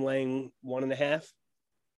 Notre Dame laying 1.5.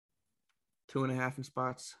 2.5 in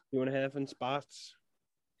spots. 2.5 in spots.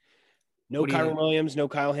 No Kyron Williams, no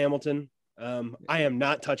Kyle Hamilton. I am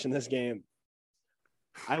not touching this game.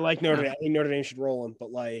 I like Notre Dame. I think Notre Dame should roll them,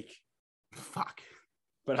 but, like, fuck.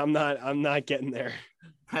 But I'm not getting there.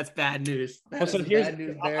 That's bad news.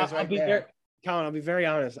 Colin, I'll be very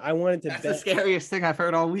honest. I wanted to bet. That's the scariest thing I've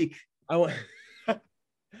heard all week. But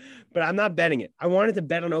I'm not betting it. I wanted to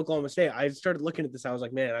bet on Oklahoma State. I started looking at this. I was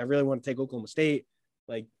like, man, I really want to take Oklahoma State.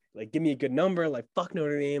 Like, give me a good number. Like, fuck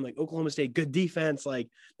Notre Dame. Like, Oklahoma State, good defense. Like,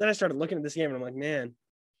 then I started looking at this game, and I'm like, man,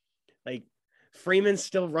 like, Freeman's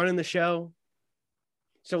still running the show.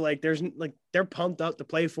 So, like, they're pumped up to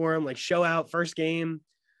play for him. Like, show out first game.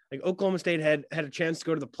 Like, Oklahoma State had a chance to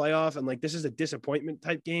go to the playoff, and, like, this is a disappointment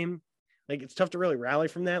type game. Like, it's tough to really rally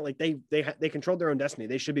from that. Like, they controlled their own destiny.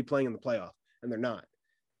 They should be playing in the playoff, and they're not.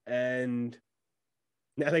 And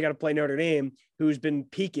now they got to play Notre Dame, who's been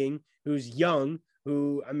peaking, who's young,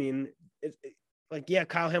 who, I mean,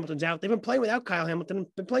 Kyle Hamilton's out. They've been playing without Kyle Hamilton and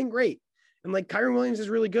been playing great. And, like, Kyron Williams is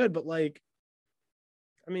really good, but, like,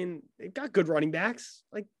 I mean, they've got good running backs.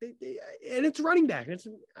 Like, and it's running back.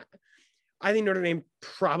 I think Notre Dame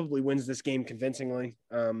probably wins this game convincingly.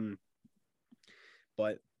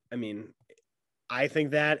 But, I mean, I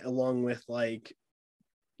think that along with, like,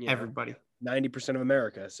 everybody, 90% of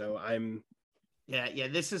America. So I'm. Yeah.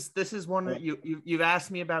 This is one that you've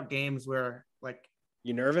asked me about games where, like,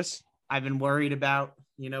 you nervous? I've been worried about,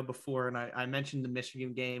 before. And I mentioned the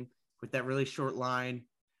Michigan game with that really short line.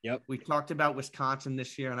 Yep. We talked about Wisconsin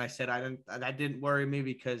this year, and I said that didn't worry me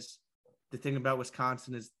because the thing about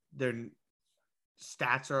Wisconsin is their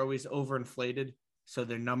stats are always overinflated, so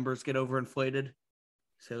their numbers get overinflated.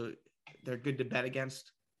 So they're good to bet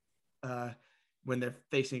against when they're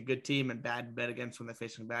facing a good team, and bad to bet against when they're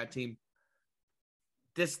facing a bad team.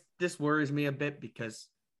 This worries me a bit because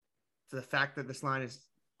the fact that this line is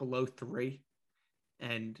below 3,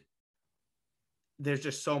 And there's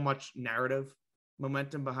just so much narrative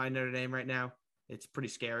momentum behind Notre Dame right now. It's pretty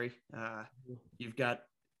scary. You've got,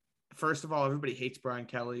 first of all, everybody hates Brian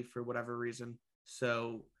Kelly for whatever reason.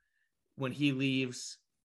 So when he leaves,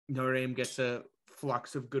 Notre Dame gets a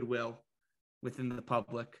flux of goodwill within the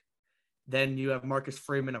public. Then you have Marcus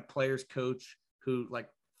Freeman, a player's coach, who like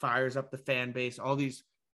fires up the fan base. All these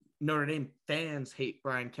Notre Dame fans hate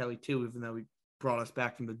Brian Kelly too, even though he brought us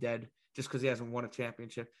back from the dead just because he hasn't won a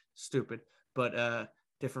championship. Stupid, but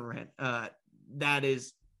different rant.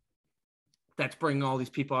 That's bringing all these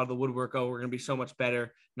people out of the woodwork. Oh, we're going to be so much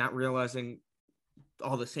better, not realizing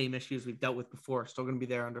all the same issues we've dealt with before. Still going to be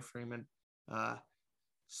there under Freeman.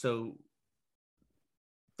 So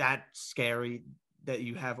that's scary that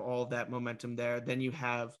you have all that momentum there. Then you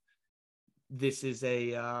have, this is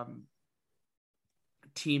a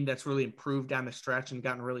team that's really improved down the stretch and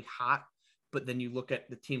gotten really hot. But then you look at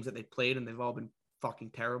the teams that they played and they've all been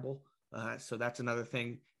fucking terrible. So that's another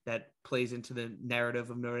thing that plays into the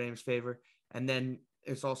narrative of Notre Dame's favor. And then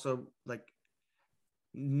it's also like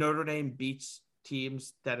Notre Dame beats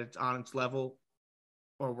teams that it's on its level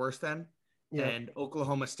or worse than. Yeah. And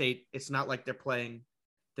Oklahoma State, it's not like they're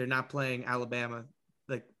not playing Alabama.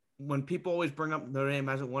 Like when people always bring up Notre Dame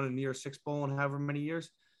hasn't won a New Year's Six Bowl in however many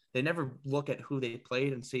years, they never look at who they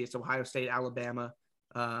played and see it's Ohio State, Alabama.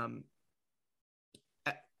 No,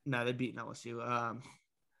 they beat LSU.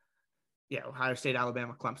 Ohio State,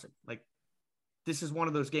 Alabama, Clemson. Like this is one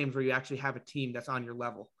of those games where you actually have a team that's on your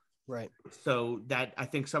level. Right. So that I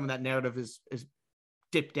think some of that narrative is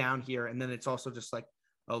dipped down here. And then it's also just like,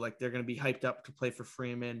 oh, like they're going to be hyped up to play for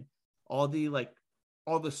Freeman. All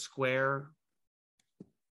the square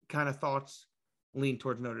kind of thoughts lean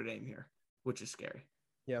towards Notre Dame here, which is scary.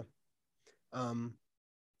 Yeah.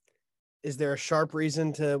 Is there a sharp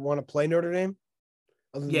reason to want to play Notre Dame?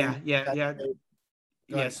 Yeah.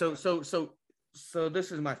 So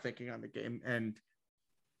this is my thinking on the game, and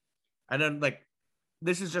I don't like.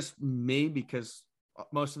 This is just me because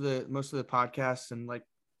most of the podcasts and like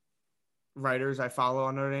writers I follow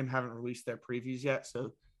on Notre Dame haven't released their previews yet.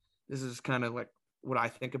 So this is kind of like what I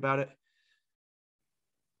think about it.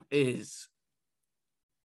 Is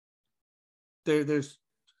there's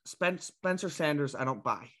Spencer Sanders, I don't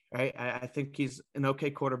buy, right? I think he's an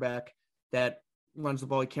okay quarterback that runs the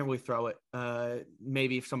ball. He can't really throw it.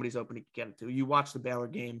 Maybe if somebody's open, he can get it to. You watch the Baylor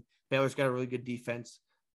game. Baylor's got a really good defense,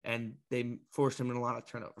 and they forced him in a lot of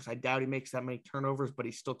turnovers. I doubt he makes that many turnovers, but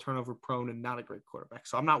he's still turnover prone and not a great quarterback.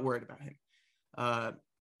 So I'm not worried about him.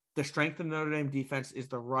 The strength of the Notre Dame defense is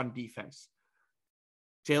the run defense.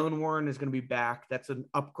 Jalen Warren is going to be back. That's an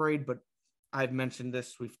upgrade, but I've mentioned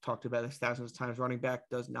this. We've talked about this thousands of times. Running back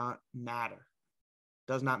does not matter.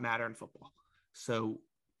 Does not matter in football. So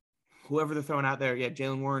whoever they're throwing out there,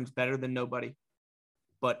 Jalen Warren's better than nobody,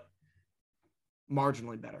 but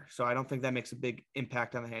marginally better. So I don't think that makes a big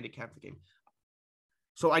impact on the handicap of the game.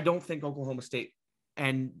 So I don't think Oklahoma State,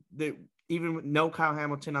 and even with no Kyle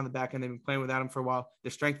Hamilton on the back end, they've been playing without him for a while.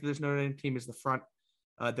 The strength of this Notre Dame team is the front.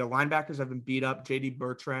 Their linebackers have been beat up. J.D.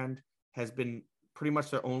 Bertrand has been pretty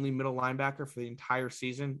much their only middle linebacker for the entire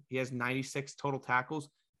season. He has 96 total tackles,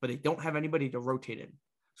 but they don't have anybody to rotate in.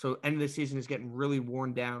 So end of the season is getting really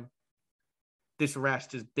worn down. This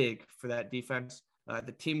rest is big for that defense.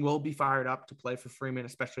 The team will be fired up to play for Freeman,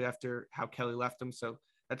 especially after how Kelly left them. So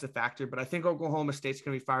that's a factor. But I think Oklahoma State's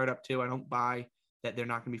going to be fired up too. I don't buy that they're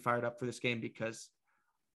not going to be fired up for this game because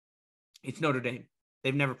it's Notre Dame.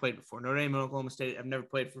 They've never played before. Notre Dame and Oklahoma State have never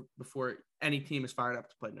played before. Any team is fired up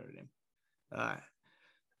to play Notre Dame.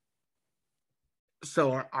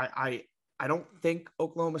 So I don't think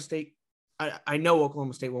Oklahoma State – I know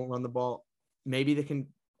Oklahoma State won't run the ball. Maybe they can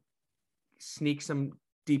sneak some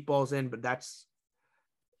deep balls in, but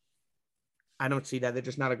I don't see that. They're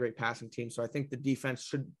just not a great passing team. So I think the defense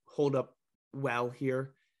should hold up well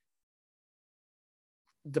here.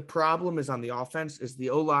 The problem is on the offense is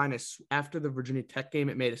the O-line is after the Virginia Tech game,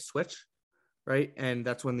 it made a switch, right? And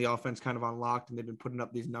that's when the offense kind of unlocked and they've been putting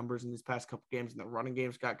up these numbers in these past couple games and the running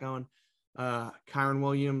games got going. Kyron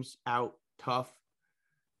Williams out, tough.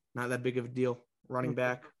 Not that big of a deal. Running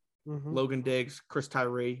back. Mm-hmm. Logan Diggs, Chris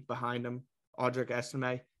Tyree behind him, Audric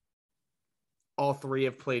Estime. All three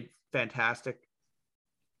have played fantastic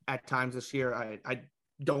at times this year. I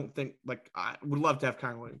don't think – I would love to have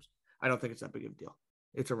Kyron Williams. I don't think it's that big of a deal.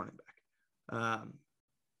 It's a running back.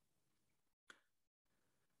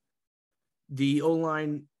 The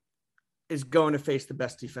O-line is going to face the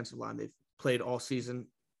best defensive line they've played all season.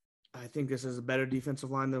 I think this is a better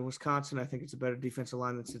defensive line than Wisconsin. I think it's a better defensive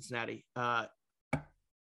line than Cincinnati.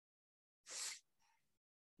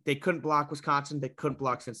 They couldn't block Wisconsin. They couldn't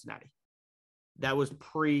block Cincinnati. That was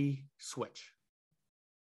pre-switch.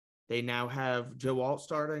 They now have Joe Alt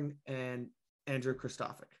starting and Andrew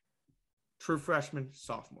Kristofic. True freshman,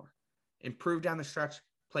 sophomore. Improved down the stretch,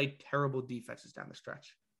 played terrible defenses down the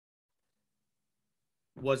stretch.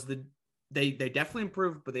 They definitely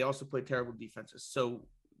improved, but they also played terrible defenses. So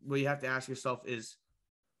what you have to ask yourself is,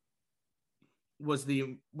 was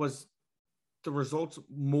the results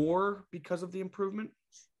more because of the improvement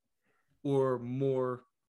or more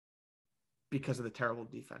because of the terrible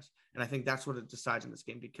defense? And I think that's what it decides in this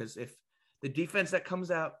game, because if the defense that comes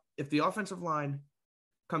out, if the offensive line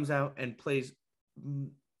comes out and plays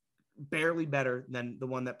barely better than the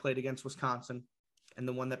one that played against Wisconsin and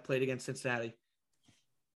the one that played against Cincinnati,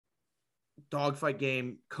 dogfight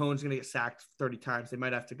game, Cohen's going to get sacked 30 times. They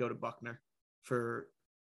might have to go to Buckner for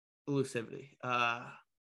elusivity.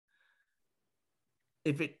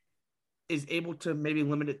 If it is able to maybe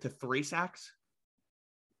limit it to 3 sacks,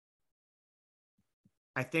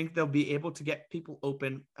 I think they'll be able to get people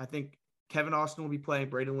open. I think Kevin Austin will be playing.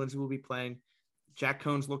 Braden Lindsay will be playing. Jack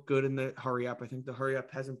Cones looked good in the hurry up. I think the hurry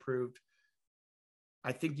up has improved.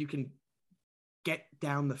 I think you can get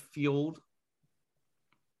down the field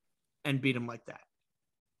and beat them like that,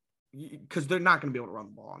 because they're not going to be able to run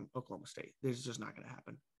the ball on Oklahoma State. This is just not going to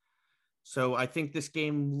happen. So I think this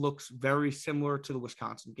game looks very similar to the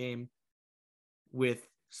Wisconsin game, with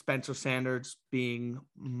Spencer Sanders being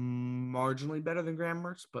marginally better than Graham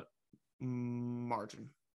Mertz, but margin.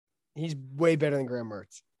 He's way better than Graham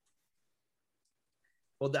Mertz.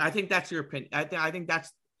 Well, I think that's your opinion. I think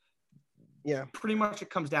that's pretty much it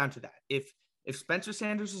comes down to that. If Spencer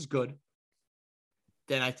Sanders is good,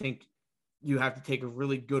 then I think you have to take a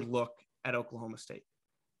really good look at Oklahoma State.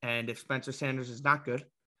 And if Spencer Sanders is not good,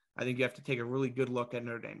 I think you have to take a really good look at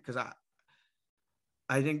Notre Dame, because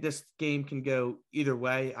I think this game can go either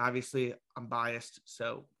way. Obviously, I'm biased,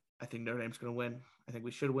 so I think Notre Dame's going to win. I think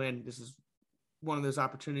we should win. This is one of those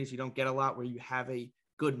opportunities you don't get a lot, where you have a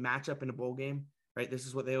good matchup in a bowl game, right? This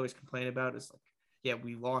is what they always complain about. It's like, yeah,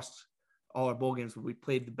 we lost all our bowl games, but we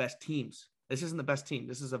played the best teams. This isn't the best team.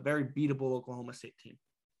 This is a very beatable Oklahoma State team.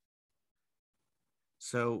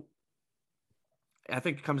 So I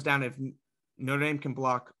think it comes down to if Notre Dame can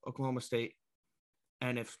block Oklahoma State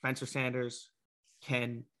and if Spencer Sanders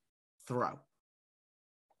can throw.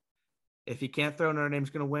 If he can't throw, Notre Dame's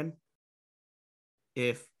going to win.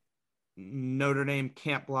 If Notre Dame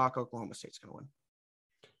can't block, Oklahoma State's going to win.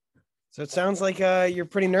 So it sounds like you're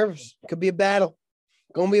pretty nervous. Could be a battle.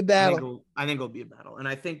 Going to be a battle. I think it'll be a battle. And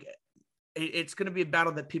I think it's going to be a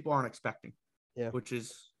battle that people aren't expecting. Yeah. Which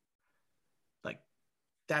is like,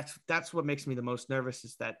 that's what makes me the most nervous,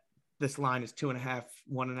 is that this line is 2.5,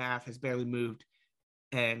 1.5 has barely moved.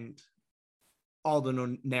 And all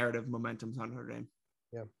the narrative momentum's on Notre Dame.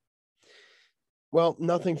 Yeah. Well,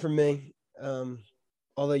 nothing from me.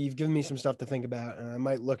 Although you've given me some stuff to think about, and I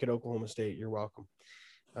might look at Oklahoma State. You're welcome.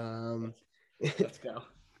 Let's go.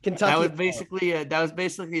 Kentucky. That was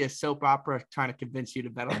basically a soap opera trying to convince you to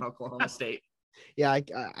bet on Oklahoma State. Yeah,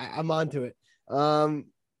 I'm onto it.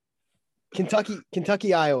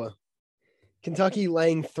 Kentucky, Iowa. Kentucky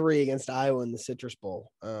laying 3 against Iowa in the Citrus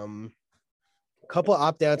Bowl. A couple of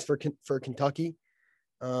opt-outs for Kentucky.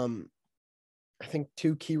 I think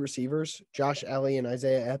 2 key receivers, Josh Ellie and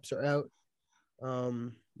Isaiah Epps, are out.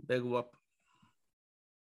 Big whoop.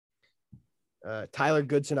 Tyler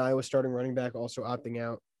Goodson, Iowa starting running back, also opting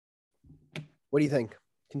out. What do you think?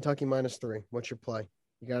 Kentucky -3. What's your play?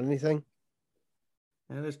 You got anything?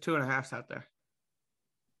 And there's 2.5s out there.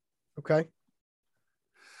 Okay.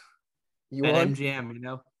 You at want MGM, you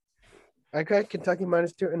know? Okay, Kentucky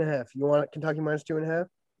 -2.5. You want Kentucky -2.5?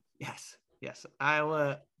 Yes.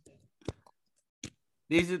 Iowa.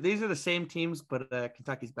 These are the same teams, but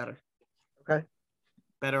Kentucky's better. Okay.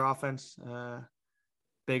 Better offense,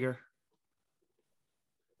 bigger.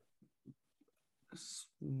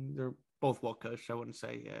 They're both well coached. I wouldn't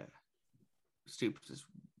say Stoops is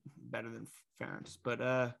better than Ferentz, but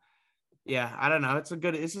yeah, I don't know.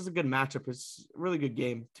 This is a good matchup. It's a really good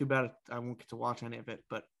game. Too bad I won't get to watch any of it,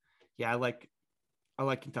 but yeah, I like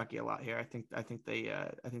Kentucky a lot here. I think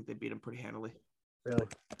they beat them pretty handily. Really?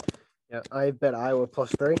 Yeah, I bet Iowa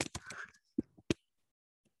 +3.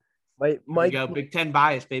 Might go Big Ten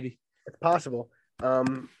bias, baby. It's possible.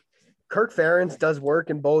 Kirk Ferentz does work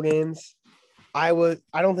in bowl games. I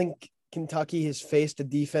don't think Kentucky has faced a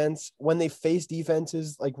defense. When they face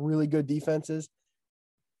defenses, like really good defenses,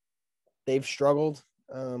 they've struggled.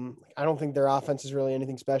 I don't think their offense is really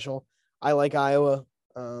anything special. I like Iowa.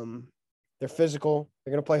 They're physical.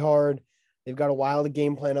 They're going to play hard. They've got a while to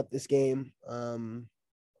game plan up this game.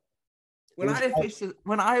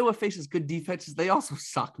 When Iowa faces good defenses, they also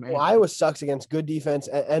suck, man. Well, Iowa sucks against good defense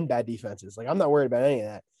and bad defenses. Like, I'm not worried about any of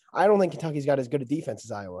that. I don't think Kentucky's got as good a defense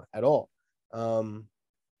as Iowa at all.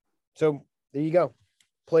 So there you go.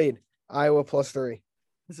 Played Iowa +3.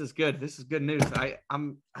 This is good. This is good news. I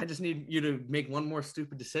just need you to make one more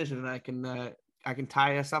stupid decision, and I can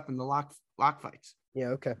tie us up in the lock fights. Yeah,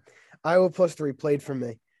 okay. Iowa +3 played for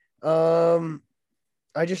me.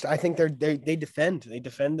 I think they defend. They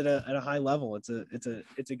defend at a high level. It's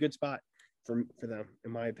a good spot for them,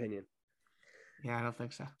 in my opinion. Yeah, I don't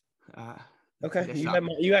think so. Okay,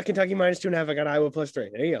 you got Kentucky -2.5. I got Iowa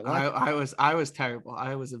 +3. There you go. I was terrible.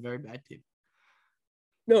 I was a very bad team.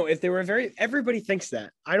 No, if they were everybody thinks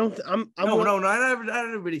that. Not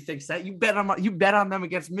everybody thinks that. You bet on them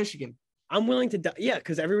against Michigan. I'm willing to die. Yeah,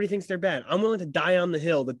 because everybody thinks they're bad. I'm willing to die on the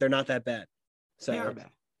hill that they're not that bad. So they are bad.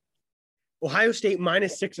 Ohio State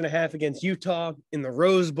 -6.5 against Utah in the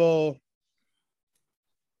Rose Bowl.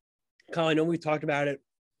 Colin, I know we've talked about it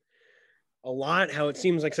a lot, how it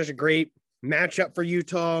seems like such a great matchup for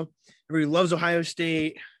Utah. Everybody loves Ohio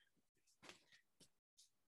State.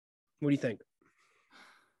 What do you think?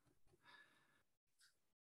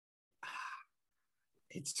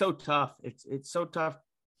 It's so tough. It's so tough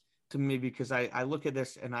to me because I look at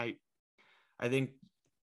this and I think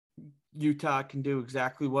Utah can do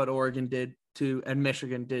exactly what Oregon did and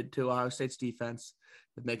Michigan did to Ohio State's defense,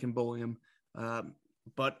 that they can bully them.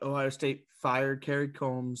 But Ohio State fired Kerry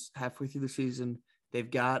Combs halfway through the season.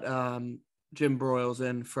 They've got Jim Broyles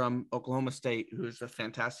in from Oklahoma State, who's a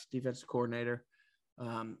fantastic defensive coordinator.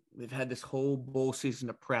 They've had this whole bowl season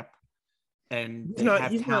to prep, and they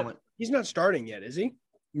have talent. He's not starting yet, is he?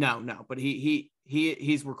 No, but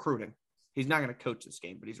he's recruiting. He's not going to coach this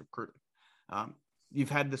game, but he's recruiting. You've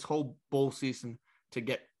had this whole bowl season to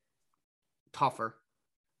get tougher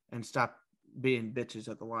and stop being bitches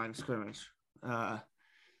at the line of scrimmage.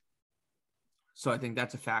 So I think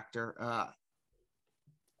that's a factor.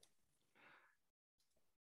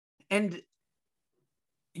 And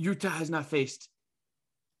Utah has not faced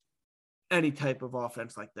any type of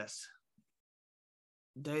offense like this.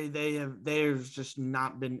 There's just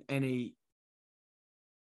not been any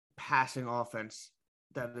passing offense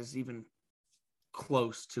that is even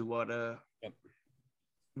close to what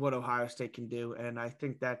Ohio State can do, and I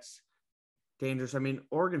think that's dangerous. I mean,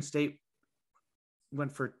 Oregon State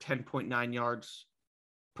went for 10.9 yards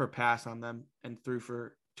per pass on them and threw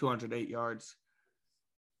for 208 yards.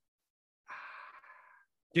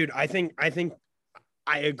 Dude, I think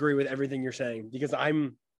I agree with everything you're saying, because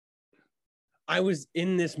I was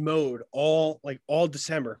in this mode all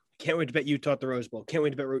December. Can't wait to bet Utah at the Rose Bowl. Can't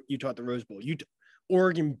wait to bet Utah at the Rose Bowl.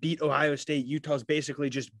 Oregon beat Ohio State. Utah's basically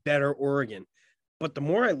just better Oregon. But the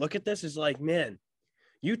more I look at this, is like, man,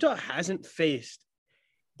 Utah hasn't faced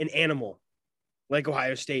an animal like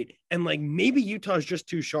Ohio State. And like, maybe Utah's just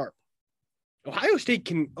too sharp. Ohio State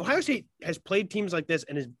has played teams like this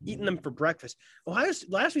and has eaten them for breakfast.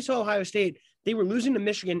 Last we saw Ohio State, they were losing to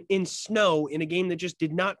Michigan in snow in a game that just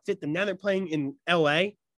did not fit them. Now they're playing in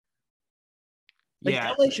LA.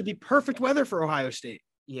 LA should be perfect weather for Ohio State.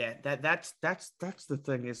 Yeah, that's the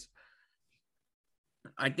thing is,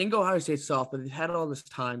 I think Ohio State's soft, but they've had all this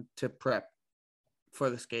time to prep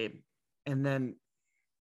for this game, and then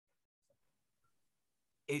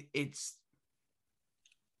it's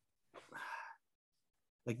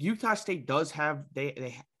like Utah State does have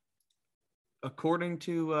they according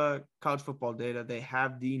to college football data, they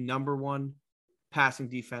have the number one passing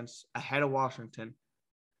defense ahead of Washington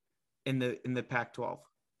in the Pac-12.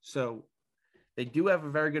 So they do have a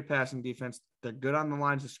very good passing defense. They're good on the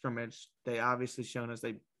lines of scrimmage. They obviously shown us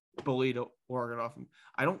they bullied Oregon off them.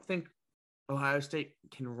 I don't think Ohio State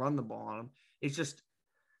can run the ball on them. It's just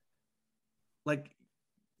like,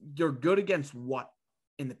 you're good against what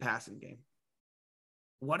in the passing game?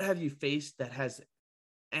 What have you faced that has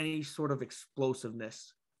any sort of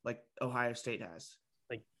explosiveness like Ohio State has?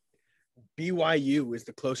 Like BYU is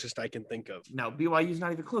the closest I can think of. No, BYU is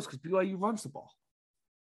not even close because BYU runs the ball.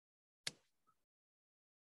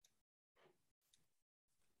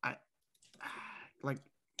 Like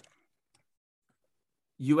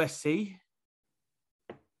USC,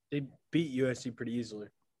 they beat USC pretty easily.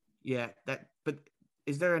 Yeah, but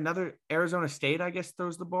is there another? Arizona State, I guess,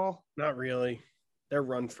 throws the ball? Not really. They're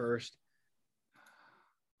run first.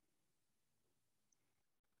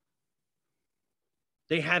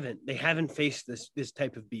 They haven't faced this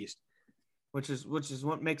type of beast, which is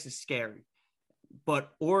what makes it scary.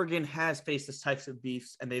 But Oregon has faced this types of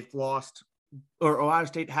beasts and they've lost, or Ohio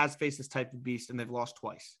State has faced this type of beast and they've lost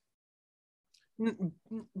twice.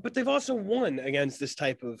 But they've also won against this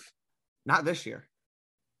type of. Not this year.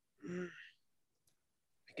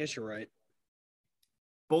 guess you're right.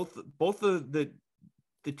 Both of the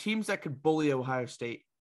teams that could bully Ohio State.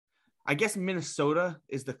 I guess Minnesota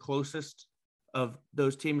is the closest of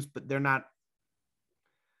those teams, but they're not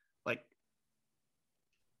like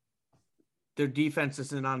their defense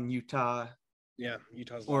isn't on Utah's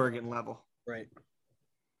Oregon level. Right.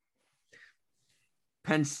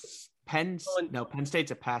 Penn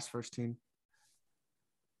State's a pass first team.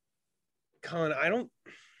 Colin,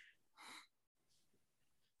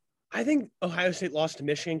 I think Ohio State lost to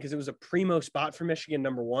Michigan because it was a primo spot for Michigan,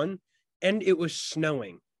 number one, and it was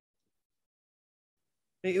snowing.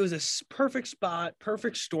 It was a perfect spot,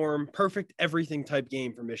 perfect storm, perfect everything type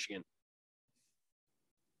game for Michigan.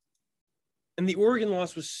 And the Oregon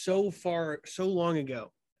loss was so long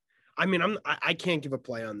ago. I mean, I can't give a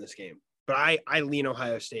play on this game, but I lean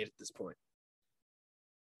Ohio State at this point.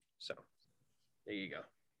 So there you go.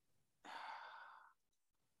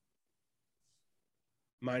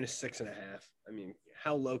 -6.5. I mean,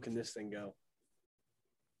 how low can this thing go?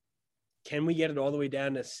 Can we get it all the way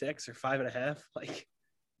down to 6 or 5.5? Like,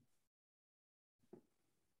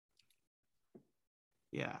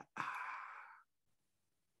 yeah.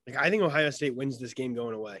 Like, I think Ohio State wins this game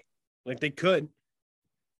going away. Like, they could.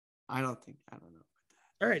 I don't know.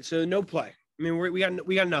 All right, so no play. I mean, we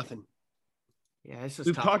got nothing. Yeah, it's just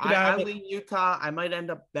We've tough. talked about I lean Utah. I might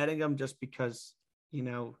end up betting them just because,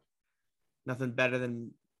 nothing better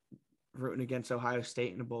than rooting against Ohio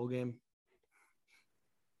State in a bowl game.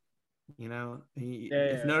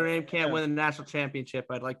 If Notre Dame can't win the national championship,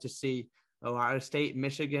 I'd like to see Ohio State,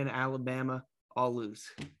 Michigan, Alabama all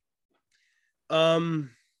lose.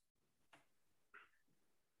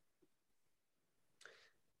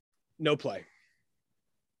 No play.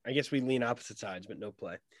 I guess we lean opposite sides, but no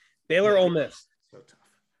play. Baylor, Ole Miss. So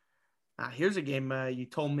tough. Here's a game you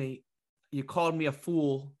called me a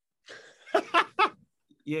fool.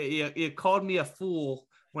 You called me a fool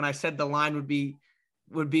when I said the line would be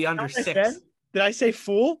under 6. Did I say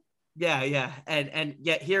fool? Yeah. And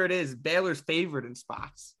yet here it is. Baylor's favored in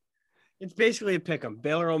spots. It's basically a pick 'em.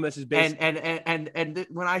 Baylor, Ole Miss is basically. And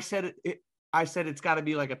when I said it, I said it's got to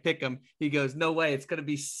be like a pick 'em. He goes, no way, it's going to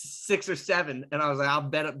be 6 or 7. And I was like, I'll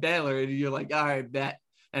bet up Baylor. And you're like, all right, bet.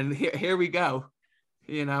 And here we go.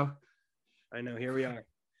 I know. Here we are.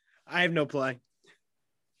 I have no play.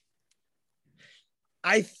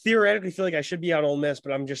 I theoretically feel like I should be on Ole Miss,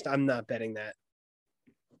 but I'm not betting that.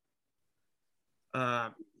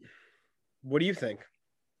 What do you think?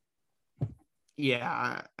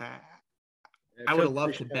 Yeah, I would have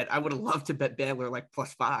loved to bet. I would have loved to bet Baylor like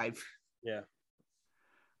 +5. Yeah.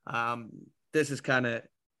 This is kind of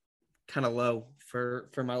low for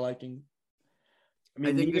my liking. I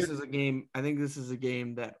mean, I think this is a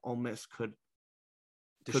game that Ole Miss could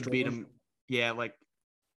beat them. Yeah, like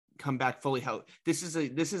come back fully healthy. This is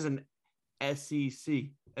an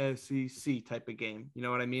SEC type of game. You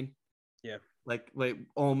know what I mean? Yeah. Like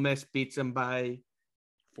Ole Miss beats them by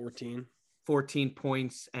 14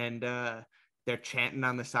 points, and they're chanting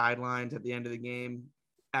on the sidelines at the end of the game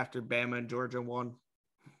after Bama and Georgia won.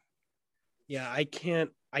 Yeah, I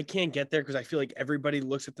can't get there because I feel like everybody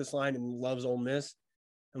looks at this line and loves Ole Miss,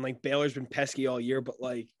 and like Baylor's been pesky all year, but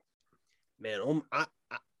like, man,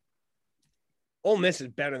 Ole Miss is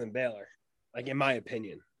better than Baylor, like in my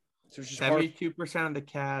opinion. So it's just 72% of the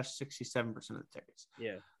cash, 67% of the tickets.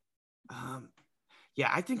 Yeah. Yeah,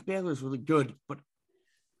 I think Baylor's really good, but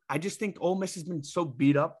I just think Ole Miss has been so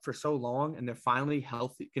beat up for so long, and they're finally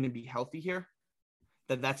going to be healthy here.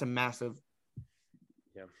 That's a massive.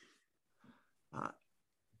 Yeah.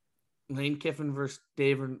 Lane Kiffin versus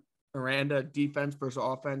David Aranda, defense versus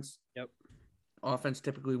offense. Yep. Offense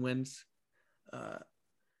typically wins.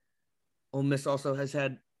 Ole Miss also has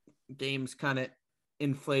had games kind of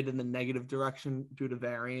inflated in the negative direction due to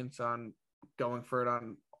variance on going for it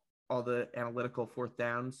on all the analytical fourth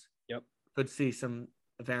downs. Yep. Could see some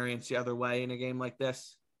variance the other way in a game like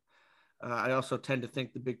this. I also tend to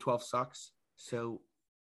think the Big 12 sucks, so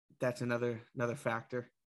that's another factor.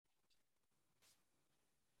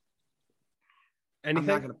 Anything? I'm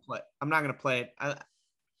not gonna play it.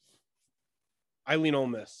 I lean Ole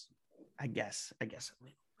Miss. I guess I lean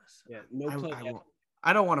Ole Miss. Yeah, no play.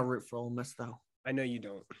 I don't want to root for Ole Miss though. I know you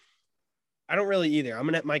don't. I don't really either.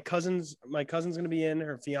 My cousin's gonna be in,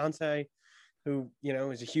 her fiance, who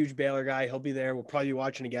is a huge Baylor guy. He'll be there. We'll probably be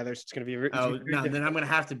watching together. So it's gonna be. Then I'm gonna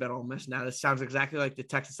have to bet Ole Miss now. This sounds exactly like the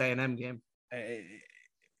Texas A&M game.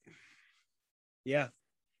 Yeah,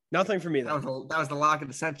 nothing for me though. That was the lock of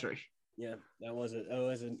the century. Yeah, that was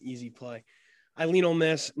an easy play. I lean Ole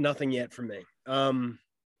Miss. Nothing yet for me.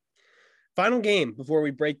 Final game before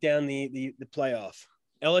we break down the playoff.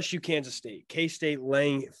 LSU, Kansas State. K-State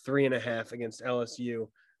laying 3.5 against LSU.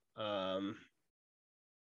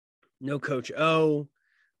 No Coach O.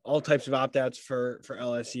 All types of opt-outs for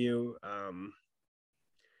LSU.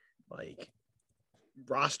 Like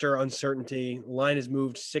roster uncertainty. Line has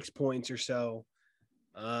moved 6 points or so.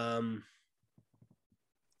 I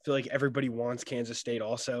feel like everybody wants Kansas State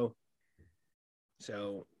also.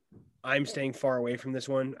 So I'm staying far away from this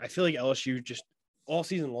one. I feel like LSU just all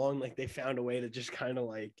season long, like they found a way to just kind of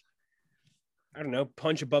like, I don't know,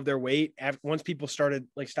 punch above their weight. Once people started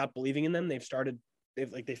like stop believing in them, they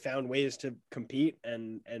found ways to compete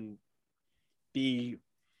and be,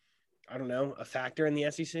 I don't know, a factor in the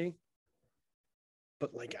SEC.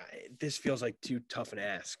 But like this feels like too tough an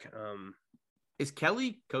ask. Is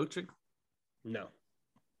Kelly coaching? No.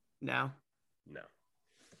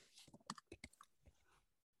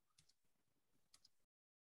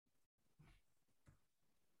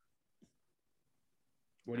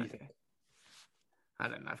 What do you think? I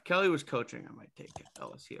don't know. If Kelly was coaching, I might take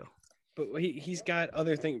LSU. But he's got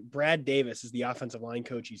other things. Brad Davis is the offensive line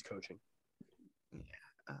coach he's coaching. Yeah.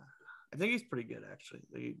 I think he's pretty good, actually.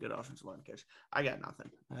 A good offensive line coach. I got nothing.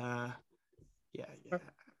 Yeah.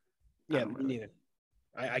 Yeah, me neither.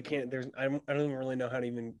 I can't. I don't even really know how to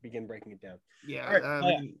even begin breaking it down. Yeah. All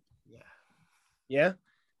right, yeah.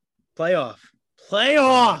 Playoffs.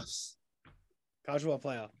 College football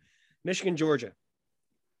playoff. Michigan, Georgia.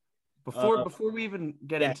 Before we even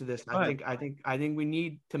get into this, I think we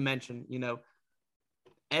need to mention,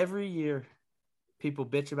 every year people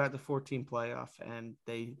bitch about the 14 playoff and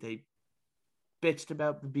they bitched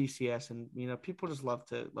about the BCS and people just love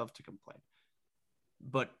to complain.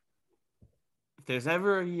 But if there's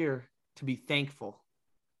ever a year to be thankful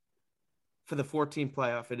for the 14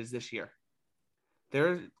 playoff, it is this year.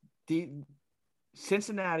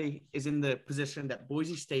 Cincinnati is in the position that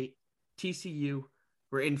Boise State, TCU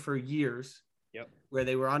were in for years. Yep. Where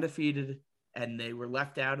they were undefeated and they were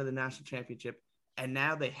left out of the national championship. And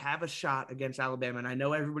now they have a shot against Alabama. And I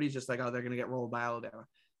know everybody's just like, oh, they're going to get rolled by Alabama.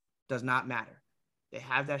 Does not matter. They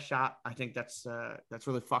have that shot. I think that's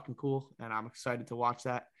really fucking cool. And I'm excited to watch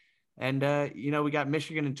that. And, we got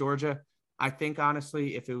Michigan and Georgia. I think,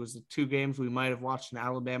 honestly, if it was the two games, we might have watched an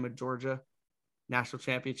Alabama-Georgia national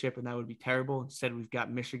championship, and that would be terrible. Instead, we've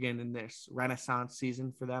got Michigan in this renaissance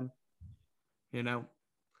season for them.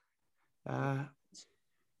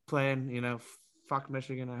 Playing, fuck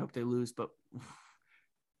Michigan. I hope they lose, but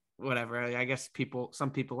whatever. I guess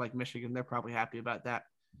some people like Michigan. They're probably happy about that.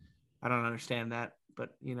 I don't understand that,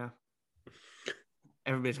 but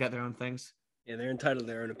everybody's got their own things. Yeah, they're entitled to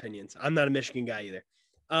their own opinions. I'm not a Michigan guy either.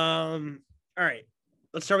 All right,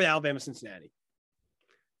 let's start with Alabama, Cincinnati.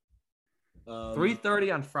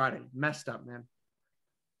 3:30 on Friday. Messed up, man.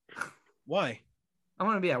 Why? I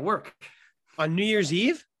want to be at work on New Year's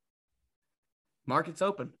Eve. Market's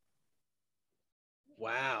open.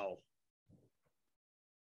 Wow.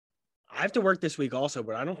 I have to work this week also,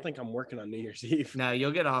 but I don't think I'm working on New Year's Eve. No,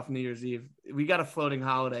 you'll get off New Year's Eve. We got a floating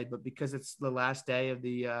holiday, but because it's the last day of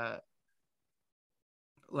the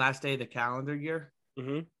calendar year,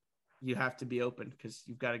 you have to be open because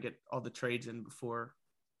you've got to get all the trades in before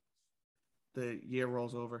the year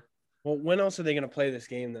rolls over. Well, when else are they going to play this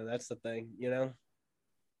game, though? That's the thing,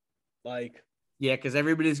 Like, yeah, because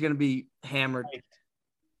everybody's going to be hammered.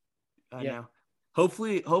 I know.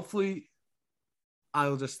 Hopefully,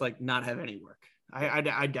 I'll just not have any work. I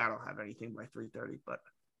doubt I'll have anything by 3:30, but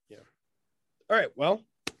yeah. All right. Well,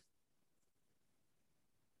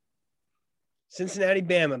 Cincinnati,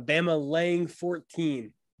 Bama laying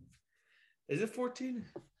 14. Is it 14?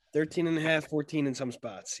 13.5, 14 in some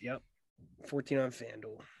spots. Yep. 14 on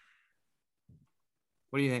FanDuel.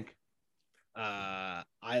 What do you think? I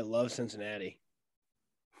love Cincinnati.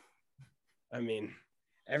 I mean,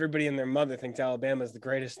 everybody and their mother thinks Alabama is the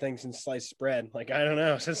greatest thing since sliced bread. I don't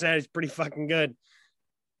know. Cincinnati's pretty fucking good.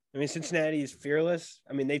 I mean, Cincinnati is fearless.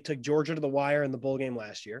 I mean, they took Georgia to the wire in the bowl game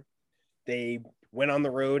last year. They went on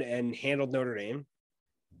the road and handled Notre Dame.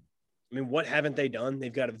 I mean, what haven't they done?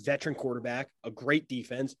 They've got a veteran quarterback, a great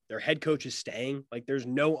defense. Their head coach is staying. There's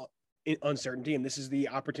no uncertainty, and this is the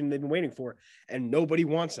opportunity they've been waiting for, and nobody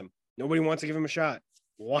wants them. Nobody wants to give them a shot.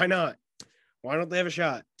 Why not? Why don't they have a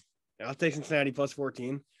shot? I'll take Cincinnati plus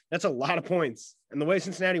 14. That's a lot of points. And the way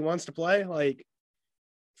Cincinnati wants to play,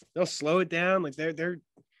 they'll slow it down. It's going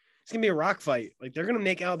to be a rock fight. They're going to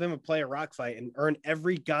make Alabama play a rock fight and earn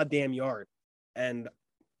every goddamn yard. And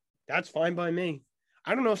that's fine by me.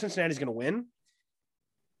 I don't know if Cincinnati's going to win,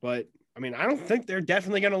 but I mean, I don't think they're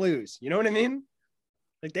definitely going to lose. You know what I mean?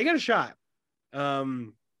 They got a shot.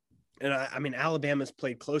 And And I mean, Alabama's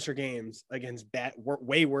played closer games against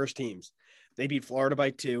way worse teams. They beat Florida by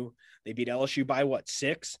 2. They beat LSU by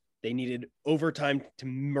 6? They needed overtime to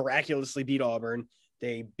miraculously beat Auburn.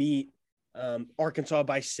 They beat Arkansas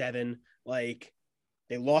by 7. Like,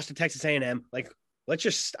 they lost to Texas A&M. Like,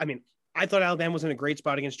 I thought Alabama was in a great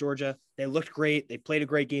spot against Georgia. They looked great. They played a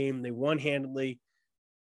great game. They won handily.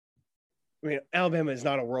 I mean, Alabama is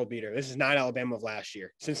not a world beater. This is not Alabama of last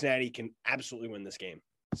year. Cincinnati can absolutely win this game.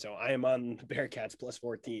 So I am on the Bearcats plus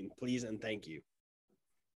 14. Please and thank you.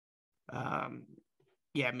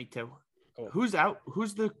 Yeah, me too. Cool. Who's out?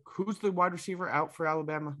 Who's the wide receiver out for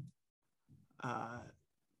Alabama?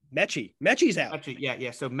 Mechie. Mechie's out. Mechie,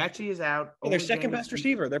 yeah. So Mechie is out. Their second best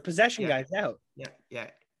receiver. Their possession guy's out. Yeah,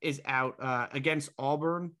 is out. Against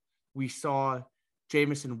Auburn, we saw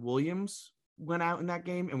Jamison Williams went out in that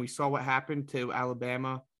game, and we saw what happened to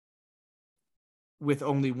Alabama with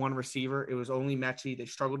only one receiver. It was only Mechie. They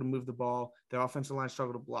struggled to move the ball. Their offensive line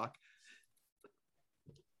struggled to block.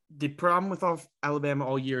 The problem with Alabama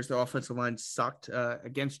all year is their offensive line sucked.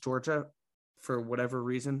 Against Georgia, for whatever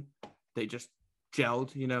reason, they just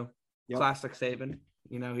gelled, Classic Saban.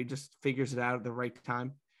 He just figures it out at the right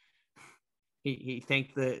time. He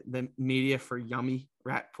thanked the media for yummy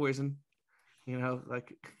rat poison.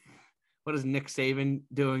 Like, what is Nick Saban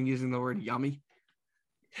doing using the word yummy?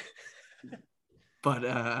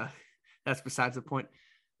 But that's besides the point.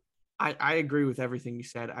 I agree with everything you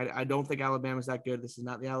said. I don't think Alabama's that good. This is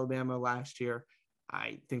not the Alabama last year.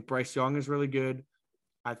 I think Bryce Young is really good.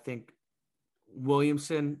 I think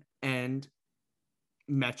Williamson and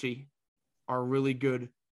Mechie are a really good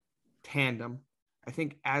tandem. I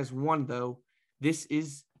think as one, though, this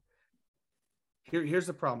is here's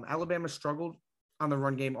the problem. Alabama struggled on the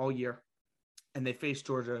run game all year, and they faced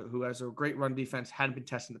Georgia, who has a great run defense, hadn't been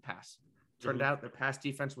testing the pass. Turned out their pass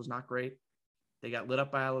defense was not great. They got lit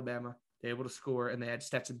up by Alabama. They were able to score, and they had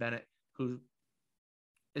Stetson Bennett, who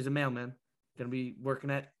is a mailman, going to be working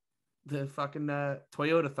at the fucking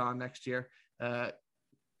Toyota-thon next year,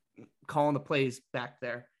 calling the plays back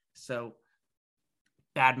there. So,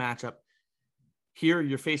 bad matchup. Here,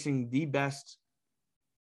 you're facing the best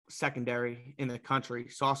secondary in the country.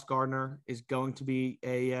 Sauce Gardner is going to be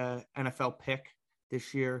a NFL pick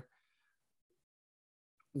this year.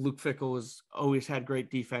 Luke Fickell has always had great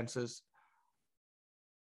defenses.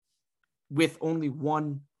 With only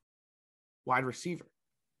one wide receiver.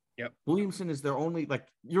 Yep. Williamson is their only,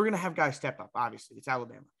 you're going to have guys step up, obviously. It's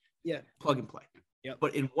Alabama. Yeah. Plug and play. Yep.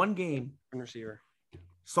 But in one game, receiver,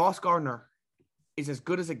 Sauce Gardner is as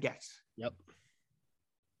good as it gets. Yep.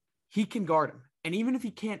 He can guard him. And even if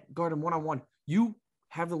he can't guard him one-on-one, you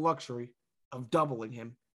have the luxury of doubling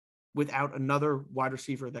him without another wide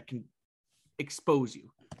receiver that can expose you.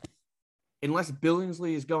 Unless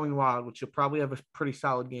Billingsley is going wild, which you'll probably have a pretty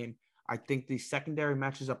solid game, I think the secondary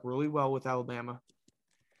matches up really well with Alabama.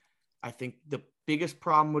 I think the biggest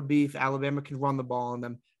problem would be if Alabama can run the ball on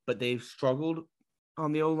them, but they've struggled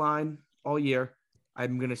on the O-line all year.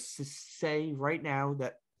 I'm going to say right now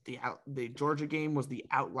that the Georgia game was the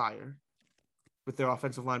outlier with their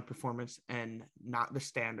offensive line performance and not the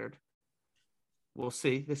standard. We'll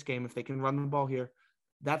see this game if they can run the ball here.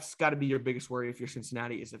 That's got to be your biggest worry if you're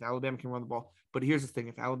Cincinnati, is if Alabama can run the ball. But here's the thing.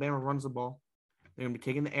 If Alabama runs the ball, they're going to be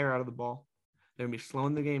taking the air out of the ball. They're going to be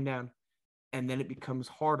slowing the game down. And then it becomes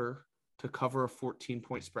harder to cover a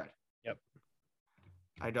 14-point spread. Yep.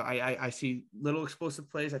 I see little explosive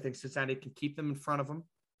plays. I think Cincinnati can keep them in front of them.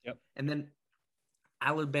 Yep. And then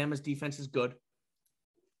Alabama's defense is good.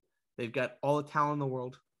 They've got all the talent in the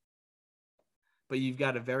world. But you've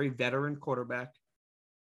got a very veteran quarterback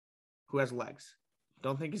who has legs.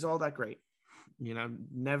 Don't think he's all that great. You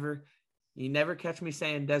never catch me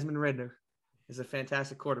saying Desmond Ridder is a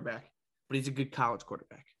fantastic quarterback, but he's a good college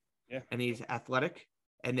quarterback. Yeah. And he's athletic,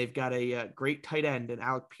 and they've got a great tight end in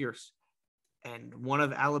Alec Pierce. And one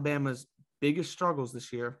of Alabama's biggest struggles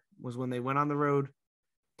this year was when they went on the road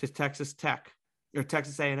to Texas Tech or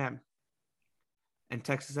Texas A&M. And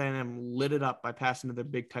Texas A&M lit it up by passing to their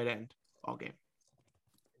big tight end all game.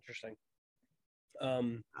 Interesting.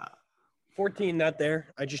 14, not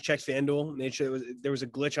there. I just checked FanDuel. Made sure there was a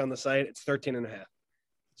glitch on the site. It's 13.5.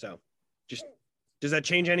 So just, does that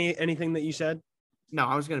change anything that you said? No,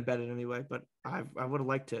 I was going to bet it anyway, but I would have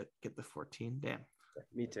liked to get the 14. Damn.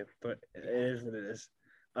 Me too, but it is what it is.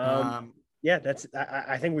 Yeah,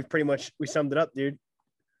 I think we summed it up, dude.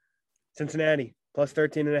 Cincinnati plus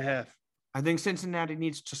 13.5. I think Cincinnati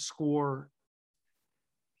needs to score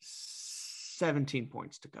 17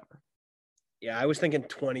 points to cover. Yeah, I was thinking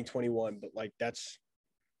 20, 21, but that's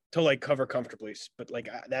to cover comfortably. But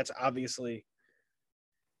that's obviously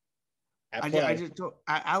at I play. just don't.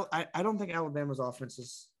 I don't think Alabama's offense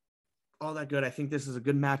is all that good. I think this is a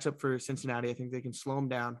good matchup for Cincinnati. I think they can slow them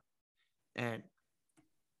down. And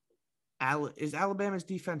is Alabama's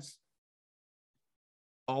defense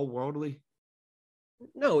all worldly?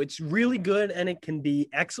 No, it's really good, and it can be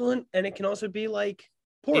excellent, and it can also be like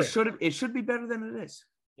poor. It should be better than it is.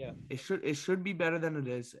 Yeah, it should be better than it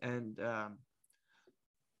is, and I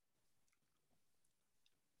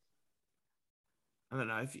don't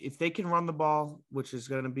know if they can run the ball, which is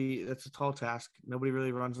going to be that's a tall task. Nobody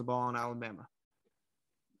really runs the ball on Alabama.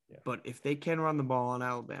 Yeah. But if they can run the ball on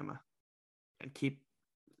Alabama and keep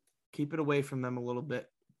it away from them a little bit,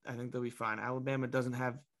 I think they'll be fine. Alabama doesn't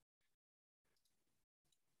have.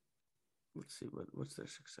 Let's see what's their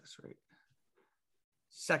success rate.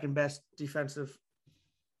 Second best defensive.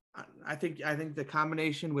 I think the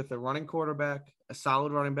combination with a running quarterback, a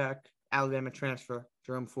solid running back, Alabama transfer,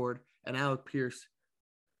 Jerome Ford, and Alec Pierce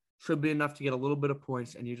should be enough to get a little bit of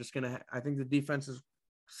points. And you're just going to – I think the defense is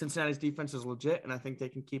 – Cincinnati's defense is legit, and I think they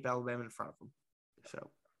can keep Alabama in front of them. So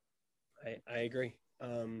I agree.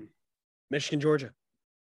 Michigan, Georgia.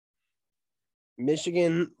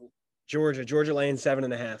 Georgia laying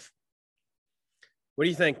 7.5. What do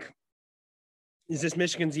you think? Is this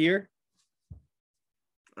Michigan's year?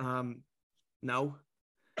 No,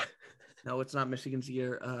 it's not Michigan's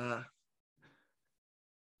year.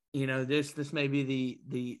 This may be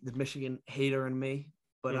the Michigan hater in me,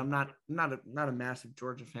 but I'm not a massive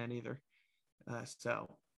Georgia fan either.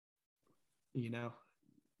 So,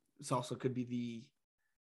 this also could be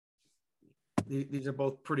these are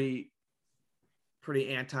both pretty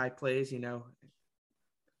anti plays. A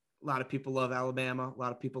lot of people love Alabama. A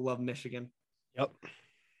lot of people love Michigan. Yep.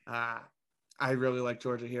 I really like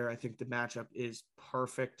Georgia here. I think the matchup is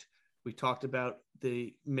perfect. We talked about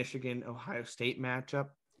the Michigan-Ohio State matchup.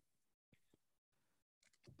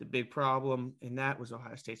 The big problem in that was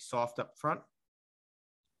Ohio State soft up front.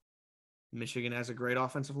 Michigan has a great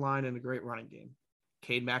offensive line and a great running game.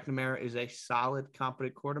 Cade McNamara is a solid,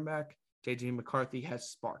 competent quarterback. J.J. McCarthy has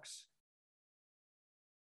sparks.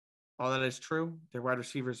 All that is true. Their wide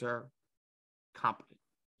receivers are competent.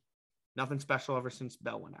 Nothing special ever since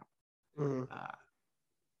Bell went out. Mm-hmm.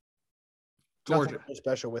 Georgia. Nothing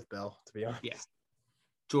special with Bell, to be honest. Yeah.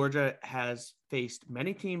 Georgia has faced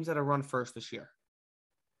many teams that are run first this year.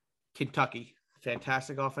 Kentucky,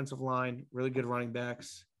 fantastic offensive line, really good running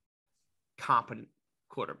backs, competent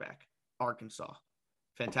quarterback. Arkansas,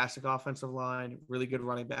 fantastic offensive line, really good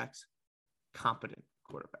running backs, competent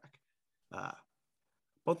quarterback.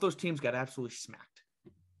 Both those teams got absolutely smacked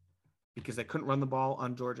because they couldn't run the ball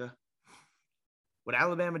on Georgia. What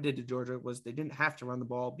Alabama did to Georgia was they didn't have to run the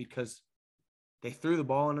ball because they threw the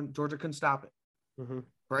ball and Georgia couldn't stop it. Mm-hmm.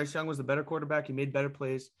 Bryce Young was the better quarterback. He made better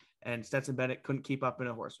plays, and Stetson Bennett couldn't keep up in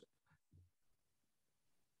a horse race.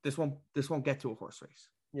 This won't get to a horse race.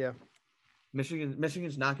 Yeah.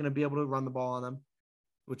 Michigan's not going to be able to run the ball on them,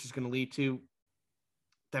 which is going to lead to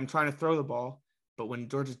them trying to throw the ball. But when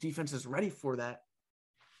Georgia's defense is ready for that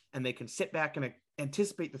and they can sit back and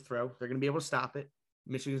anticipate the throw, they're going to be able to stop it.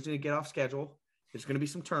 Michigan's going to get off schedule. There's going to be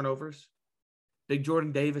some turnovers. Big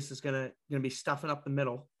Jordan Davis is going to be stuffing up the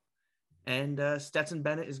middle. And Stetson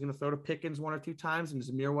Bennett is going to throw to Pickens one or two times, and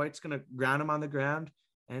Zamir White's going to ground him on the ground,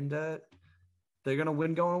 and they're going to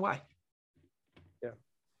win going away.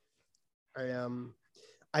 Yeah.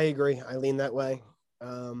 I agree. I lean that way.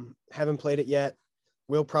 Haven't played it yet.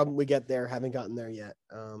 We'll probably get there. Haven't gotten there yet.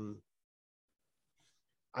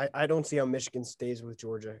 I don't see how Michigan stays with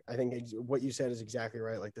Georgia. I think what you said is exactly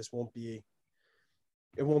right. Like, this won't be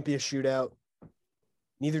a shootout.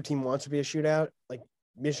 Neither team wants to be a shootout. Like,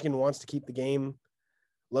 Michigan wants to keep the game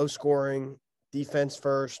low scoring, defense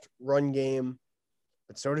first, run game,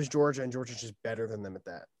 but so does Georgia, and Georgia's just better than them at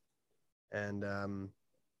that. And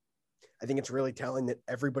I think it's really telling that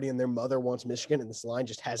everybody and their mother wants Michigan, and this line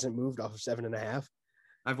just hasn't moved off of 7.5.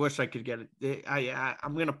 I wish I could get it.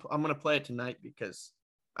 I'm gonna play it tonight because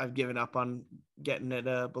I've given up on getting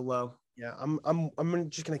it below. Yeah, I'm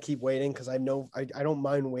just gonna keep waiting because I know I don't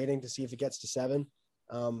mind waiting to see if it gets to 7.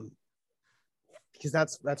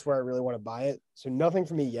 Because that's where I really want to buy it. So nothing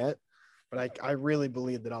for me yet, but I really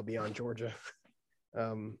believe that I'll be on Georgia.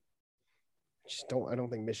 I don't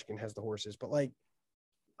think Michigan has the horses, but like,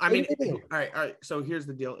 I mean, all right. So here's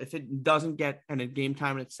the deal: if it doesn't get in a game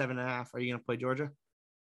time and it's 7.5, are you gonna play Georgia?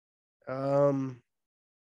 I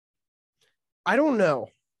don't know.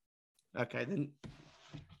 Okay, then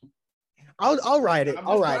I'll ride it.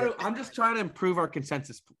 I'm just trying to improve our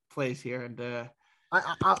consensus plays here, and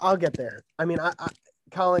I'll get there. I mean,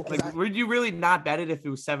 Colin, would you really not bet it if it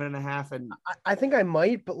was 7.5? And I think I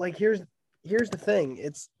might, but like, here's the thing.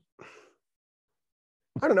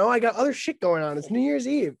 I don't know. I got other shit going on. It's New Year's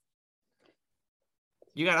Eve.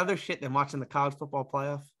 You got other shit than watching the college football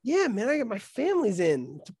playoff? Yeah, man. I got my family's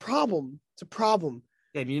in. It's a problem.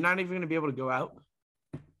 Yeah, you're not even going to be able to go out?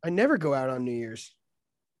 I never go out on New Year's.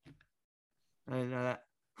 I didn't know that.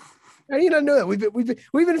 How do you not know that?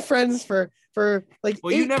 We've been friends for like.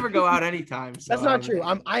 Well, you never go out anytime. So that's not true.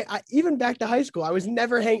 I even back to high school. I was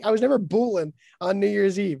never booling on New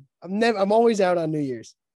Year's Eve. I'm always out on New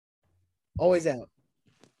Year's. Always out.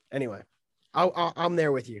 Anyway, I'm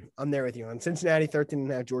there with you. I'm there with you on Cincinnati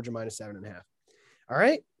 13.5, Georgia -7.5. All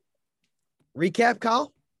right. Recap,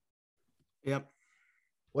 Kyle. Yep.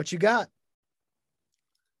 What you got?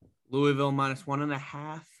 Louisville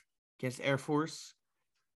 -1.5 against Air Force.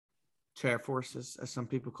 Air Force, as some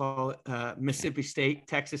people call it. Mississippi State,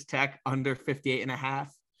 Texas Tech under 58.5.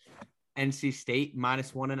 NC State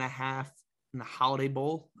 -1.5 in the Holiday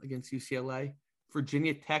Bowl against UCLA.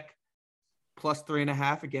 Virginia Tech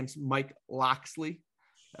 +3.5 against Mike Loxley.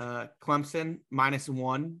 Clemson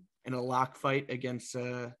 -1 in a lock fight against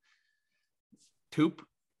Toop.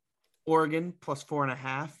 Oregon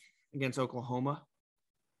 +4.5 against Oklahoma.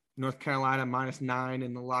 North Carolina -9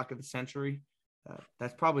 in the lock of the century.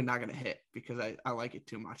 That's probably not going to hit because I like it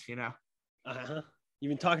too much, you know. You've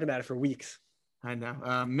been talking about it for weeks. I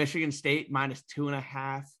know. Michigan State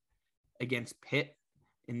 -2.5 against Pitt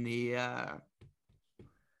in the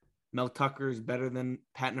Mel Tucker's better than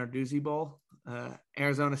Pat Narduzzi Bowl.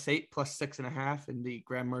 Arizona State +6.5 in the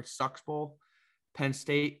Graham Mertz Sucks Bowl. Penn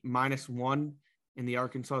State -1 in the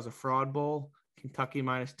Arkansas is a Fraud Bowl. Kentucky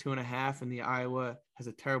 -2.5 in the Iowa has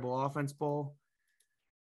a terrible offense bowl.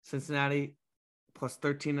 Cincinnati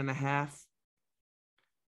 +13.5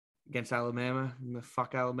 against Alabama in the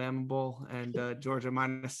Fuck Alabama Bowl, and Georgia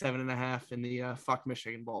 -7.5 in the Fuck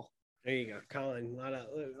Michigan Bowl. There you go, Colin.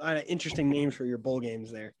 A lot of interesting names for your bowl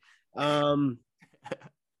games there.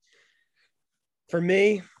 For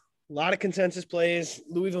me, a lot of consensus plays.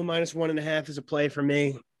 Louisville -1.5 is a play for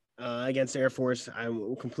me against Air Force. I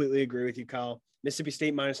will completely agree with you, Kyle. Mississippi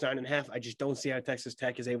State -9.5. I just don't see how Texas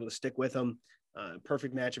Tech is able to stick with them.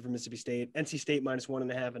 Perfect matchup for Mississippi State. NC State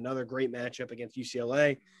 -1.5. Another great matchup against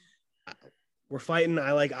UCLA. We're fighting.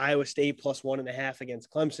 I like Iowa State +1.5 against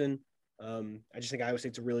Clemson. I just think Iowa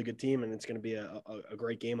State's a really good team, and it's going to be a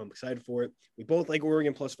great game. I'm excited for it. We both like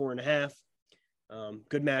Oregon +4.5.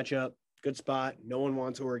 Good matchup, good spot. No one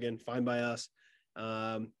wants Oregon. Fine by us.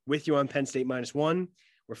 With you on Penn State -1.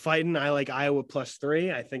 We're fighting. I like Iowa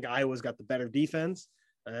 +3. I think Iowa's got the better defense.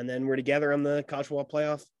 And then we're together on the college football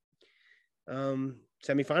playoff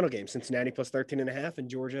semifinal game. Cincinnati +13.5 and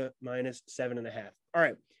Georgia -7.5. All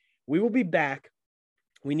right. We will be back.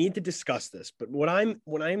 We need to discuss this, but what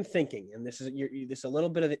I'm thinking, and this is a little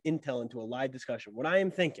bit of intel into a live discussion. What I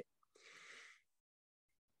am thinking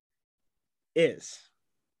is,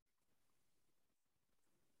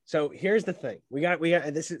 so here's the thing. We got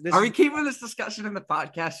this. Are we keeping this discussion in the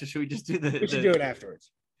podcast, or should we just do We should do it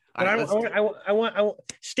afterwards. But I want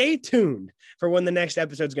stay tuned for when the next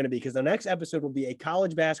episode is going to be, because the next episode will be a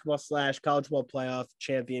college basketball / college football playoff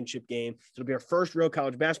championship game. So it'll be our first real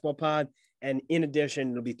college basketball pod. And in addition,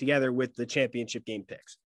 it'll be together with the championship game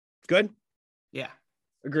picks. Good? Yeah.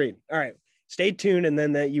 Agreed. All right. Stay tuned, and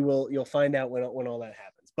then you'll find out when all that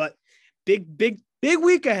happens. But big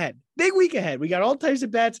week ahead. Big week ahead. We got all types of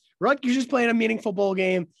bets. Rutgers is playing a meaningful bowl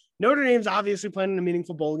game. Notre Dame's obviously playing a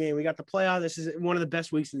meaningful bowl game. We got the playoff. This is one of the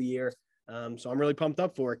best weeks of the year. So I'm really pumped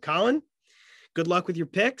up for it. Colin, good luck with your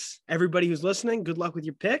picks. Everybody who's listening, good luck with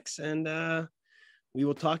your picks. And we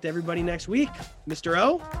will talk to everybody next week. Mr.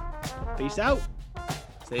 O, peace out.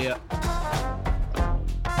 See ya.